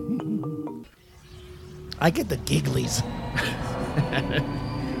 I get the gigglies.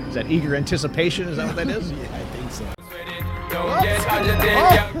 Is that eager anticipation? Is that what that is? Yeah, I think so. don't get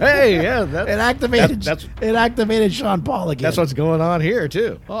agitated. Hey, yeah, It activated Sean Paul again. that's what's going on here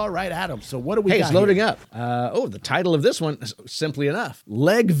too. All right, Adam. So what do we Hey, got it's loading here? up. The title of this one is simply enough: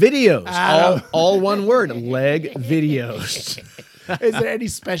 leg videos. Adam. All one word: leg videos. Is there any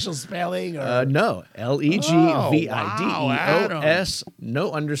special spelling? Or? No, LEGVIDEOS.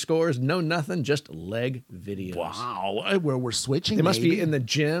 No underscores, no nothing. Just leg videos. Wow, we're switching. It must maybe? be in the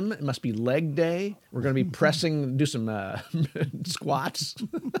gym. It must be leg day. We're going to be pressing, do some squats,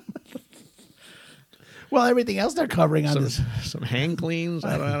 Well, everything else they're covering on this. some hang cleans.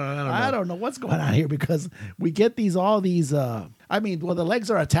 I don't know. I don't know what's going on here because we get all these. The legs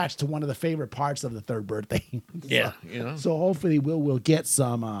are attached to one of the favorite parts of the third birthday. Yeah, you know. So hopefully we'll get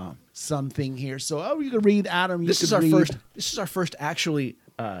something here. So you can read, Adam. This is our first actually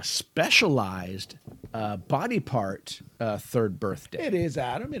specialized body part third birthday. It is,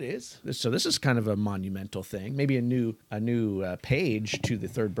 Adam. It is. So this is kind of a monumental thing. Maybe a new page to the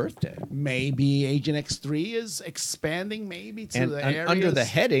third birthday. Maybe Agent X3 is expanding. Maybe to the areas. Under the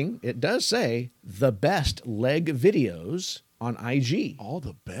heading, it does say the best leg videos on IG. All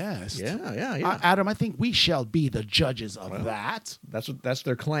the best. Yeah. Adam, I think we shall be the judges of that. That's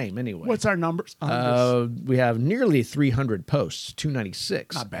their claim anyway. What's our numbers? On this? We have nearly 300 posts,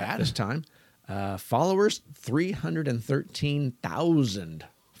 296. Not bad. At this time. Followers, 313,000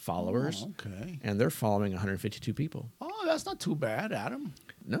 followers. Oh, okay. And they're following 152 people. Oh, that's not too bad, Adam.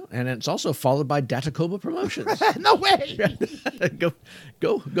 No, and it's also followed by Datacoba Promotions. No way. Go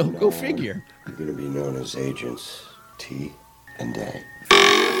figure. You're going to be known as Agents T and A.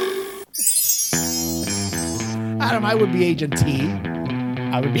 Adam, I would be Agent T.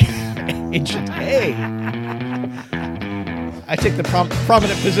 I would be Agent A. I take the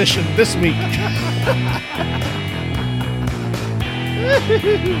prominent position this week.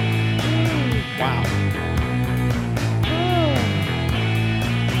 Wow.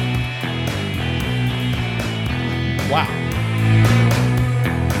 Wow.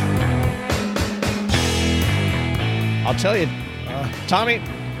 I'll tell you, Tommy,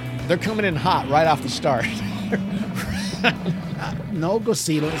 they're coming in hot right off the start. No,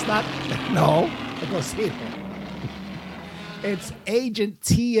 Gosito. It's not. No, Gosito. It's Agent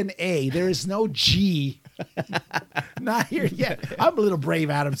T and A. There is no G. Not here yet. I'm a little brave,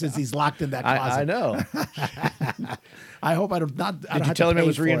 Adam, since he's locked in that closet. I know. I hope I don't not. I Did don't you have tell to him it pay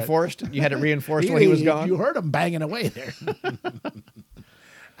was for reinforced? You had it reinforced when he was gone? You heard him banging away there.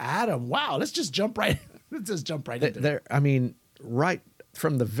 Adam, wow. Let's just jump right into it. I mean, right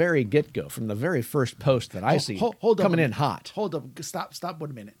from the very get-go, from the very first post that I see, hold coming up in hot. Hold up. Stop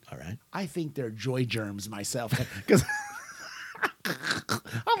 1 minute. All right. I think they're joy germs myself. Because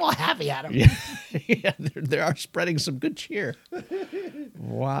I'm all happy, Adam. Yeah, they are spreading some good cheer.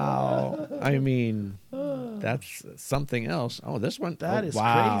 Wow. I mean, that's something else. Oh, this one. That is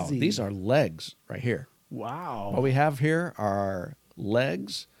wow. crazy. These are legs right here. Wow. What we have here are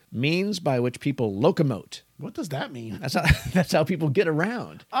legs, means by which people locomote. What does that mean? That's how people get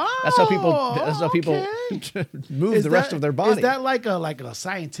around. Oh, that's how people move the rest of their body. Is that like a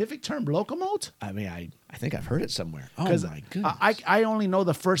scientific term, locomote? I mean, I think I've heard it somewhere. Oh my goodness! I only know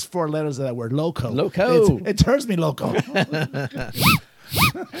the first 4 letters of that word, loco. Loco. It turns me loco.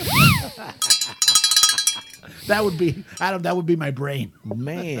 That would be Adam. That would be my brain.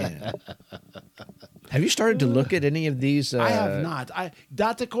 Man. Have you started to look at any of these? I have not.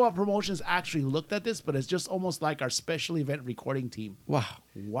 Data Co-op Promotions actually looked at this, but it's just almost like our special event recording team. Wow.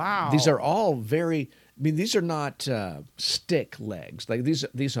 These are all very. I mean, these are not stick legs. Like these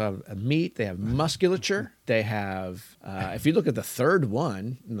have meat. They have musculature. They have. If you look at the third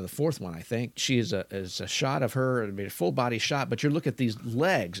one, the fourth one, I think she is a shot of her. I mean, a full body shot. But you look at these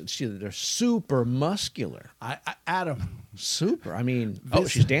legs, and see that they're super muscular. Adam, super. I mean,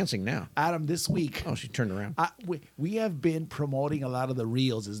 she's dancing now. Adam, this week. Oh, she turned around. We have been promoting a lot of the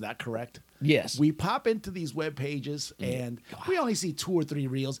reels. Is that correct? Yes. We pop into these web pages and we only see 2 or 3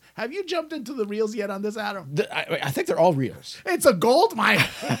 reels. Have you jumped into the reels yet on this, Adam? I think they're all reels. It's a gold mine.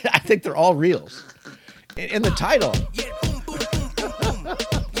 I think they're all reels. In the title.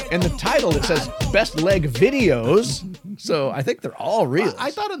 In the title, it says best leg videos. So I think they're all reels. I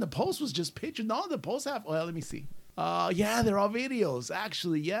thought in the post was just pictures. No, the post have. Well, let me see. Yeah, they're all videos.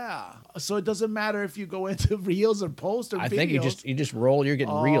 Actually, yeah. So it doesn't matter if you go into reels or posts or videos. I think you just roll. You're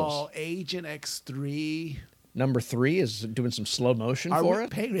getting reels. Oh, Agent X3. Number 3 is doing some slow motion for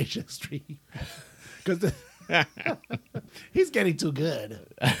it. Paying Agent X3 because he's getting too good.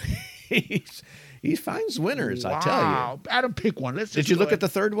 He finds winners. Wow. I tell you. Adam, pick one. Did you look at the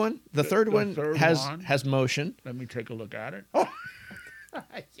third one? The third one has motion. Let me take a look at it.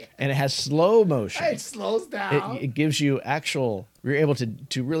 And it has slow motion. It slows down. It gives you you're able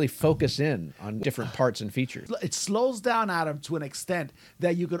to really focus in on different parts and features. It slows down, Adam, to an extent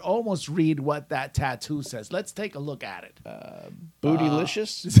that you could almost read what that tattoo says. Let's take a look at it.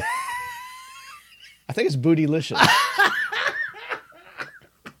 Bootylicious? I think it's bootylicious.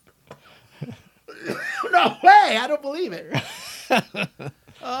 No way! I don't believe it.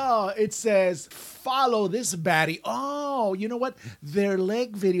 Oh, it says, follow this baddie. Oh, you know what? They're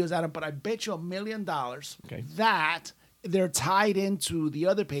leg videos, Adam, but I bet you $1 million that they're tied into the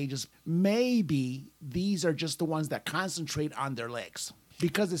other pages. Maybe these are just the ones that concentrate on their legs.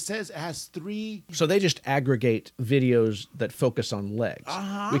 Because it says it has 3. So they just aggregate videos that focus on legs.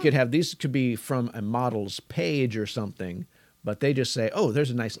 We could have, these could be from a model's page or something, but they just say, oh,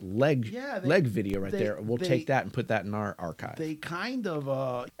 there's a nice leg video right there. We'll take that and put that in our archive. They kind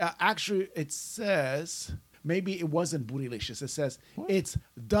of, actually, it says, maybe it wasn't bootylicious. It says, it's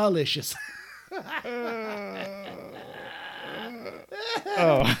delicious.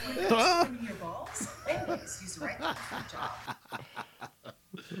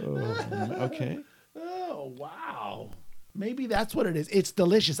 Okay. Oh, wow. Maybe that's what it is. It's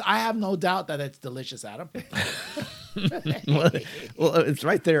delicious. I have no doubt that it's delicious, Adam. Well, it's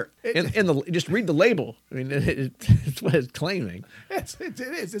right there in the. Just read the label. I mean, it's what it's claiming. It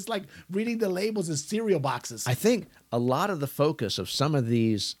is. It's like reading the labels in cereal boxes. I think a lot of the focus of some of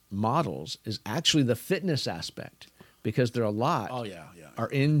these models is actually the fitness aspect, because there are a lot. Oh yeah. Are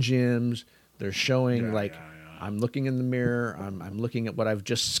in gyms. They're showing I'm looking in the mirror. I'm looking at what I've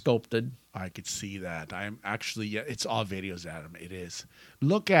just sculpted. I could see that. I'm actually, it's all videos, Adam. It is.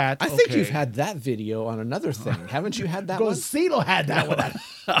 Look at. I think you've had that video on another thing. Haven't you had that one? Gosito had that one.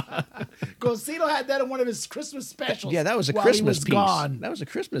 Gosito had that in one of his Christmas specials. Yeah, that was a Christmas piece. That was a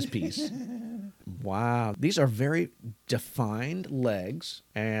Christmas piece. Wow. These are very defined legs,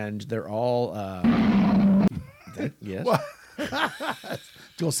 and they're all, yes.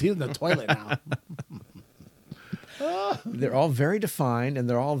 Gosito in the toilet now. They're all very defined, and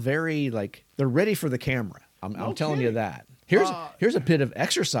they're all very, they're ready for the camera. I'm telling you that. Here's a bit of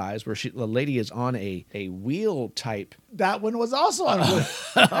exercise where the lady is on a wheel type. That one was also on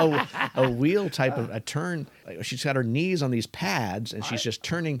a wheel type of a turn. She's got her knees on these pads, and she's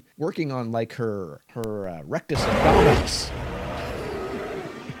just working on her rectus abdominis.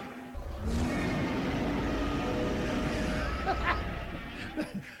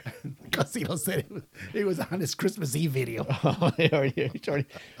 Gosito said it was on his Christmas Eve video. Oh,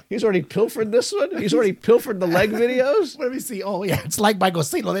 he's already pilfered this one? He's already pilfered the leg videos? Let me see. Oh, yeah. It's like by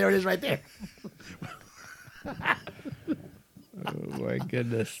Gosito. There it is right there. Oh, my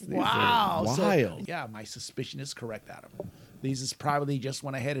goodness. These wow. are wild. Yeah, my suspicion is correct, Adam. These is probably just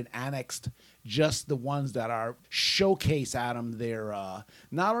went ahead and annexed just the ones that are showcase, Adam, their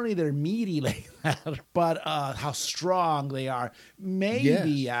not only their meaty legs, but how strong they are.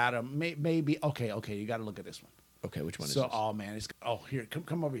 Maybe, Adam, maybe. Okay, you got to look at this one. Okay, which one is this? Oh, man. Here,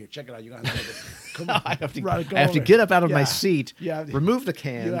 come over here. Check it out. You're going to have to look at this. Come on. I have to get up out of my seat, remove the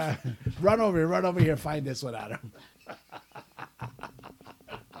cans. Yeah. Run over here. Find this one, Adam.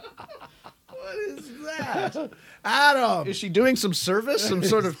 What is that? Adam. Is she doing some service? Some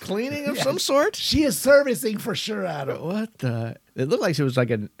sort of cleaning of some sort? She is servicing for sure, Adam. What the? It looked like she was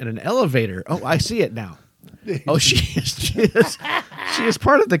in an elevator. Oh, I see it now. Oh, she is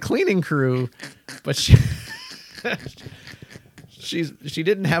part of the cleaning crew, but she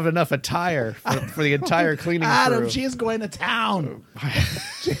didn't have enough attire for the entire cleaning crew. Adam, she is going to town.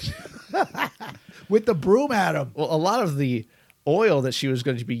 With the broom, Adam. Well, a lot of the oil that she was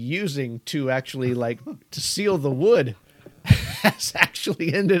going to be using to actually to seal the wood has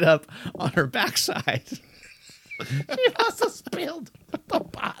actually ended up on her backside. She must have spilled the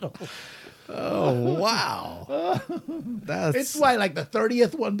bottle. Oh, wow. It's like the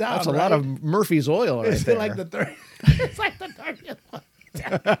 30th one down. That's a lot of Murphy's oil right there. It's like the 30th one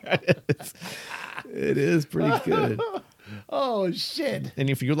down. It is pretty good. Oh, shit. And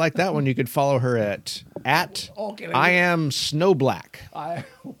if you like that one, you could follow her at I am Snowblack. I'm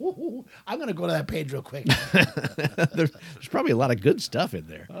going to go to that page real quick. There's probably a lot of good stuff in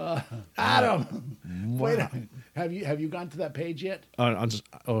there. Adam, wow. Wait a minute. Have you gone to that page yet? On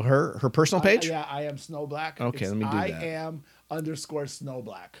her personal page? Yeah, I am Snowblack. Okay, let me do that. I am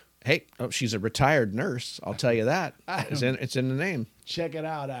 _Snowblack. Hey, she's a retired nurse. I'll tell you that. It's in the name. Check it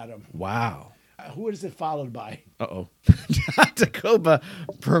out, Adam. Wow. Who is it followed by? Uh-oh. Tacoba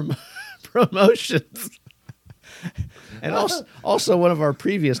Promotions. And also one of our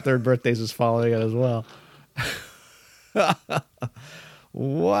previous third birthdays is following it as well.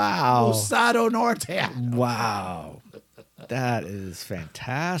 Wow. Usado Norte. Wow. That is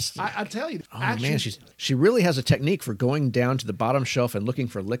fantastic. I tell you. Oh actually, man, she really has a technique for going down to the bottom shelf and looking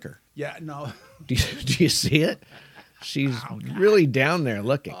for liquor. Yeah, no. Do you see it? She's really down there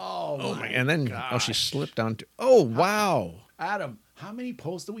looking. Oh my and then gosh. she slipped onto. Oh wow, Adam, how many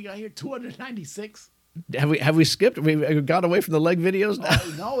posts do we got here? 296. have we skipped? We got away from the leg videos now.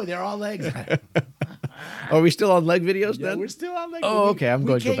 Oh, no, they're all legs. Are we still on leg videos Yeah, then? we're still on leg. Oh, okay. I'm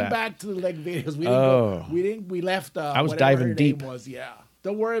going to go We came back. back to the leg videos. We didn't Oh. We left. I was whatever diving her deep. name was. Yeah.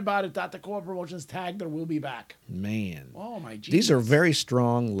 Don't worry about it. Dr. Core Promotions tagged her. We'll be back. Man. Oh my Jesus. These are very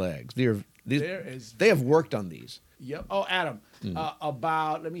strong legs. They have worked on these. Yep. Oh, Adam.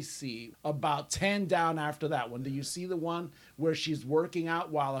 About, let me see, about 10 down after that one. Do you see the one where she's working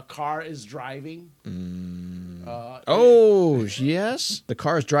out while a car is driving? Oh, yes. The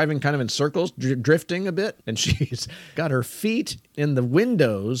car is driving kind of in circles, drifting a bit, and she's got her feet in the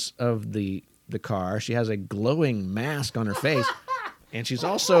windows of the car. She has a glowing mask on her face, and she's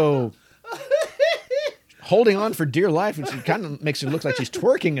also holding on for dear life, and she kind of makes it look like she's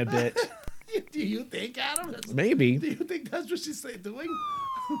twerking a bit. Do you think, Adam? Maybe. Do you think that's what she's doing?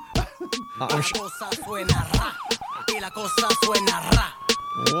 I'm sure.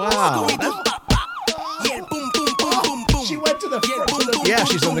 Wow. She went to the front. Yeah,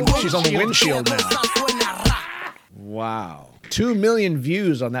 she's on the windshield now. Wow. 2 million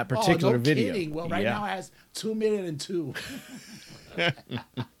views on that particular oh, no video. Kidding. Well, right now it has 2,000,002.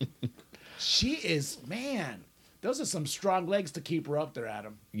 She is, man, those are some strong legs to keep her up there,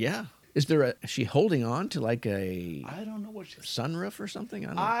 Adam. Yeah. Is she holding on to like a I don't know what she's sunroof or something?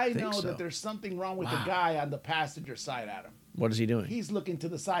 I think know so. that there's something wrong with the guy on the passenger side, Adam. What is he doing? He's looking to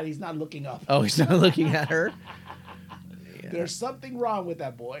the side. He's not looking up. Oh, he's not looking at her? Yeah. There's something wrong with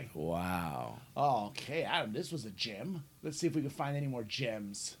that boy. Wow. Oh, okay, Adam, this was a gem. Let's see if we can find any more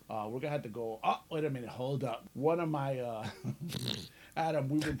gems. We're going to have to go. Oh, wait a minute. Hold up. One of my... Adam,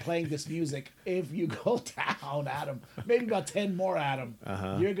 we've been playing this music. If you go down, Adam, maybe about 10 more, Adam,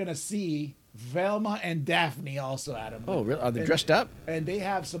 you're going to see Velma and Daphne also, Adam. Oh, really? Are they dressed up? And they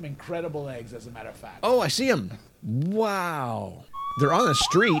have some incredible eggs, as a matter of fact. Oh, I see them. Wow. They're on the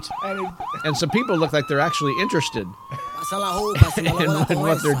street, and some people look like they're actually interested in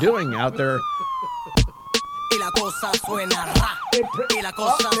what they're doing out there.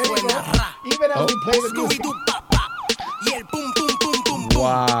 Even as we play the music.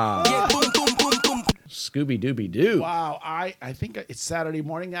 Wow. Scooby-Dooby-Doo. Wow. I think it's Saturday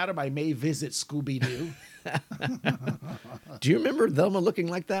morning, Adam. I may visit Scooby-Doo. Do you remember Velma looking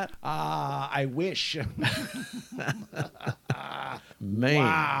like that? I wish. Man.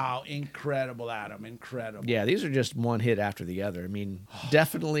 Wow. Incredible, Adam. Incredible. Yeah, these are just one hit after the other. I mean,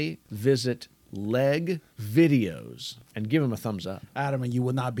 definitely visit Leg Videos and give them a thumbs up. Adam, and you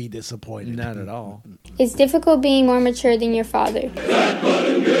will not be disappointed. Not at all. It's difficult being more mature than your father. Flat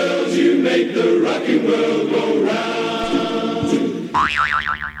bottom girls, you make the rocking world go round.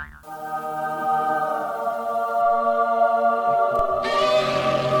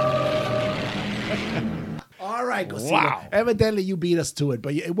 All right, go see Wow. it. Evidently, you beat us to it,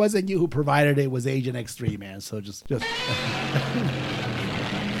 but it wasn't you who provided it. It was Agent X3, man. So just.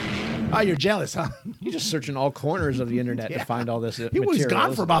 Oh, you're jealous, huh? You're just searching all corners of the internet to find all this He material. was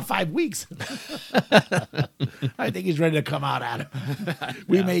gone for about 5 weeks. I think he's ready to come out, Adam.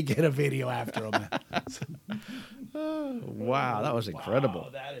 We may get a video after him. Wow, that was incredible.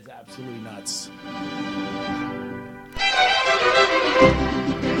 Wow, that is absolutely nuts.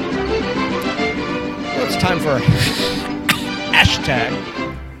 Well, it's time for hashtag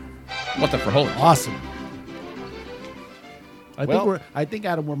What the Frijoles. Awesome. Well- I think,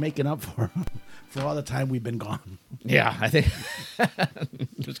 Adam, we're making up for all the time we've been gone. Yeah, I think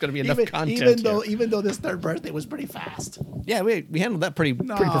there's going to be enough content. Even though this third birthday was pretty fast. Yeah, we handled that pretty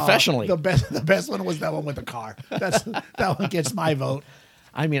No, professionally. The best one was that one with the car. That one gets my vote.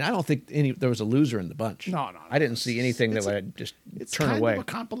 I mean, I don't think there was a loser in the bunch. No. I didn't see anything that would just It's turn kind away. of a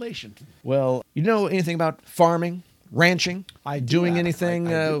compilation. Well, you know anything about farming, ranching, doing Adam. anything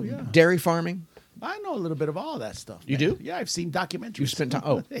I do, yeah. dairy farming? I know a little bit of all that stuff. You man. do? Yeah, I've seen documentaries. You spent time.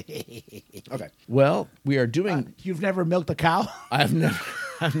 Oh, okay. Well, we are doing. You've never milked a cow? I'm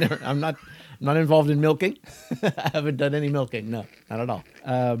not involved in milking. I haven't done any milking. No, not at all.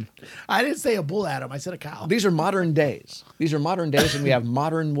 I didn't say a bull, Adam. I said a cow. These are modern days. And we have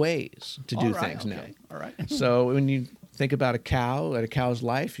modern ways to do All right, things okay. now. All right. So when you think about a cow and a cow's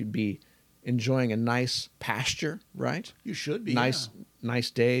life, you'd be enjoying a nice pasture, right? You should be.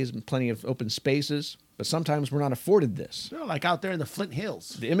 Nice days and plenty of open spaces. But sometimes we're not afforded this. Yeah. Like out there in the Flint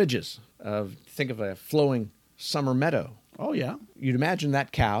Hills. The images of, think of a flowing summer meadow Oh, yeah. You'd imagine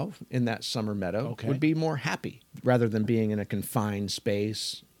that cow in that summer meadow would be more happy rather than being in a confined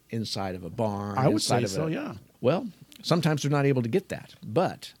space inside of a barn. I would inside say of so, yeah. Well, sometimes they're not able to get that.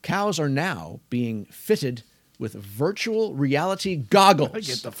 But cows are now being fitted with virtual reality goggles.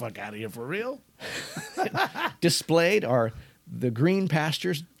 Get the fuck out of here, for real? Displayed are the green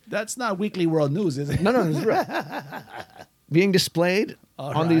pastures. That's not Weekly World News, is it? No, it's real. Being displayed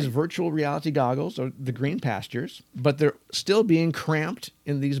All on these right. virtual reality goggles are the green pastures, but they're still being cramped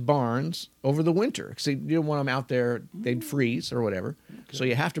in these barns over the winter. See, you don't want them out there, they'd freeze or whatever. So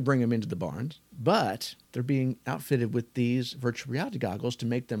you have to bring them into the barns. But they're being outfitted with these virtual reality goggles to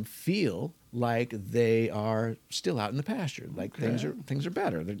make them feel like they are still out in the pasture, like things are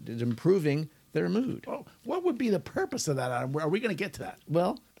better. It's improving their mood. Oh, what would be the purpose of that? Are we going to get to that?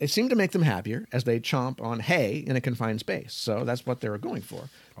 Well, they seem to make them happier as they chomp on hay in a confined space. So that's what they were going for.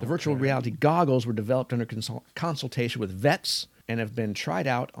 The virtual reality goggles were developed under consultation with vets and have been tried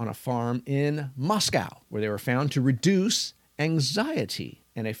out on a farm in Moscow, where they were found to reduce anxiety.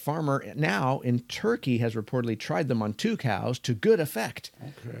 And a farmer now in Turkey has reportedly tried them on 2 cows to good effect.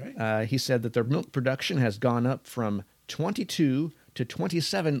 Okay. He said that their milk production has gone up from 22 to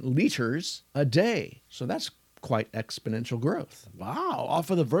 27 liters a day. So that's quite exponential growth. Wow. Off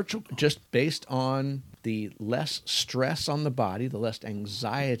of the virtual... Just based on the less stress on the body, the less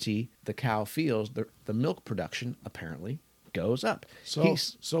anxiety the cow feels, the milk production apparently goes up. So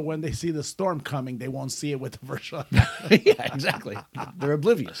when they see the storm coming, they won't see it with the virtual... Yeah, exactly. They're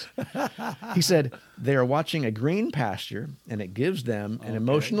oblivious. He said they are watching a green pasture, and it gives them an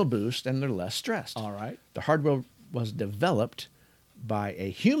emotional boost, and they're less stressed. All right. The hardware was developed by a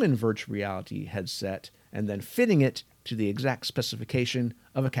human virtual reality headset and then fitting it to the exact specification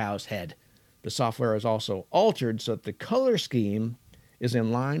of a cow's head. The software is also altered so that the color scheme is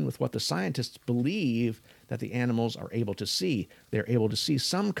in line with what the scientists believe that the animals are able to see. They're able to see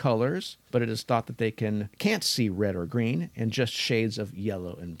some colors, but it is thought that they can't see red or green and just shades of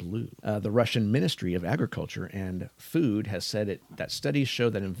yellow and blue. The Russian Ministry of Agriculture and Food has said that studies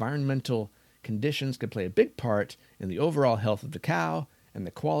show that environmental conditions can play a big part in the overall health of the cow and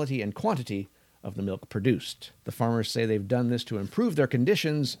the quality and quantity of the milk produced. The farmers say they've done this to improve their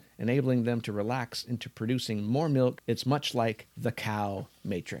conditions, enabling them to relax into producing more milk. It's much like the cow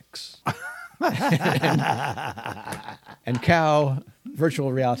matrix. and cow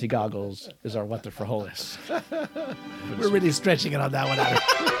virtual reality goggles is our what the frijoles. We're really stretching it on that one.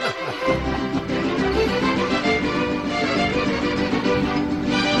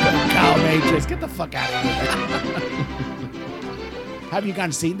 Cow matrix. Get the fuck out of here. Have you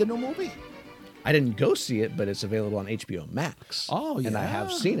gone seen the new movie? I didn't go see it, but it's available on HBO Max. Oh, yeah. And I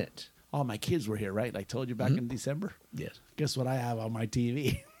have seen it. Oh, my kids were here, right? I told you back in December? Yes. Guess what I have on my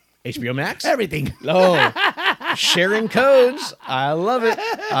TV? HBO Max? Everything. Oh, sharing codes. I love it.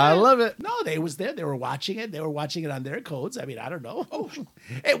 I love it. No, they was there. They were watching it. They were watching it on their codes. I mean, I don't know.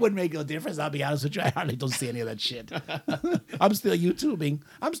 It wouldn't make no difference. I'll be honest with you. I hardly don't see any of that shit. I'm still YouTubing.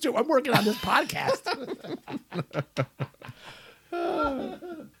 I'm working on this podcast.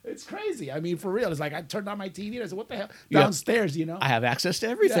 It's crazy. I mean, for real. It's like I turned on my TV and I said, what the hell? Downstairs, you know? I have access to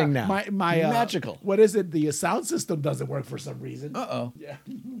everything now. My Magical. What is it? The sound system doesn't work for some reason. Uh-oh. Yeah.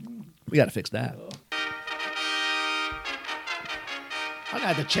 We got to fix that. I'm going to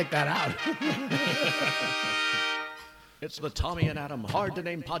have to check that out. It's the Tommy and Adam Hard to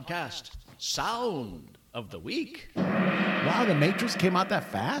Name podcast. Sound of the week. Wow, The Matrix came out that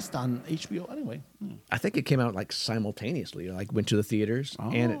fast on HBO anyway. I think it came out like simultaneously, like went to the theaters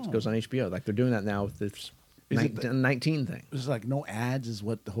and it goes on HBO. Like they're doing that now with this 19 thing. It's like no ads is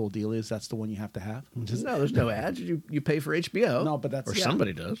what the whole deal is. That's the one you have to have. No, there's no ads. You pay for HBO. No, but that's... Or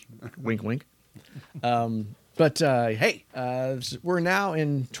somebody does. Wink, wink. But hey, we're now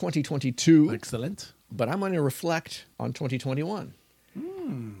in 2022. Excellent. But I'm going to reflect on 2021.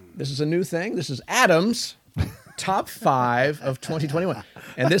 This is a new thing. This is Adam's top 5 of 2021.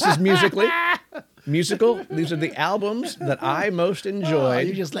 And this is musical. These are the albums that I most enjoyed. Oh,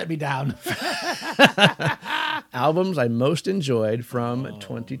 you just let me down. Albums I most enjoyed from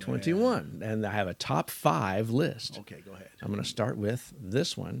 2021. Man. And I have a top 5 list. Okay, go ahead. I'm going to start with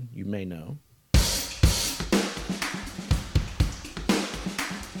this one you may know.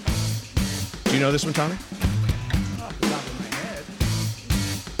 Do you know this one, Tommy? Off the top of my head.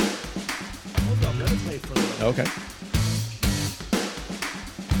 Hold on, let it play for a little. Okay.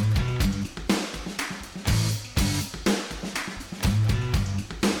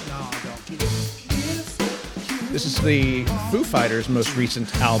 No, don't. Keep it. This is the Foo Fighters' most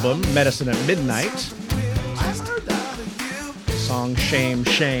recent album, Medicine at Midnight. I've heard that. Song Shame,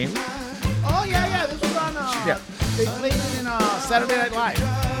 Shame. Oh, yeah. This was on... Yeah. They played it in Saturday Night Live.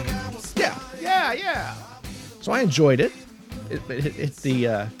 Yeah. Yeah. So I enjoyed it. It hit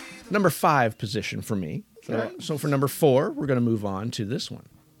the number 5 position for me. So for number 4, we're going to move on to this one.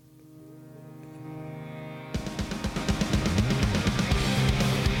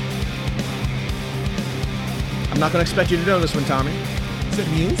 I'm not going to expect you to know this one, Tommy. Is it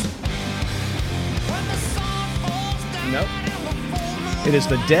Muse? Nope. It is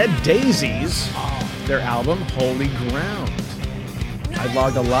the Dead Daisies, their album, Holy Ground. I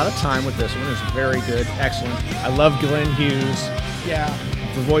logged a lot of time with this one. It was very good, excellent. I love Glenn Hughes. Yeah.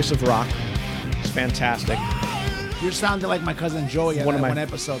 The voice of rock. It's fantastic. You're sounding like my cousin Joey at one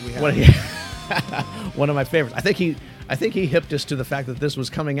episode we had. One of my favorites. I think he hipped us to the fact that this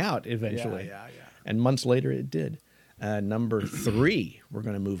was coming out eventually. Yeah. And months later it did. Number 3, we're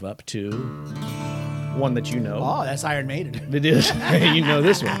going to move up to one that you know. Oh, that's Iron Maiden. It is. You know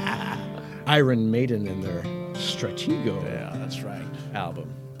this one. Iron Maiden and their Stratego. Yeah, that's right.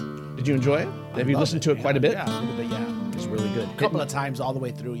 Album. Did you enjoy it? Have you listened to it quite a bit? Yeah, a little bit, yeah. It's really good. A couple of times all the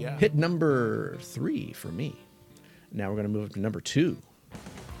way through, yeah. Hit number 3 for me. Now we're going to move up to number 2.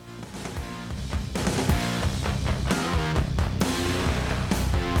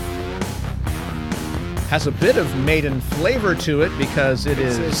 Has a bit of Maiden flavor to it because it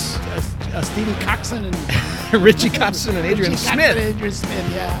is Stevie Coxon and Richie Kotzen and Adrian Smith. Adrian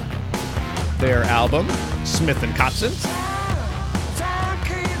Smith, yeah. Their album, Smith and Kotzen.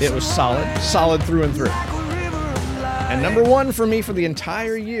 It was solid through and through. And number 1 for me for the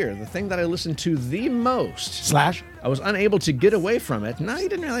entire year, the thing that I listened to the most. Slash? I was unable to get away from it. No,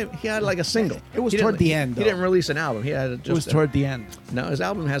 he had like a single. It was toward the end, though. He didn't release an album. It was toward the end. No, his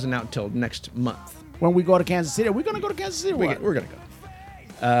album hasn't out until next month. When we go to Kansas City, are we going to go to Kansas City? We're going to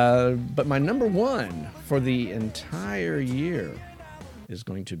go. But my number 1 for the entire year is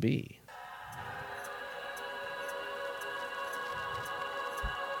going to be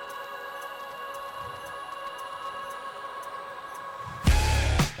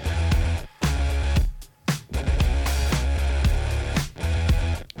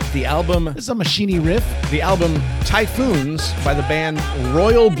the album. This is a Machini riff. The album Typhoons by the band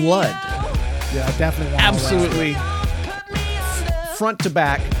Royal Blood. Yeah, definitely. Absolutely. Front to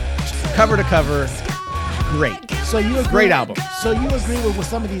back, cover to cover, great. So you agree, great album. So you agree with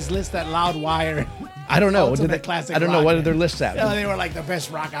some of these lists that Loudwire? I don't know. Classic I don't know what did their lists at. Yeah, they were like the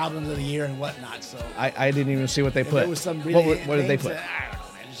best rock albums of the year and whatnot. So I didn't even see what they put. There was some really what did they put? I don't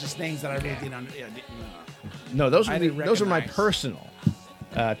know, man. It's just names that I really didn't. No, those are my personal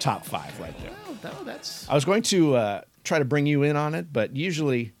top 5 right there. Oh, that's. I was going to try to bring you in on it, but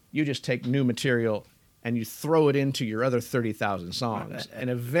usually you just take new material and you throw it into your other 30,000 songs, and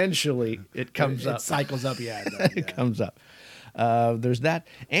eventually it comes up. It cycles up, yeah. It comes up. There's that.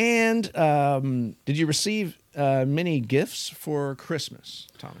 And did you receive many gifts for Christmas,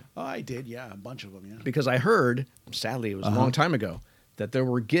 Tommy? Oh, I did, yeah. A bunch of them, yeah. Because I heard, sadly, it was a long time ago, that there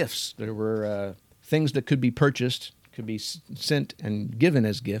were gifts. There were things that could be purchased, could be sent and given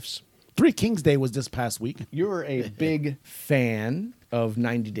as gifts. 3 Kings Day was this past week. You're a big fan of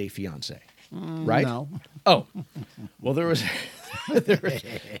 90 Day Fiancé, right? No. Oh, well, there was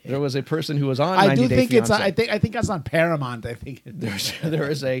a person who was on 90 Day Fiancé. I think that's on Paramount. I think there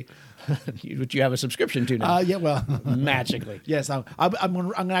is a which you have a subscription to now. Yeah, well, magically. Yes, I'm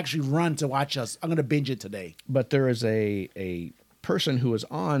gonna actually run to watch us. I'm gonna binge it today. But there is a person who was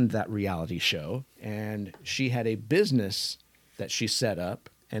on that reality show, and she had a business that she set up.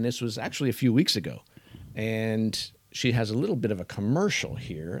 And this was actually a few weeks ago. And she has a little bit of a commercial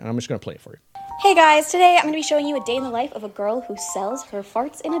here. And I'm just going to play it for you. Hey guys, today I'm going to be showing you a day in the life of a girl who sells her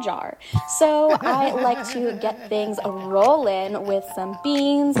farts in a jar. So I like to get things rolling with some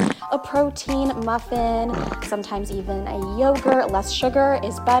beans, a protein muffin, sometimes even a yogurt. Less sugar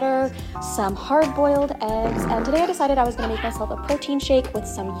is better, some hard-boiled eggs. And today I decided I was going to make myself a protein shake with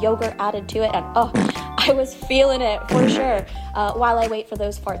some yogurt added to it. And oh, I was feeling it for sure. While I wait for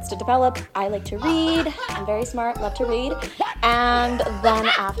those farts to develop, I like to read. I'm very smart, love to read. And then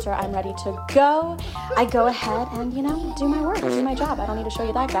after I'm ready to go, I go ahead and, do my work, do my job. I don't need to show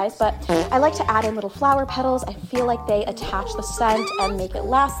you that, guys, but I like to add in little flower petals. I feel like they attach the scent and make it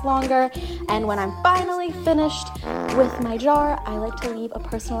last longer. And when I'm finally finished with my jar, I like to leave a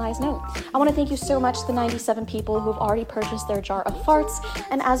personalized note. I want to thank you so much to the 97 people who've already purchased their jar of farts.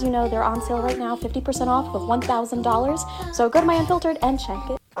 And as you know, they're on sale right now, 50% off with $1,000. So go to my Unfiltered and check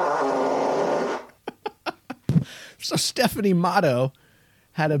it. So Stephanie Motto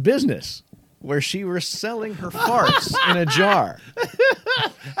had a business where she was selling her farts in a jar.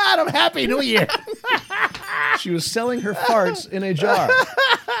 Adam, Happy New Year. She was selling her farts in a jar.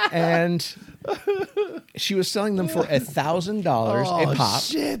 And She was selling them for $1,000 a pop.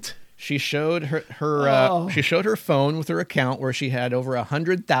 Shit. She showed her she showed her phone with her account where she had over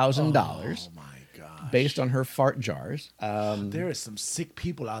 $100,000 based on her fart jars. There is some sick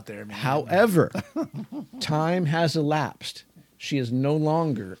people out there, man. However, time has elapsed. She is no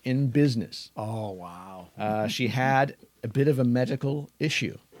longer in business. Oh, wow. She had a bit of a medical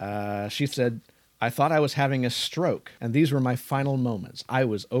issue. She said, I thought I was having a stroke, and these were my final moments. I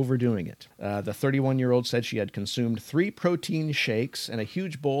was overdoing it. The 31-year-old said she had consumed 3 protein shakes and a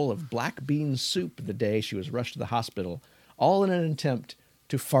huge bowl of black bean soup the day she was rushed to the hospital, all in an attempt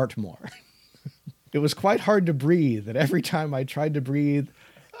to fart more. It was quite hard to breathe, and every time I tried to breathe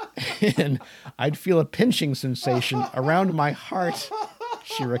in, I'd feel a pinching sensation around my heart,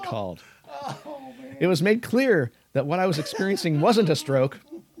 she recalled. It was made clear that what I was experiencing wasn't a stroke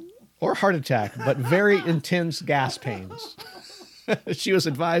or heart attack, but very intense gas pains. She was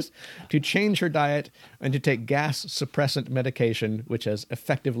advised to change her diet and to take gas suppressant medication, which has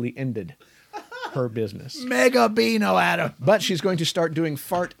effectively ended her business. Mega Beano, Adam. But she's going to start doing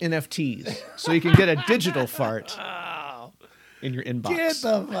fart NFTs, so you can get a digital fart in your inbox. Get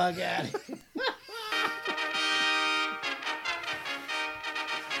the fuck out of here.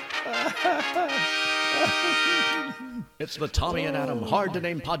 It's the Tommy and Adam Hard to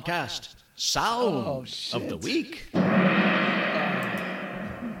Name podcast. Sound of the week.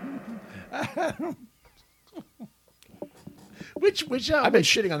 Which I've been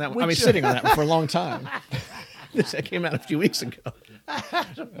shitting on that one. I mean, sitting on that one for a long time. This came out a few weeks ago.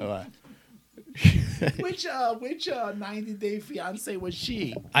 Which 90 Day Fiance was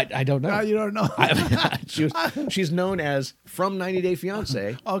she? I don't know. You don't know. She's known as from 90 Day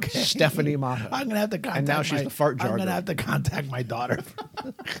Fiance. Okay. Stephanie Mato. I'm gonna have to contact. And now she's the fart jar. I'm gonna girl. have to contact my daughter.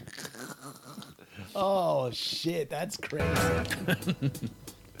 Oh shit, that's crazy.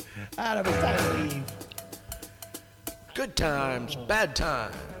 Adam, it's time to leave. Good times, bad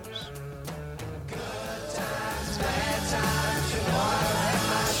times.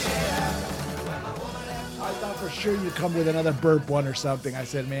 I thought for sure you'd come with another burp one or something. I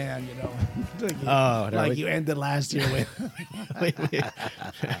said, man, you ended last year with.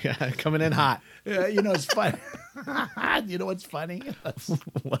 Coming in hot. Yeah, it's funny. You know what's funny?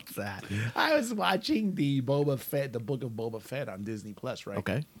 What's that? I was watching the Book of Boba Fett on Disney Plus, right?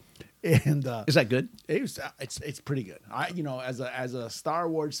 Okay. And is that good? It's pretty good. As a Star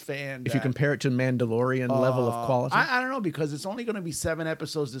Wars fan, if you compare it to Mandalorian level of quality, I don't know, because it's only going to be 7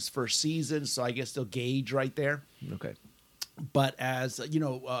 episodes this first season, so I guess they'll gauge right there. Okay. But as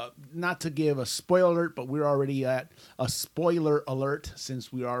not to give a spoiler alert, but we're already at a spoiler alert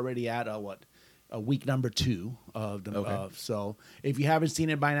since we're already at week number 2 of the. Okay. So if you haven't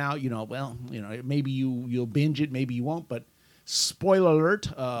seen it by now, maybe you'll binge it, maybe you won't, but. Spoiler alert,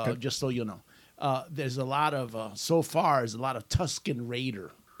 just so you know. There's a lot of, so far, there's a lot of Tusken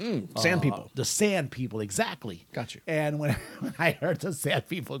Raider. Sand people. The sand people, exactly. Got you. And when I heard the sand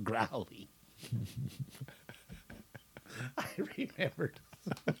people growling, I remembered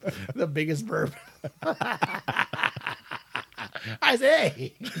the biggest burp. I said,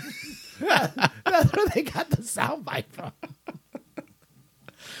 hey, that's where they got the sound bite from.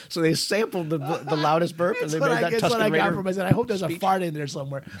 So they sampled the loudest burp and they made that That's Tusken what I got Raider from it. I said, I hope there's speech. a fart in there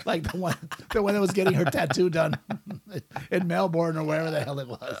somewhere. Like the one that was getting her tattoo done in Melbourne or wherever the hell it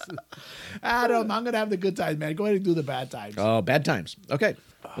was. Adam, I'm going to have the good times, man. Go ahead and do the bad times. Oh, bad times. Okay.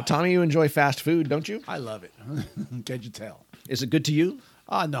 Well, Tommy, you enjoy fast food, don't you? I love it. Can't you tell? Is it good to you?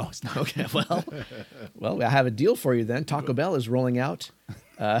 No, it's not. Okay, well, I have a deal for you then. Taco Bell is rolling out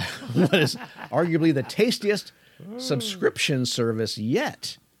what is arguably the tastiest subscription service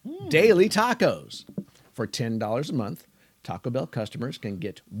yet. Daily Tacos. For $10 a month, Taco Bell customers can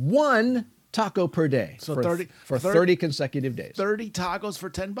get 1 taco per day So for 30 consecutive days. 30 tacos for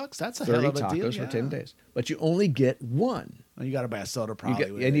 $10? That's a 30 hell of a deal. tacos for 10 days. But you only get 1. Well, you got to buy a soda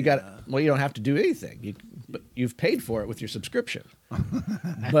probably. You don't have to do anything. But you've paid for it with your subscription.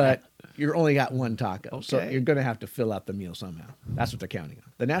 But you only got 1 taco. So you're going to have to fill out the meal somehow. That's what they're counting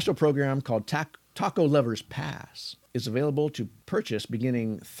on. The national program called Taco Lovers Pass is available to purchase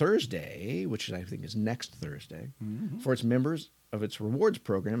beginning Thursday, which I think is next Thursday, for its members of its rewards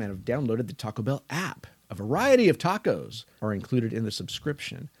program and have downloaded the Taco Bell app. A variety of tacos are included in the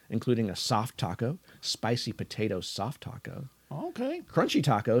subscription, including a soft taco, spicy potato soft taco, crunchy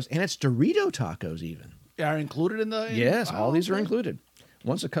tacos, and it's Dorito tacos even. Are included in the... Yes, all these are included.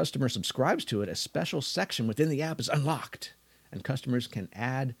 Once a customer subscribes to it, a special section within the app is unlocked, and customers can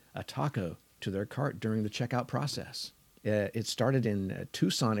add a taco to their cart during the checkout process. It started in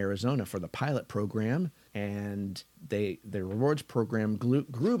Tucson, Arizona for the pilot program and their rewards program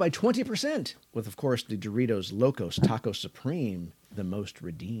grew by 20%, with, of course, the Doritos Locos Taco Supreme, the most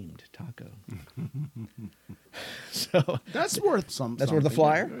redeemed taco. So that's worth something. That's worth the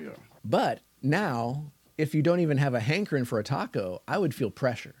flyer. Yeah. But now, if you don't even have a hankering for a taco, I would feel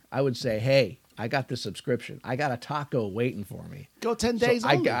pressure. I would say, hey, I got this subscription. I got a taco waiting for me. Go 10 days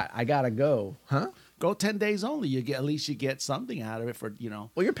only. I gotta go. Huh? Go 10 days only. At least you get something out of it for,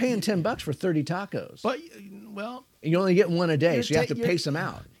 Well, you're paying $10 for 30 tacos. But, well. You only get one a day, so you have to pace them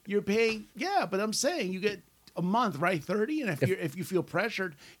out. You're paying, yeah, but I'm saying you get a month, right? 30, and if you feel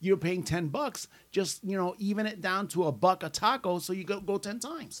pressured, you're paying $10. Just even it down to $1 a taco, so you go 10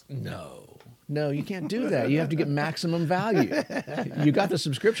 times. No, you can't do that. You have to get maximum value. You got the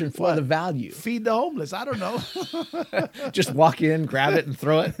subscrition for the value. Feed the homeless. I don't know. Just walk in, grab it, and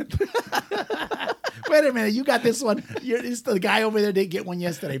throw it. Wait a minute, you got this one. It's the guy over there didn't get one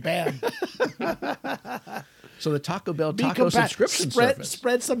yesterday. Bam. So the Taco Bell taco subscription service.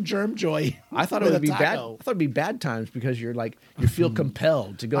 Spread some germ joy. I thought it would be bad. I thought it'd be bad times because you feel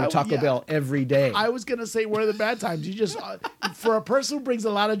compelled to go to Taco Bell every day. I was gonna say, what are the bad times? You just for a person who brings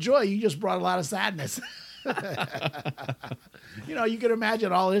a lot of joy, you just brought a lot of sadness. You can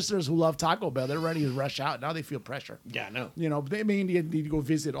imagine all listeners who love Taco Bell, they're ready to rush out. Now they feel pressure. Yeah, I know. They may need to go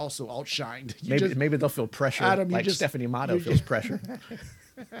visit also Outshined. Maybe they'll feel pressure, Adam, like Stephanie Mato feels pressure.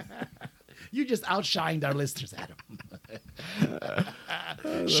 You just outshined our listeners, Adam.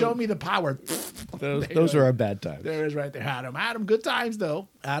 Show me the power. Those are our bad times. There is right there, Adam. Adam, good times, though.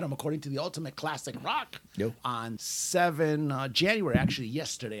 Adam, according to the Ultimate Classic Rock, on 7 January, actually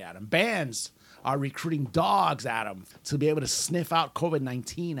yesterday, Adam, bands are recruiting dogs, Adam, to be able to sniff out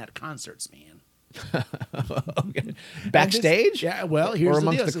COVID-19 at concerts, man. Okay. Backstage? Well, here's or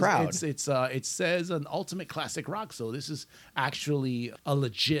amongst the crowd. It says an Ultimate Classic Rock, so this is actually a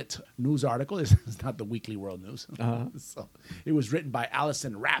legit news article. It's not the Weekly World News. So it was written by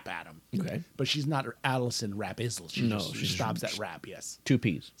Allison Rapp, Adam. Okay, but she's not Allison Rapp-Isle. She stops at Rapp. Yes, 2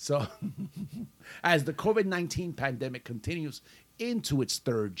 P's. So as the COVID-19 pandemic continues into its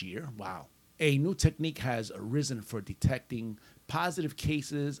 3rd year, wow, a new technique has arisen for detecting positive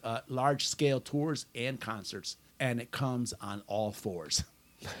cases, large-scale tours, and concerts, and it comes on all 4s.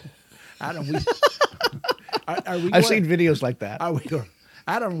 Adam, I've seen videos like that.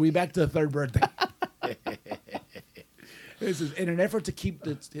 Adam, we back to the 3rd birthday. This is in an effort to keep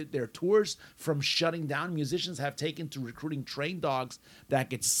their tours from shutting down. Musicians have taken to recruiting trained dogs that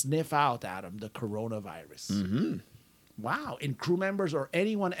could sniff out, Adam, the coronavirus. Mm-hmm. Wow. And crew members or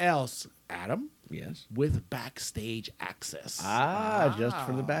anyone else, Adam, yes, with backstage access. Just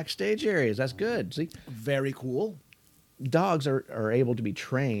for the backstage areas. That's good. See, very cool. Dogs are able to be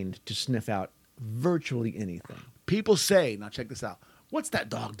trained to sniff out virtually anything. People say, now check this out, what's that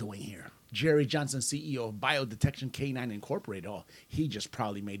dog doing here? Jerry Johnson, CEO of Biodetection K9 Incorporated, he just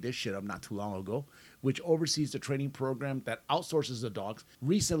probably made this shit up not too long ago, which oversees the training program that outsources the dogs,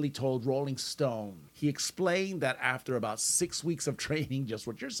 recently told Rolling Stone. He explained that after about 6 weeks of training, just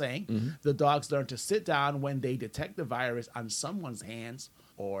what you're saying, the dogs learn to sit down when they detect the virus on someone's hands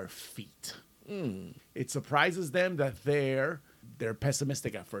or feet. It surprises them that they're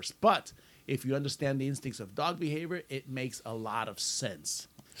pessimistic at first, but if you understand the instincts of dog behavior, it makes a lot of sense.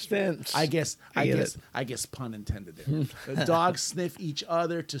 I guess pun intended there. The dogs sniff each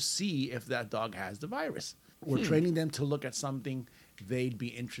other to see if that dog has the virus. We're training them to look at something they'd be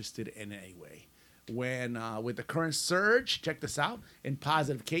interested in anyway. When with the current surge, check this out, in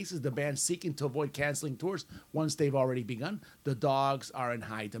positive cases, the band's seeking to avoid canceling tours once they've already begun. The dogs are in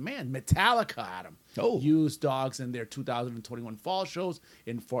high demand. Metallica, Adam, used dogs in their 2021 fall shows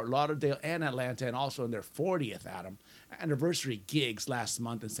in Fort Lauderdale and Atlanta, and also in their 40th, Adam, anniversary gigs last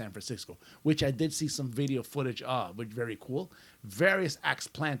month in San Francisco, which I did see some video footage of, which is very cool. Various acts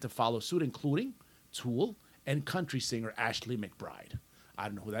plan to follow suit, including Tool and country singer Ashley McBryde. I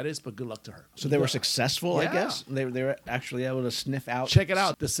don't know who that is, but good luck to her. So they were successful, I guess? They were actually able to sniff out. Check it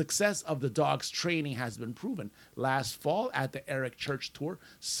out. The success of the dog's training has been proven. Last fall at the Eric Church tour,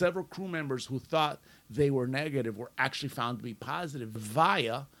 several crew members who thought they were negative were actually found to be positive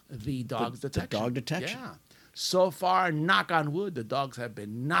via the dog's detection. The dog detection. Yeah. So far, knock on wood, the dogs have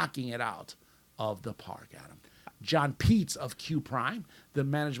been knocking it out of the park, Adam. John Peets of Q Prime, the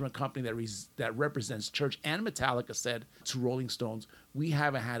management company that represents Church and Metallica, said to Rolling Stones, "We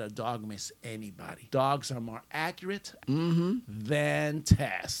haven't had a dog miss anybody. Dogs are more accurate than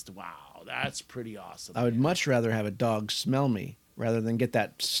test." Wow, that's pretty awesome. I would much rather have a dog smell me rather than get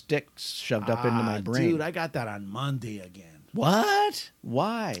that stick shoved up into my brain. Dude, I got that on Monday again. What?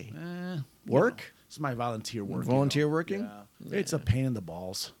 Why? Work? It's my volunteer work. Volunteer working? Yeah. It's a pain in the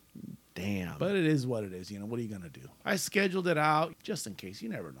balls. Damn. But it is what it is. What are you going to do? I scheduled it out just in case. You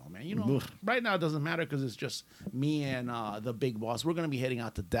never know, man. Right now it doesn't matter because it's just me and the big boss. We're going to be heading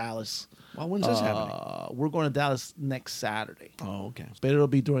out to Dallas. Well, when's this happening? We're going to Dallas next Saturday. Oh, okay. But it'll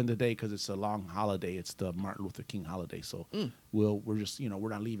be during the day because it's a long holiday. It's the Martin Luther King holiday. So we're just, we're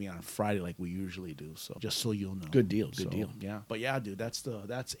not leaving on Friday like we usually do. So just so you'll know. Good deal. Good deal. Yeah. But yeah, dude, that's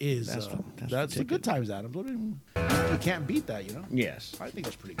the good times, Adam. You can't beat that, Yes. I think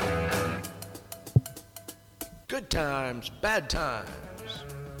it's pretty good. Good times, bad times.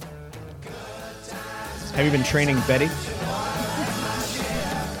 Have you been training Betty?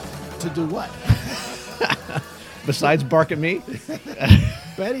 To do what? Besides bark at me?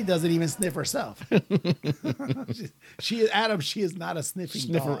 Betty doesn't even sniff herself. She is not a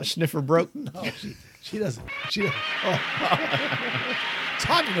sniffing dog. Sniffer broke? No, she doesn't.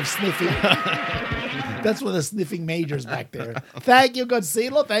 Talking of sniffing, that's one of the sniffing majors back there. Thank you,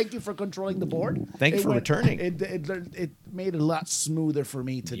 Godzilla. Thank you for controlling the board. Thank you for returning. It made it a lot smoother for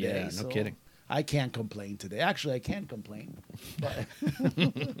me today. Yeah, no kidding. I can't complain today. Actually, I can complain. But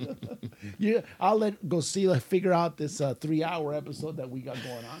I'll let Godzilla figure out this 3-hour episode that we got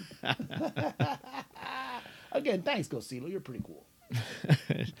going on. Again, thanks, Godzilla. You're pretty cool.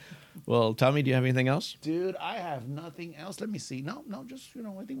 Well, Tommy, do you have anything else? Dude, I have nothing else. Let me see. No, just,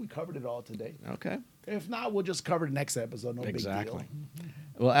 I think we covered it all today. Okay. If not, we'll just cover the next episode. No big deal.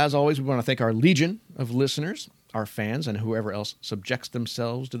 Well, as always, we want to thank our legion of listeners, our fans, and whoever else subjects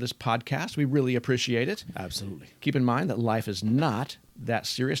themselves to this podcast. We really appreciate it. Absolutely. Keep in mind that life is not that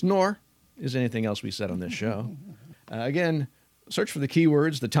serious, nor is anything else we said on this show. Again, search for the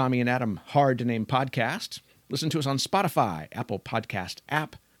keywords, the Tommy and Adam Hard to Name Podcast. Listen to us on Spotify, Apple Podcast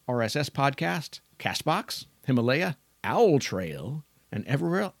app, RSS Podcast, CastBox, Himalaya, Owl Trail, and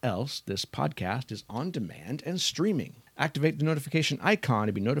everywhere else this podcast is on demand and streaming. Activate the notification icon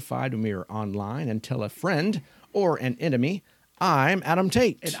to be notified when we are online, and tell a friend or an enemy. I'm Adam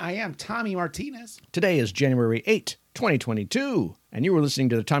Tate. And I am Tommy Martinez. Today is January 8, 2022, and you were listening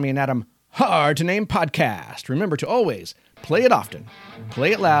to the Tommy and Adam Hard to Name Podcast. Remember to always play it often,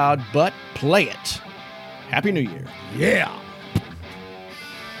 play it loud, but play it. Happy New Year. Yeah.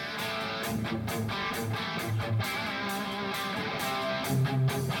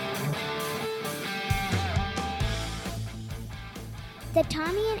 The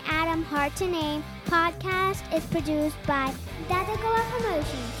Tommy and Adam Hard to Name podcast is produced by Datacola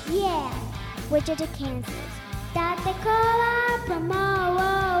Promotions. Yeah. Wichita, Kansas. Datacola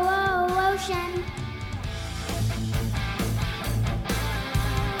Promotion.